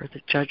Spirit, or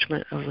the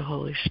judgment of the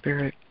Holy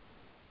Spirit,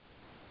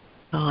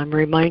 I'm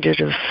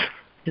reminded of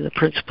the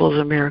principles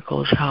of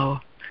miracles,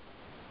 how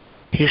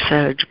he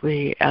said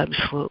we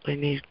absolutely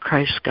need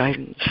Christ's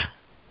guidance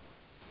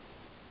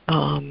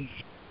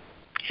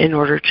in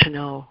order to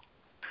know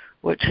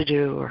what to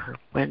do, or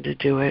when to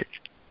do it,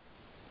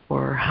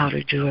 or how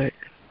to do it.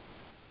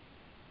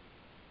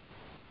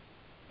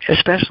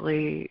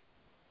 Especially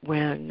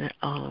when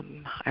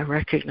I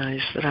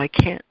recognize that I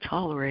can't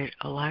tolerate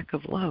a lack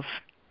of love.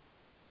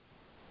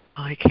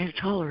 I can't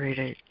tolerate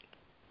it.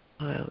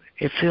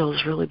 It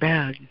feels really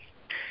bad.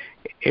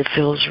 It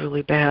feels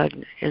really bad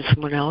in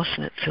someone else,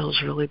 and it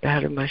feels really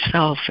bad in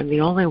myself. And the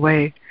only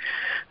way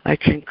I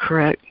can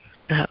correct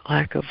that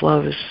lack of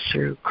love is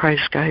through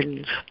Christ's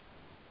guidance.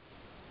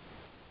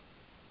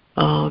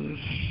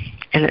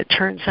 And it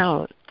turns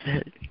out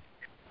that,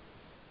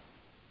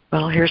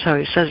 well, here's how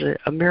he says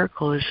it. A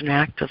miracle is an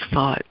act of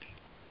thought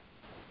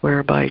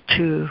whereby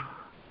two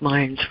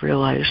minds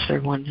realize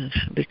their oneness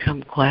and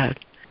become glad.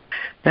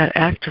 That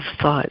act of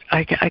thought,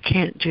 I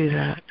can't do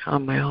that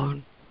on my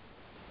own.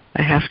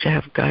 I have to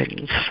have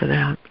guidance for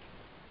that.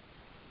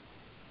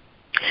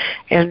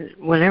 And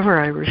whenever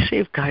I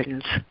receive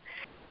guidance,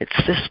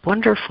 it's this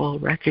wonderful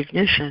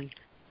recognition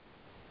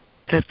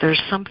that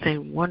there's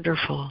something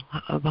wonderful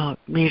about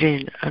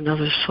meeting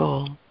another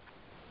soul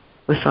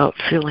without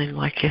feeling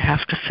like you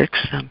have to fix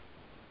them.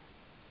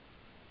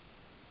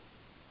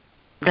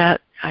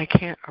 That I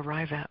can't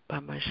arrive at by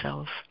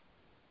myself.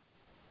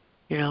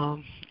 You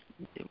know,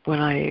 when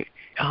I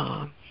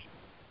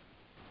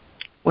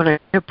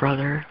meet a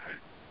brother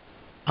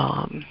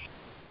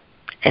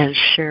and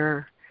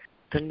share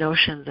the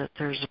notion that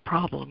there's a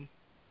problem,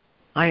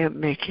 I am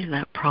making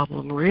that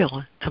problem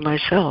real to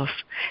myself.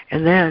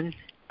 And then,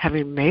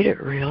 having made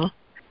it real,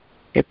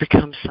 it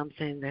becomes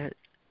something that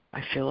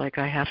I feel like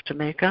I have to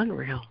make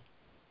unreal.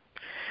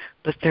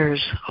 But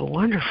there's a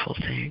wonderful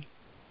thing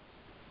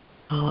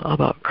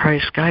about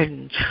Christ's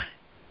guidance,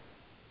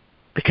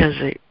 because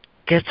it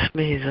gets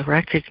me the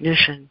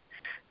recognition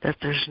that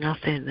there's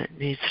nothing that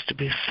needs to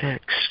be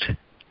fixed.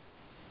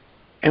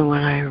 And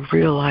when I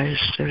realize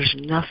there's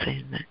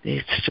nothing that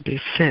needs to be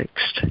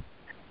fixed,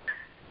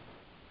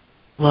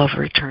 love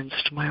returns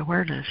to my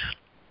awareness.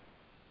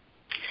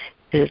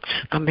 It's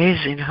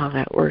amazing how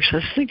that works. I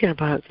was thinking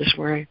about it this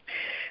morning.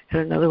 I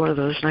had another one of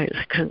those nights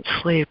I couldn't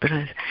sleep, and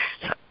I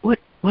thought, what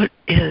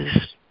is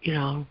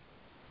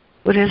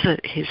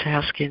it he's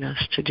asking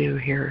us to do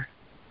here,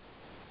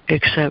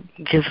 except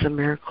give the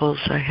miracles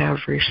I have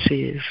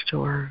received,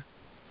 or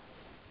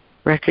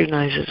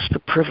recognize it's the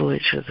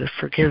privilege of the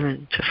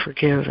forgiven to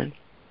forgive. And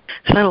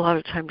so I had a lot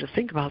of time to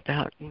think about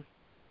that. And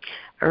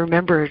I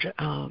remembered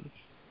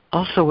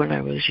also when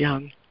I was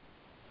young,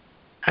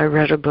 I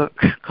read a book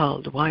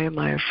called Why Am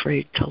I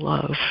Afraid to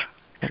Love?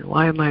 And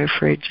Why Am I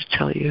Afraid to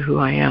Tell You Who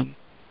I Am?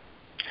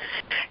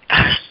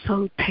 I was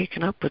so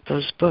taken up with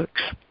those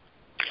books,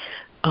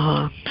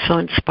 so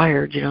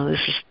inspired. You know,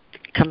 this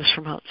comes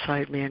from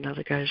outside me,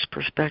 another guy's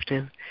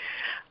perspective.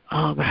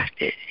 But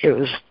it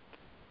was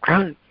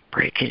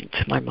groundbreaking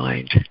to my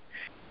mind.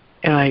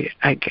 And I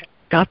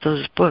got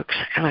those books,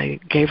 and I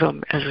gave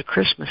them as a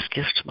Christmas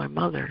gift to my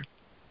mother.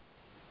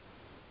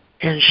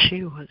 And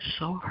she was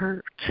so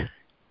hurt.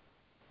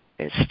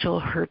 It still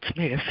hurts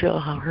me to feel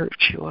how hurt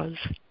she was,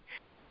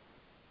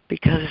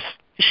 because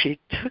she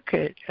took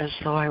it as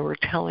though I were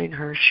telling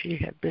her she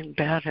had been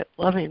bad at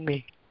loving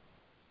me.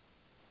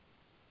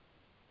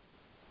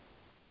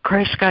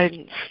 Christ's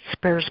guidance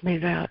spares me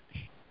that,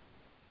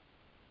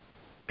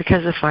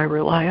 because if I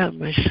rely on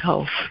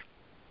myself,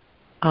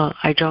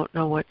 I don't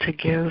know what to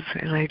give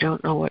and I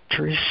don't know what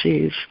to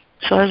receive.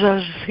 So as I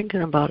was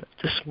thinking about it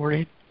this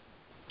morning,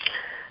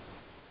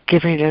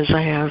 giving as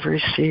I have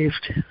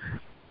received,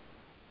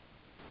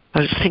 I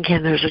was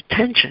thinking there's a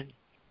tension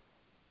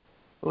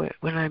when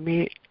I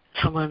meet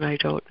someone I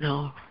don't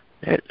know.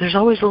 There's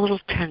always a little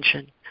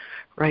tension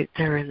right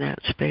there in that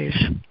space.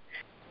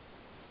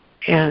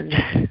 And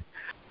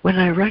when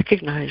I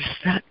recognize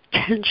that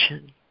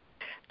tension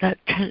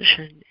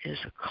is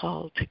a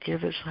call to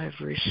give as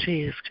I've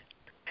received.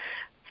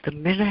 The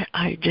minute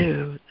I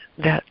do,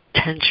 that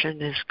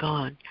tension is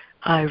gone.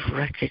 I've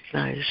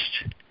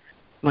recognized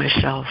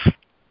myself.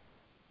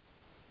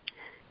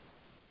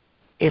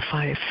 If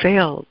I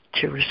fail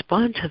to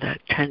respond to that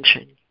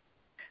tension,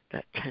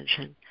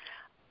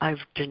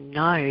 I've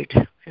denied,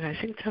 and I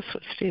think that's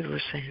what Steve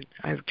was saying,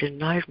 I've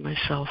denied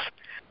myself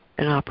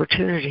an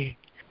opportunity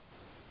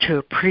to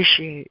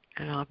appreciate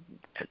the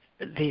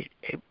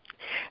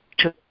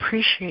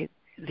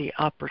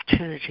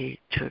opportunity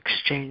to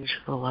exchange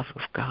the love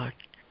of God.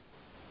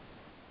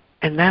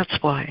 And that's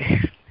why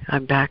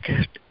I'm back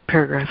at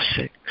paragraph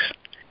 6.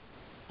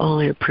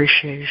 Only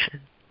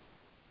appreciation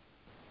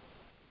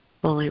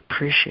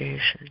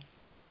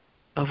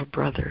of a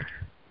brother.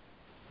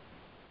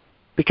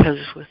 Because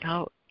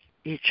without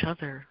each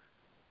other,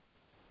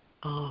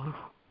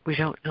 we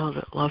don't know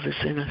that love is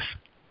in us.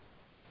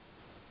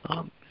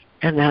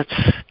 And that's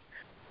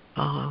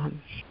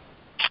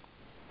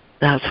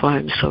why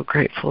I'm so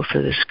grateful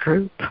for this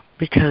group,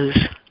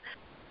 because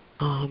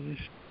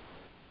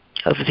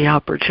of the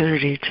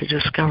opportunity to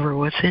discover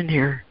what's in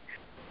here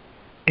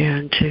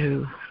and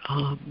to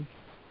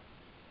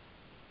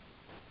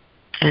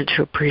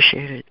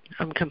appreciate it.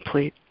 I'm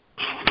complete.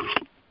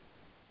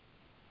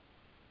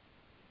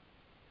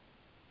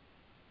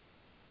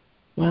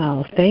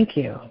 Wow, thank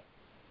you.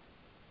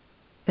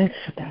 Thanks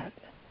for that.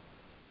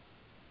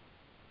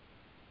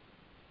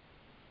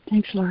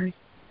 Thanks, Laurie.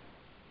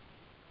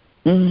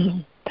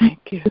 Thank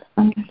you.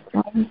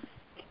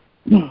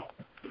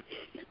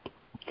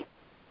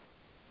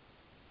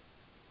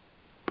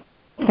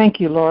 Thank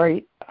you,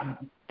 Laurie.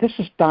 This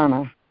is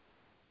Donna.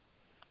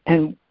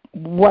 And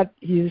what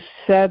you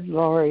said,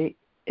 Laurie,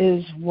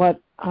 is what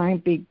I'm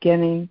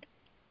beginning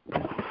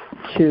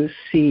to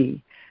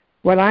see.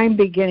 What I'm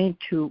beginning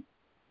to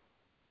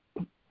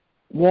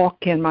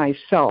walk in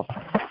myself.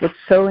 It's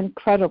so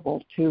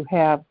incredible to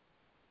have,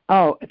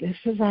 oh, this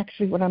is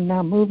actually what I'm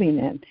now moving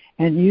in.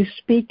 And you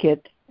speak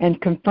it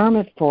and confirm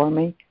it for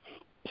me,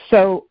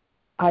 so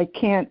I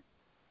can't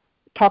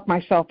talk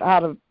myself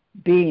out of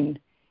being,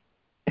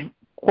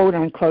 quote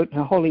unquote, in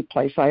a holy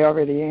place. I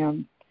already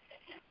am.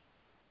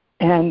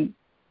 And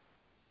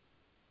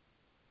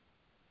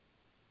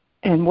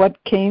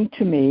what came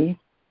to me,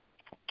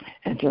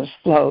 and just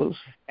flows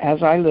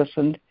as I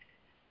listened,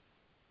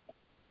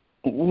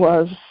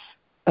 was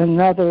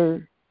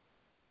another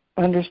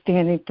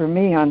understanding for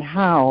me on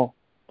how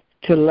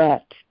to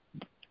let,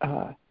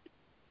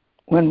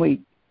 when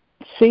we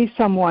see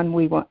someone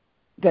we want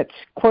that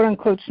quote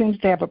unquote seems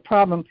to have a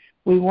problem,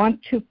 we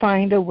want to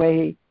find a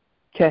way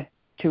to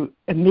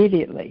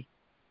immediately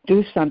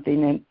do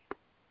something, and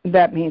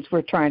that means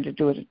we're trying to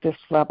do it at this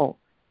level,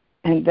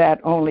 and that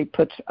only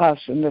puts us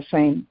in the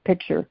same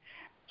picture.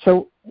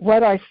 So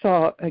what I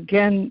saw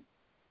again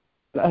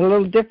a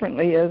little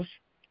differently is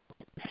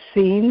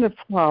seeing the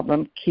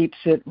problem keeps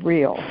it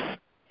real.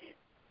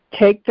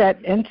 Take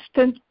that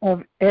instant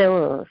of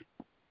error,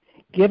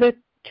 give it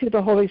to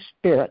the Holy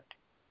Spirit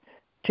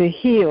to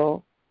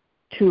heal,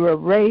 to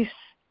erase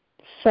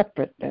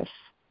separateness,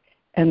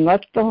 and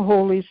let the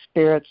Holy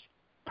Spirit's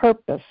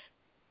purpose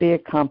be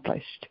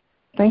accomplished.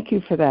 Thank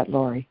you for that,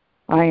 Laurie.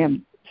 I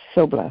am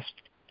so blessed.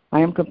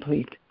 I am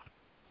complete.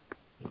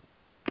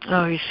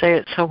 Oh, you say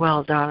it so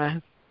well,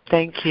 Donna.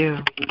 Thank you.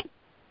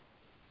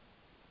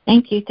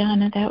 Thank you,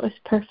 Donna. That was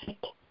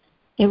perfect.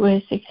 It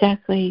was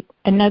exactly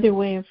another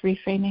way of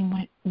reframing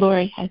what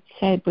Laurie had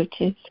said, which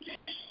is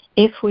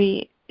if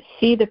we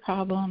see the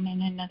problem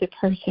in another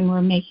person,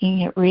 we're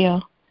making it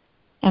real.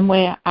 And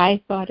where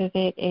I thought of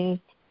it is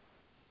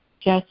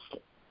just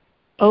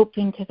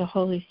open to the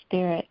Holy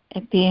Spirit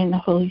and be in the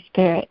Holy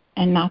Spirit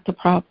and not the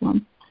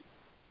problem.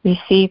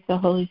 Receive the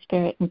Holy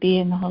Spirit and be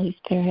in the Holy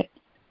Spirit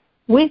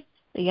with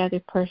the other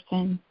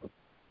person,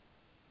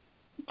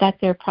 that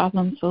their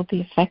problems will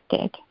be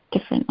affected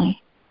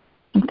differently.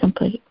 I'm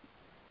complete.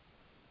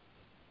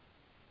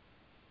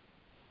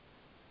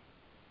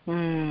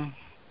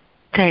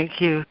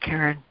 Thank you,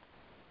 Karen.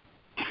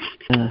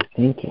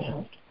 Thank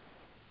you.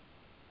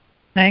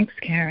 Thanks,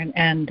 Karen,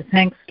 and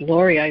thanks,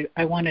 Laurie.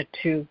 I wanted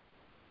to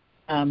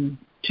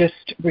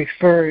just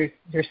refer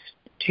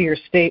to your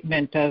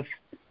statement of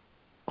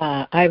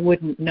I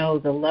wouldn't know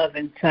the love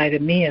inside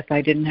of me if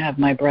I didn't have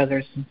my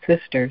brothers and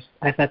sisters.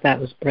 I thought that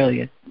was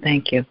brilliant.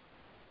 Thank you.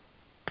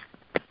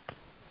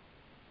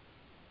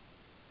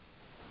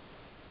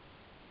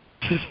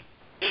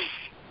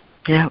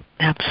 Yeah,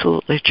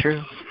 absolutely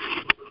true.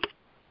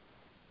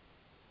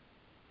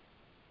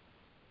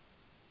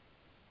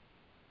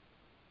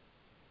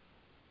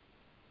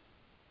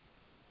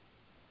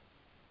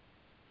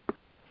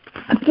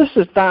 This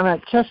is Donna.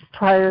 Just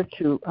prior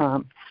to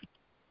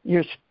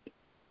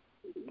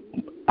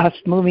us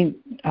moving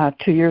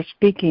to your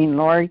speaking,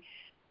 Lori,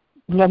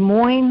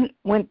 Lemoyne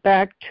went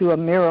back to a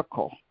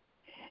miracle.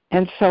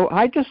 And so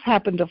I just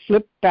happened to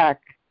flip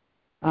back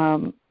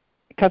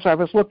because I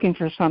was looking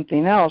for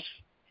something else.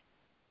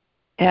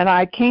 And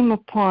I came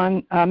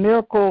upon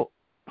Miracle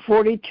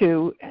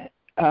 42,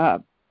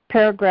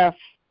 paragraph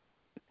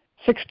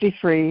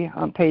 63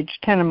 on page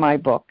 10 of my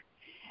book,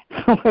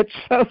 which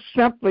so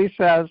simply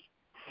says,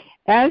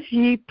 "As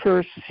ye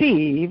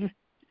perceive,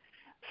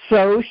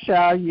 so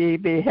shall ye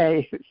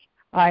behave."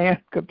 I am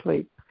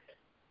complete.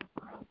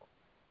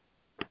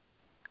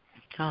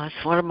 Oh,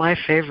 it's one of my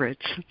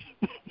favorites.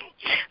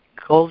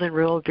 Golden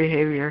rule of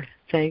behavior.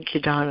 Thank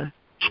you, Donna.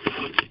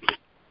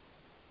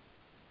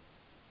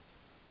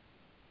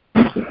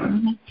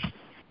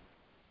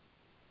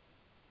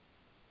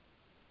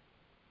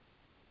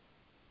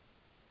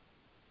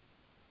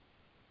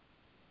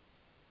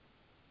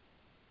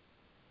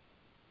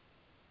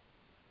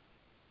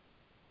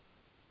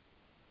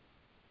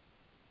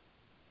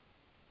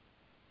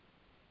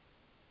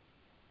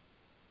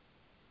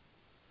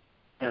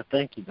 Yeah,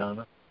 thank you,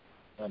 Donna.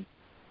 I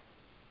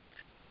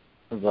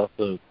was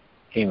also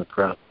came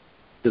across,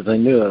 because I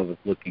knew I was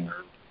looking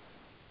early,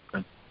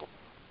 principle.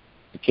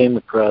 I came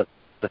across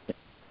the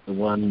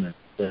one that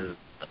says,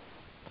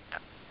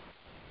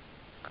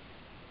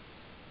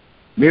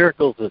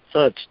 miracles as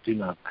such do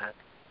not matter.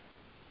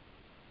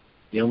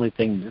 The only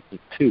thing, this is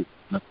two,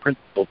 not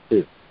principle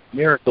two.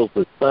 Miracles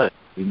as such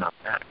do not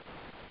matter.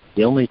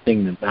 The only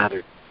thing that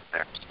matters is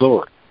their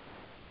story,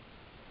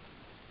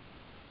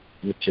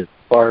 which is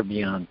far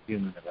beyond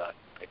human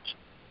evaluation,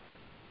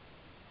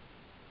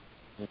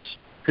 which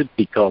could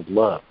be called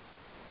love.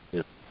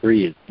 If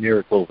three is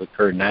miracles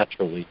occur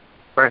naturally,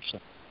 expression.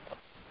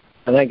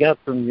 And I got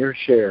from your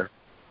share,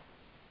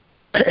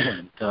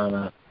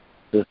 Donna,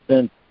 the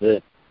sense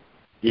that,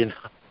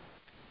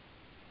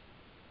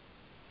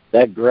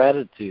 that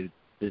gratitude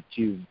that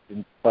you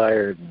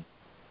inspired and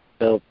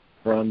felt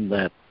from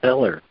that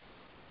teller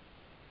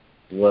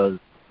was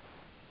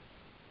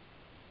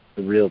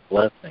the real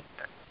blessing.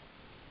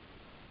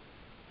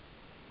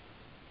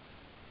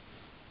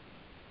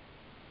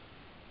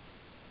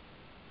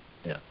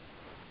 Yeah,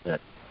 that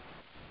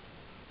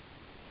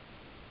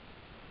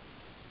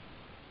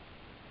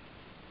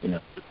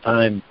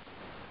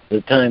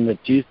the time that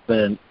you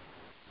spent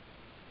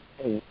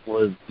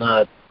was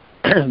not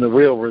the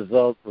real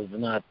result was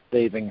not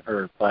saving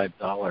her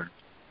 $5,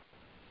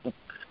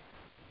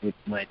 which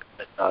might have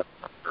been not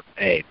for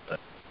pay, but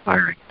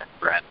firing that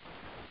gratitude,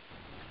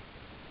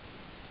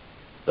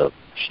 so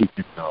she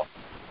can know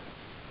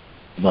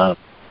love,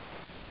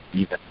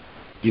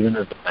 even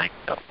as a bank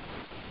note.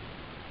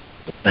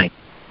 So thank you.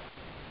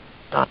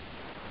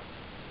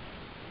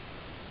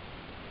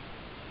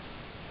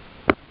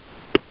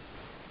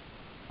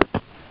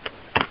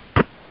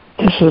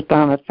 This is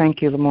Donna.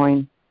 Thank you,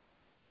 Lemoyne.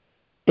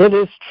 It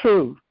is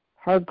true.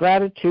 Her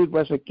gratitude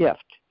was a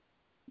gift.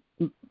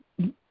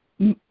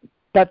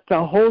 But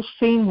the whole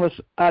scene was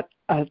a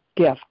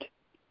gift.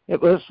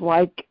 It was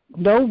like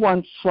no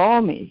one saw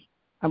me.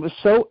 I was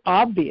so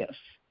obvious.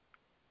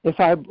 If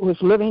I was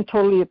living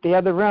totally at the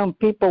other room,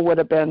 people would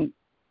have been...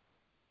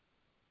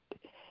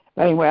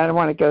 Anyway, I don't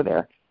want to go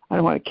there. I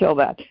don't want to kill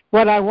that.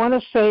 What I want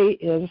to say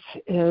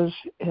is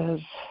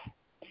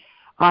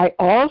I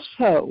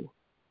also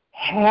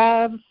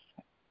have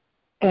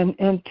an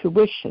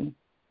intuition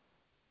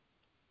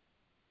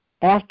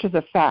after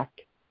the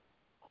fact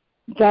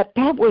that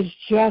was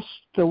just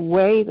the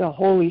way the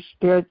Holy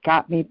Spirit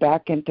got me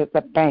back into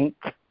the bank,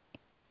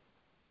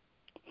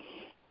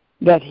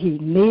 that he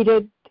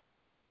needed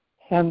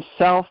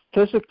himself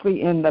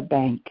physically in the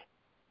bank.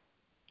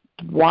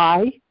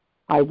 Why?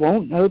 I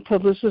won't know till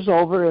this is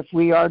over if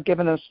we are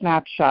given a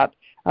snapshot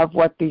of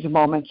what these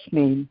moments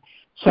mean.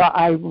 So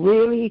I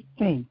really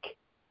think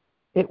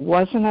it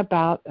wasn't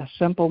about a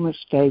simple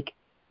mistake.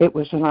 It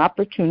was an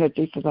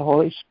opportunity for the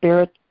Holy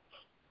Spirit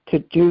to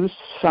do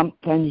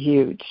something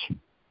huge.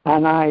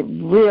 And I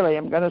really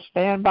am going to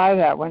stand by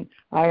that one.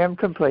 I am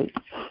complete.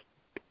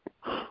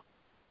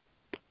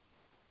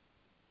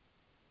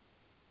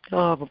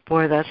 Oh,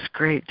 boy, that's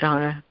great,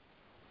 Donna.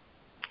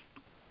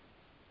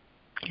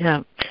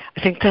 Yeah,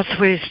 I think that's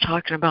what he's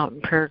talking about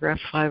in paragraph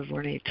 5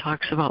 when he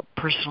talks about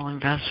personal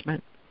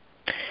investment.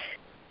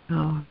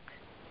 When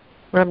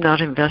I'm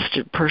not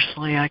invested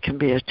personally, I can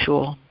be a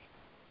tool.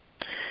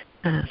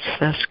 And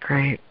that's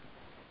great.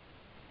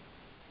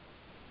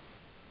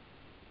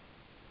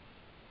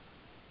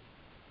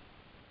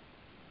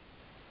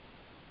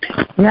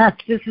 Yes,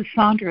 this is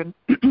Sandra.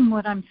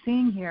 what I'm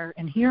seeing here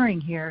and hearing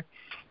here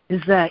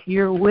is that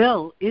your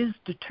will is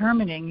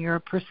determining your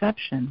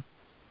perception.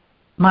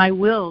 My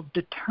will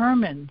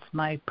determines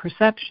my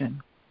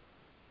perception.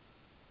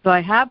 So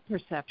I have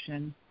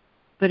perception,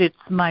 but it's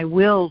my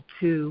will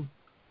to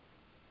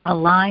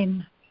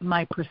align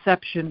my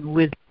perception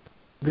with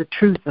the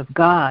truth of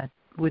God,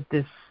 with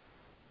this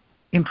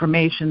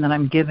information that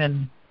I'm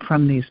given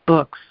from these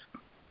books.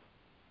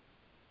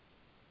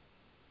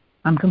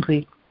 I'm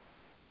complete.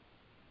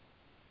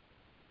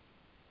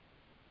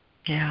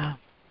 Yeah.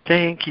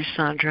 Thank you,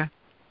 Sandra.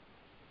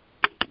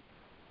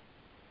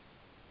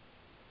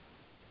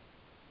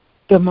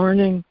 Good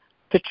morning.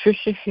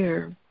 Patricia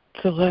here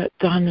to let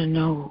Donna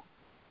know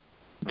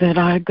that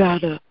I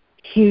got a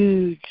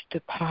huge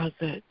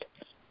deposit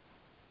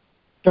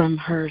from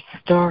her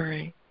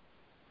story,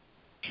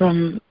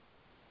 from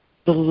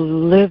the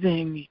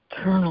living,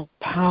 eternal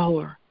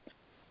power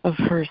of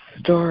her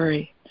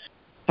story.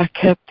 I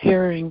kept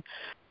hearing,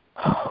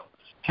 "Oh,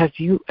 have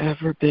you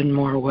ever been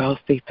more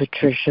wealthy,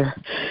 Patricia?"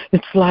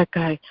 It's like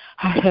I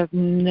have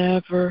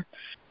never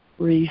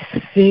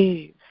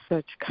received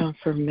such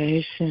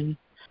confirmation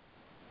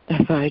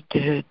as I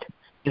did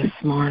this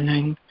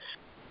morning.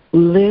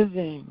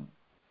 Living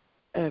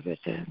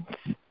evidence.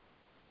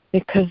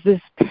 Because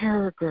this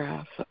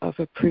paragraph of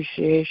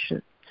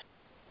appreciation,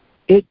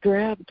 it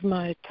grabbed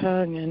my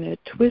tongue and it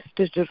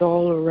twisted it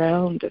all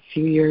around a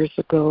few years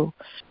ago.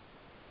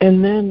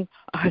 And then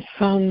I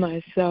found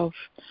myself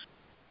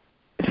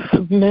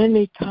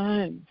many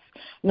times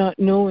not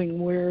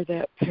knowing where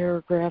that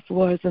paragraph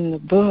was in the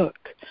book,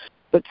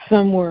 but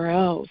somewhere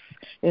else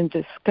in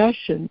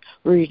discussion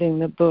reading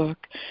the book,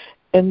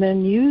 and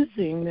then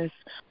using this,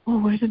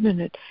 oh, wait a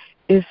minute,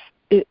 if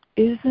it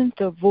isn't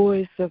a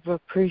voice of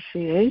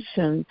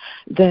appreciation,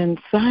 then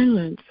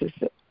silence is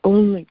the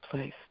only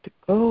place to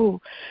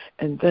go.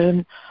 And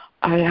then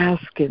I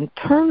ask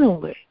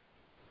internally,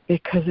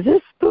 because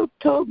this book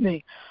told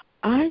me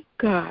I've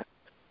got,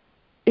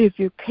 if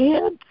you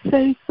can't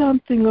say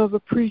something of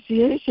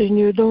appreciation,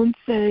 you don't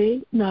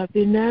say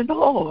nothing at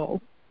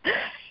all.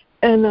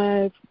 And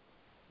I've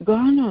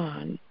gone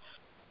on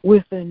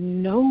with a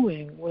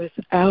knowing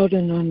without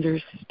an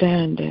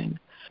understanding.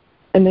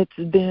 And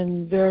it's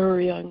been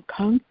very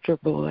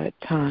uncomfortable at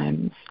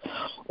times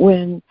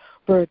when,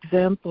 for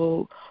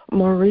example,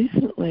 more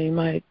recently,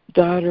 my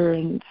daughter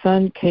and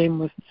son came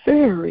with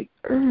very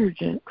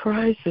urgent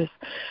crisis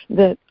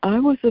that I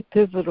was a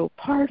pivotal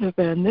part of,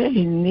 and they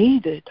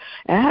needed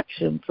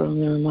action from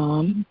their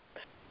mom.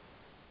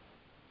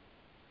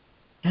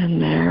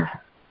 And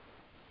there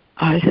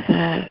I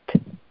sat.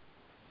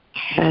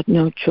 I had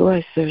no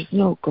choice. There's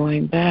no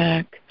going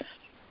back.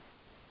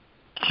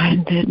 I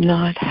did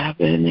not have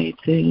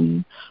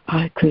anything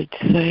I could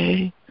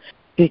say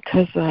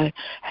because I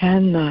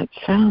had not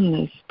found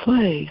this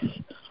place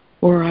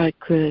where I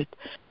could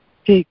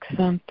speak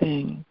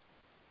something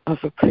of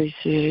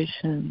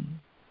appreciation.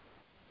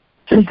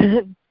 And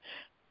then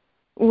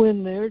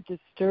when their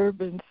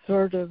disturbance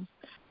sort of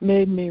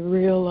made me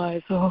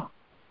realize, oh,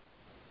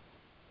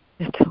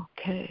 it's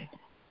okay.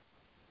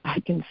 I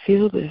can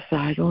feel this.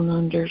 I don't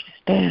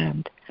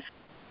understand.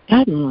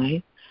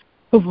 Suddenly,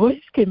 a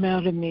voice came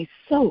out of me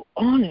so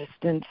honest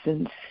and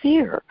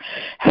sincere,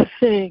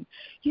 saying,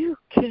 you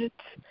kids,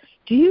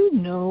 do you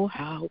know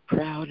how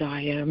proud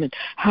I am and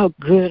how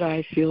good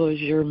I feel as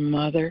your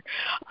mother?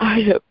 I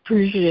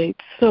appreciate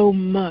so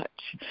much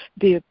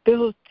the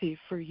ability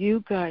for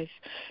you guys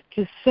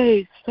to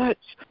say such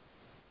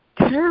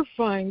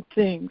terrifying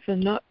things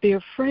and not be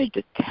afraid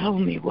to tell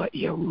me what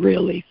you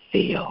really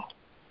feel.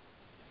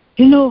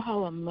 You know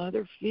how a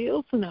mother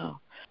feels now.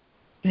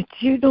 That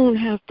you don't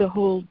have to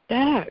hold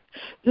back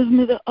some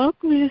of the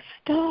ugliest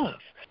stuff.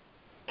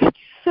 It's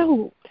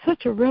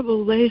such a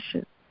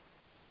revelation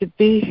to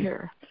be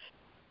here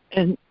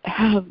and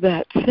have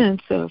that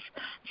sense of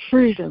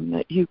freedom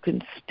that you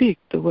can speak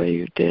the way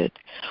you did.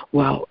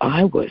 Well,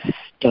 I was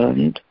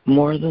stunned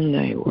more than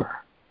they were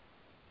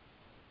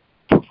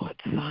for what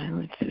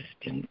silence has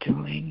been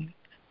doing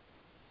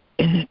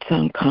in its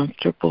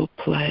uncomfortable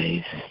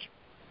place.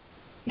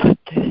 But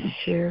this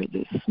share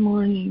this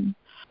morning,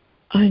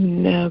 I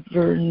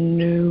never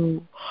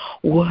knew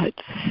what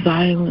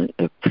silent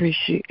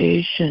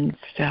appreciation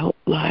felt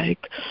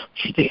like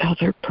for the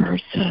other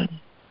person.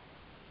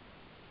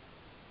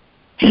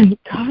 And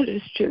God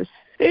is just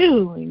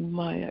filling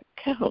my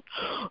account.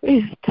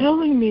 He's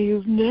telling me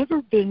you've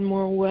never been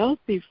more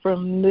wealthy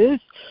from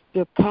this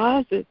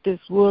deposit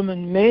this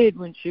woman made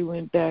when she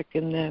went back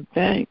in that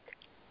bank.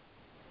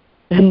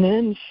 And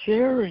then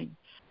sharing,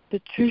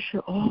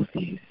 Patricia, all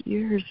these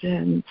years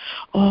and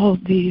all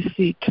these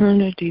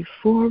eternity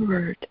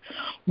forward,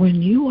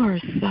 when you are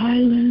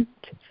silent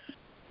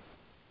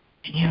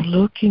and you're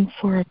looking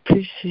for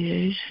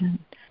appreciation,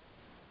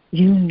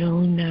 you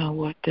know now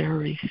what they're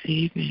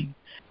receiving,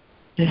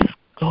 this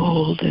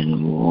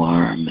golden,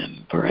 warm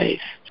embrace,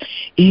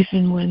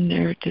 even when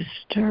they're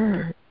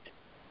disturbed.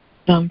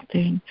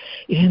 Something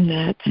in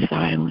that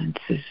silence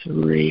is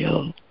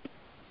real,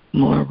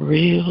 more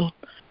real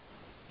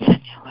than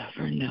you'll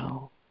ever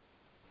know.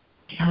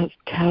 I'll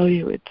tell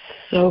you, it's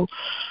so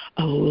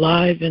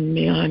alive in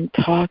me. I'm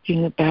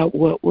talking about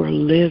what we're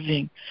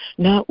living,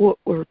 not what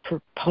we're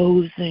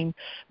proposing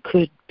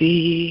could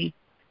be.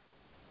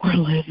 We're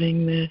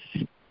living this.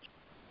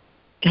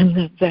 And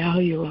the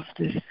value of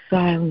this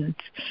silence,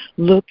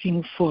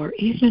 looking for,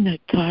 even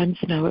at times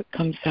now it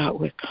comes out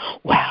with,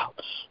 wow,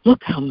 look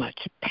how much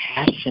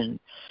passion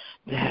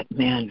that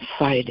man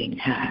fighting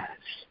has.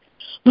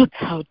 Look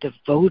how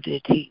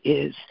devoted he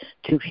is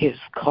to his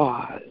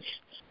cause.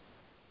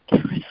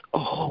 There is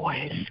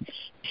always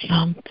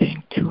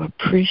something to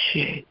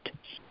appreciate.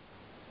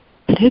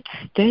 But it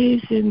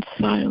stays in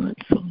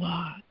silence a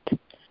lot.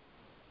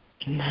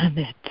 And then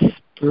it's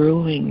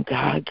brewing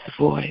God's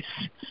voice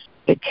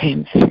that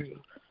came through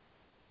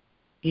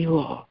you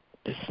all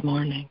this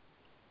morning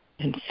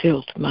and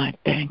filled my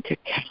bank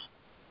account.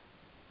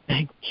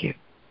 Thank you.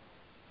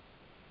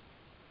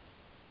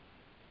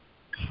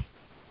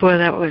 Boy,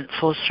 that went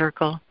full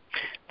circle.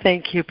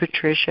 Thank you,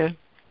 Patricia.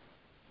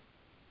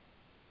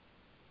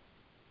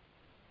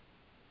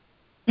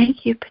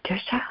 Thank you,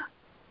 Patricia.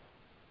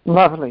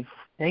 Lovely.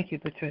 Thank you,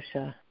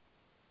 Patricia.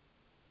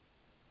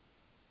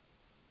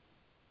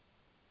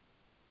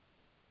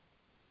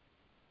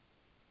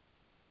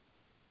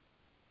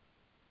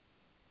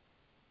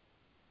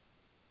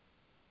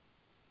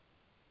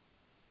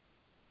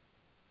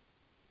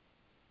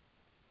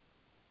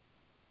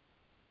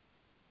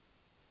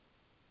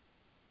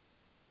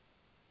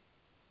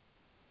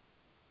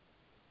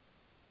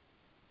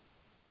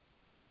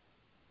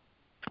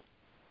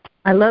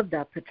 I love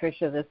that,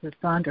 Patricia. This is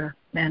Sandra.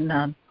 And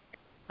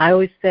I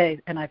always say,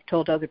 and I've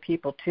told other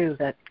people too,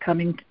 that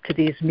coming to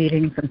these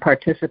meetings and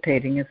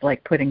participating is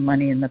like putting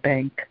money in the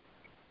bank.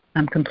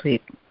 I'm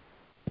complete.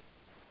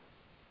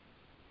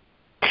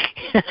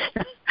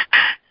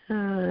 Oh,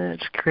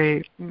 that's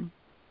great.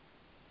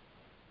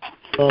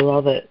 I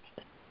love it.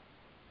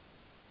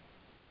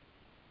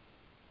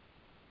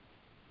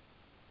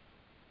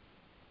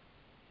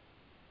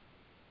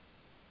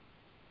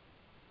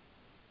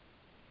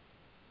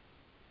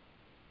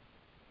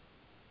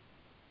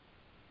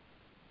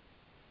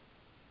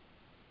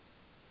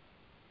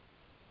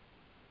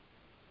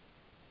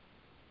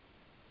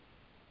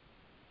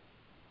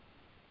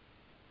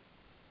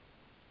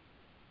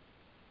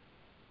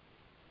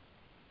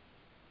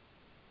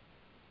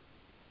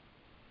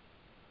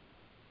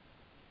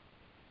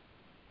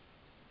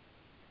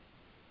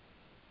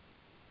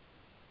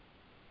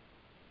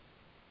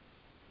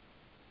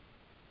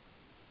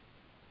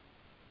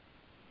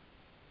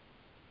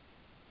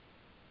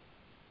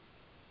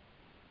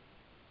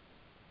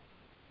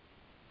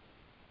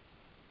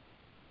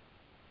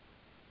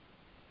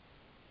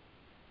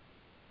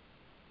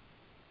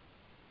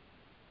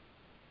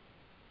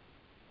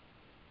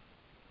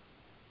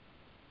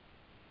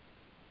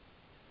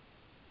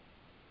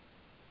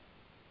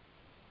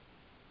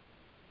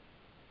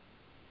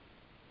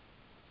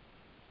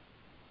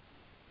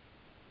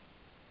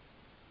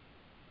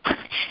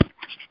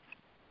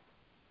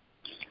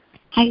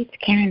 Hi, it's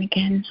Karen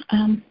again.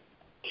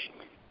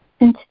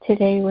 Since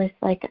today was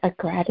like a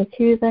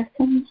gratitude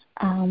lesson,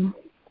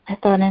 I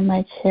thought I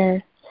might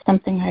share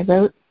something I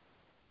wrote,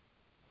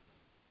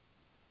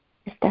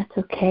 if that's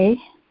okay.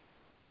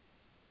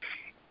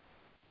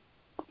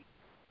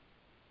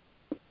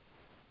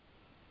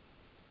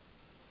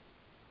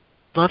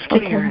 Love to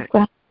hear it.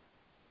 Well,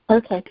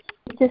 okay.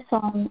 It's a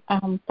song,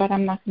 but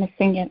I'm not going to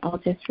sing it. I'll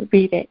just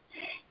read it.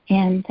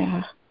 And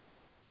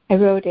I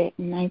wrote it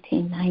in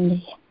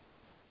 1990.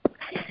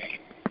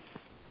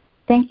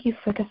 Thank you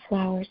for the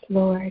flowers,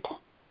 Lord.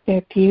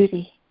 Their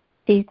beauty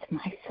feeds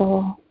my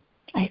soul.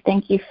 I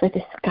thank you for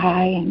the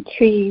sky and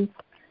trees,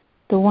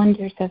 the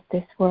wonders of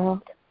this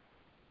world.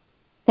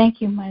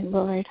 Thank you, my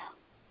Lord,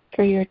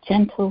 for your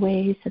gentle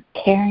ways of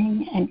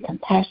caring and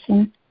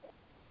compassion,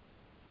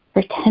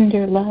 for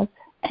tender love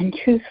and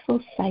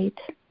truthful sight.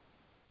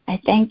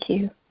 I thank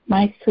you,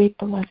 my sweet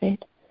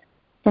beloved,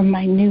 for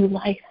my new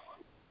life.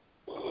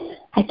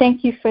 I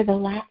thank you for the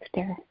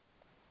laughter,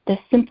 the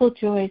simple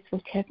joys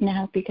which have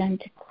now begun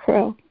to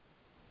grow.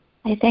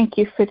 I thank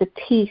you for the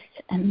peace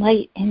and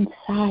light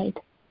inside,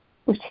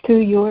 which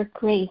through your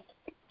grace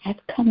I've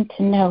come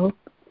to know.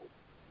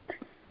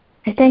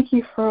 I thank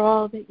you for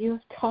all that you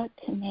have taught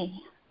to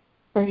me,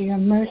 for your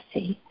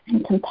mercy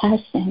and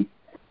compassion,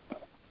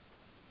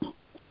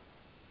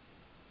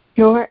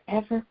 your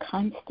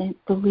ever-constant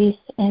belief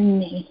in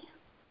me,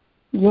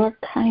 your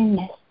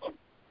kindness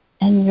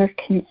and your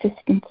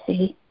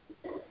consistency.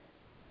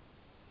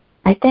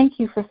 I thank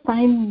you for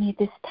finding me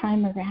this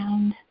time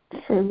around,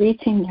 for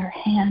reaching your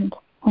hand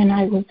when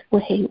I was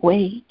way,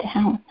 way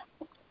down,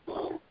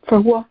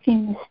 for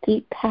walking the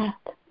steep path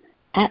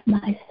at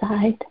my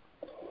side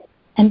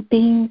and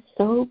being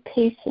so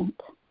patient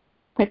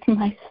with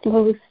my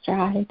slow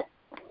stride,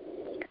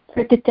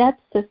 for the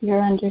depths of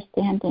your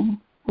understanding,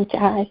 which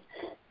I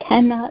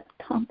cannot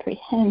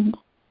comprehend.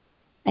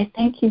 I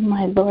thank you,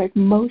 my Lord,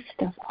 most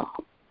of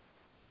all,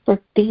 for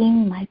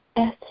being my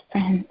best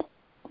friend.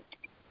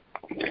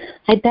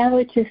 I bow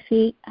at your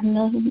feet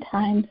 1,000,000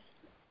 times.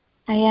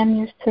 I am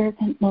your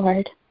servant,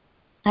 Lord.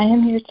 I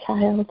am your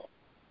child,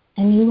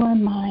 and you are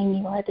mine.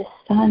 You are the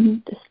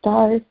sun, the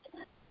stars,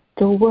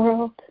 the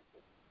world.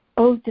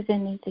 O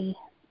divinity,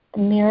 the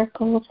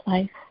miracle of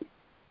life.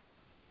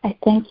 I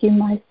thank you,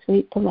 my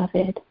sweet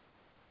beloved,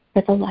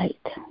 for the light.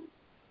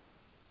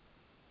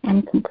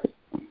 I'm complete.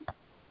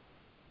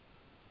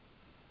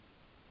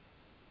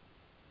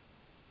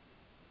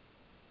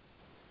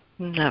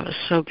 That was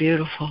so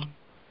beautiful.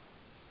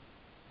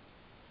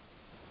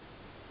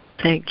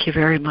 Thank you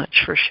very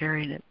much for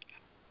sharing it.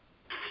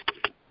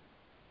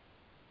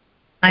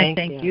 I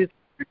thank you.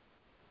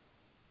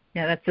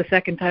 Yeah, that's the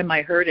second time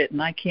I heard it,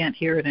 and I can't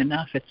hear it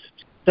enough. It's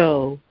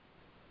so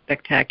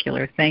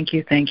spectacular. Thank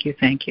you, thank you,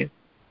 thank you.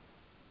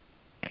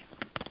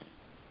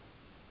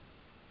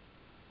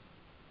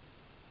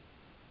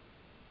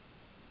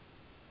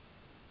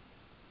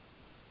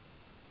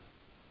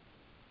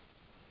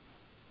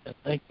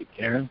 Thank you,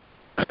 Karen.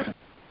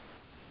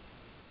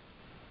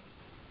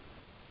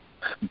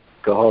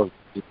 God,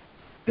 it's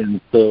been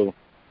so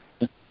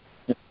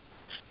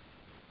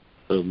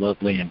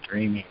lovely and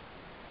dreamy.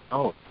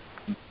 Oh,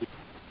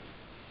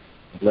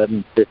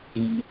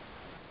 11:15.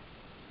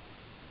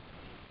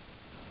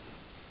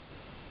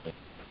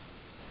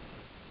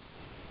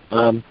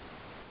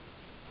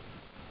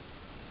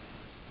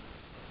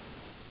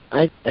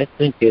 I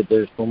think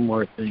there's one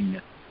more thing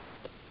that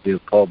you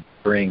called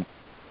bring,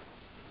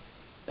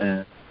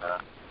 and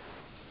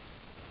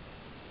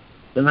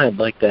then I'd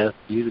like to ask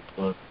you to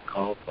close the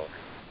call for me.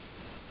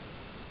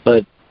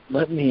 But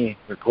let me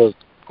close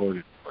the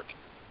recorded portion.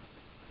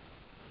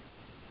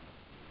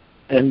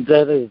 And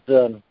that is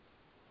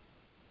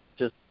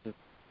just the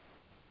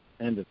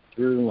kind of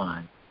through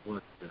line.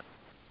 What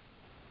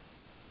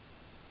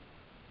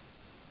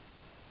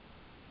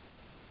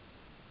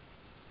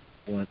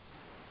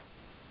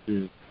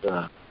is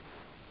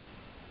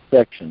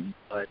section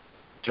by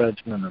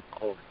judgment of the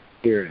Holy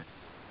Spirit,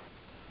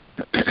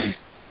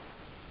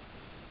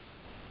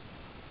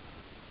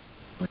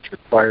 which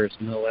requires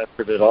no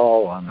effort at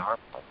all on our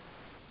part.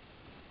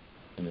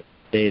 And it's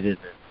stated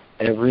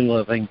that every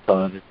loving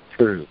thought is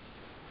true.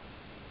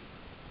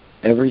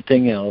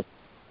 Everything else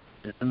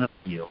is an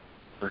appeal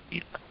for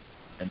healing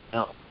and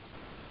help.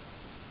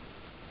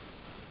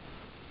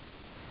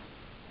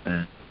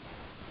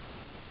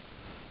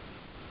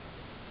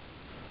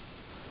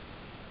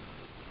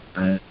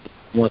 And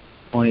what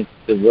point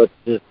to what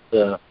this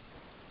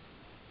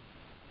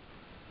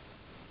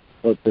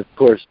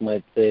course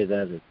might say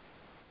that it's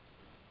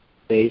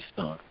based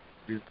on,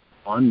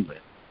 one with,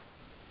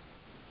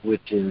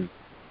 which is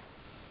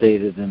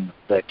stated in the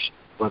section,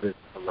 what is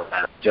the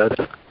last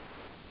judgment?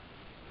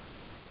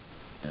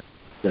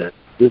 That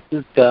this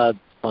is God's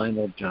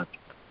final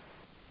judgment.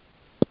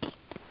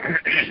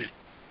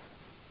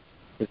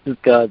 This is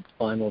God's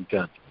final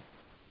judgment.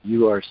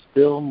 You are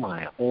still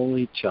my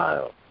holy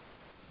child,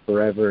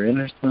 forever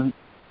innocent,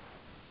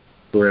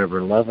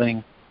 forever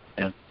loving,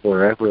 and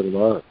forever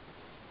loved,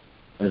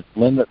 as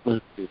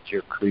limitless as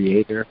your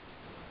Creator,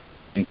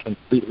 and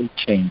completely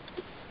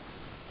changeless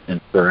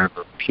and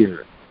forever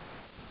pure.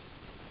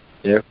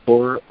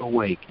 Therefore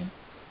awaken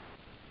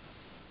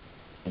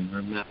and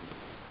remember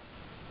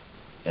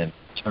and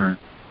turn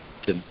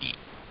to me.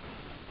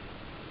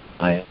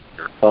 I am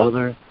your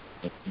Father,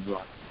 and you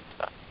are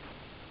my Son.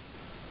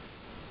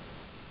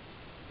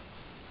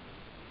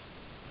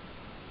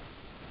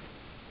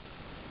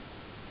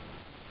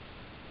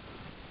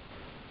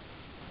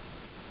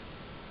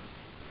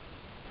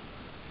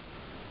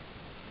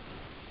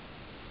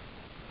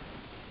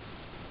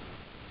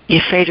 You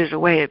faded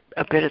away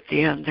a bit at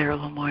the end there,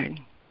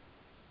 Lemoyne.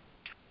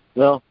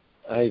 Well,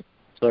 I'm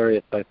sorry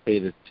if I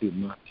faded too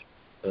much,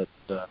 but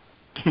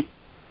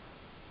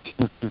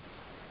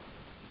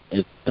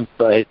it's since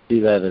I see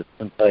that as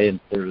since I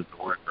inserted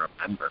the word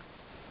remember,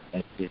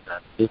 I see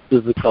that this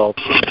is a call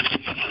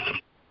to,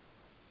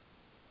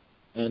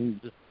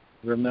 and just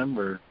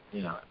remember,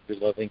 every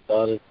loving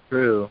thought is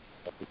true.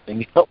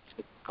 Everything else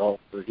is a call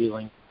for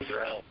healing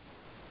for health,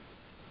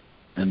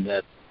 and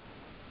that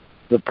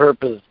the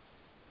purpose,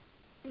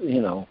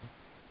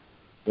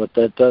 what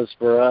that does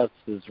for us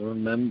is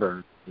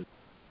remember,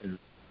 is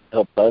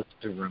help us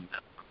to remember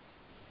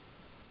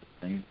the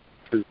same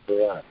truth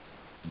for us.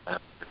 And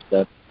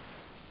that's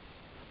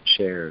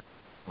shared.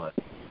 But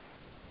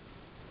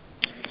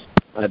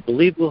I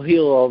believe we'll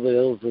heal all the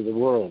ills of the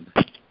world.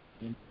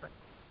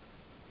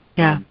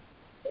 Yeah.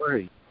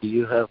 Lori, do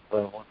you have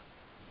one of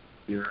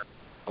your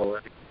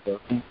already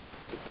spoken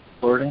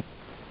recording?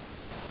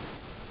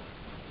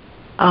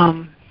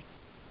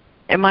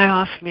 Am I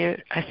off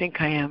mute? I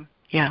think I am.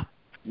 Yeah.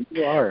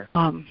 You are.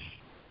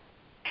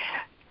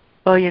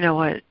 Well, you know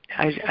what?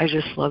 I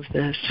just love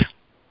this.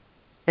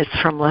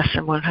 It's from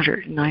Lesson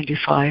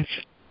 195.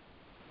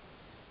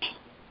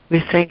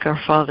 We thank our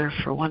Father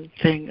for one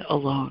thing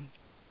alone,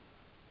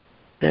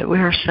 that we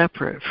are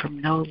separate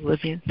from no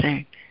living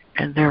thing,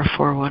 and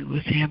therefore one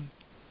with Him.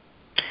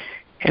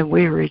 And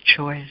we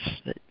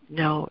rejoice that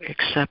no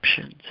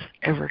exceptions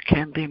ever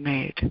can be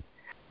made,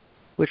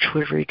 which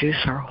would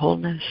reduce our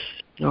wholeness,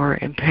 nor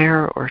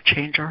impair or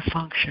change our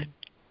function,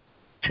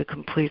 to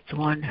complete the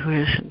one who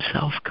is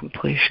himself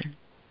completion.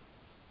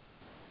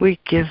 We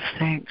give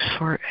thanks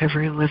for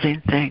every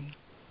living thing,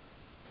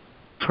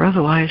 for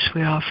otherwise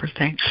we offer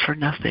thanks for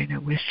nothing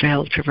and we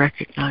fail to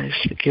recognize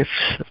the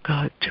gifts of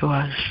God to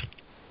us.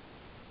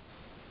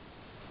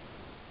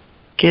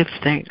 Give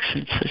thanks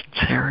in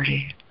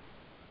sincerity,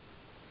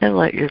 and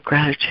let your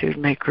gratitude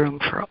make room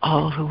for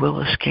all who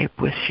will escape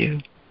with you.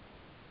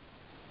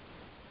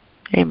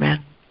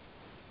 Amen.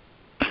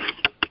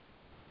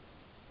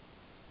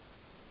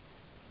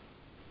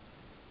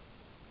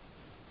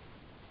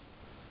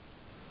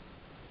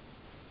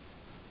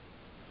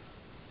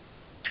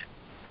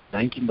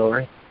 Thank you,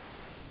 Lori.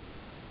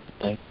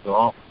 Thank you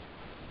all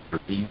for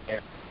being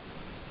here.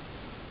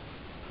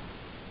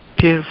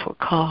 Beautiful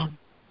call.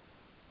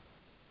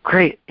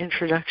 Great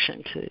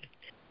introduction to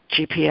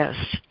GPS.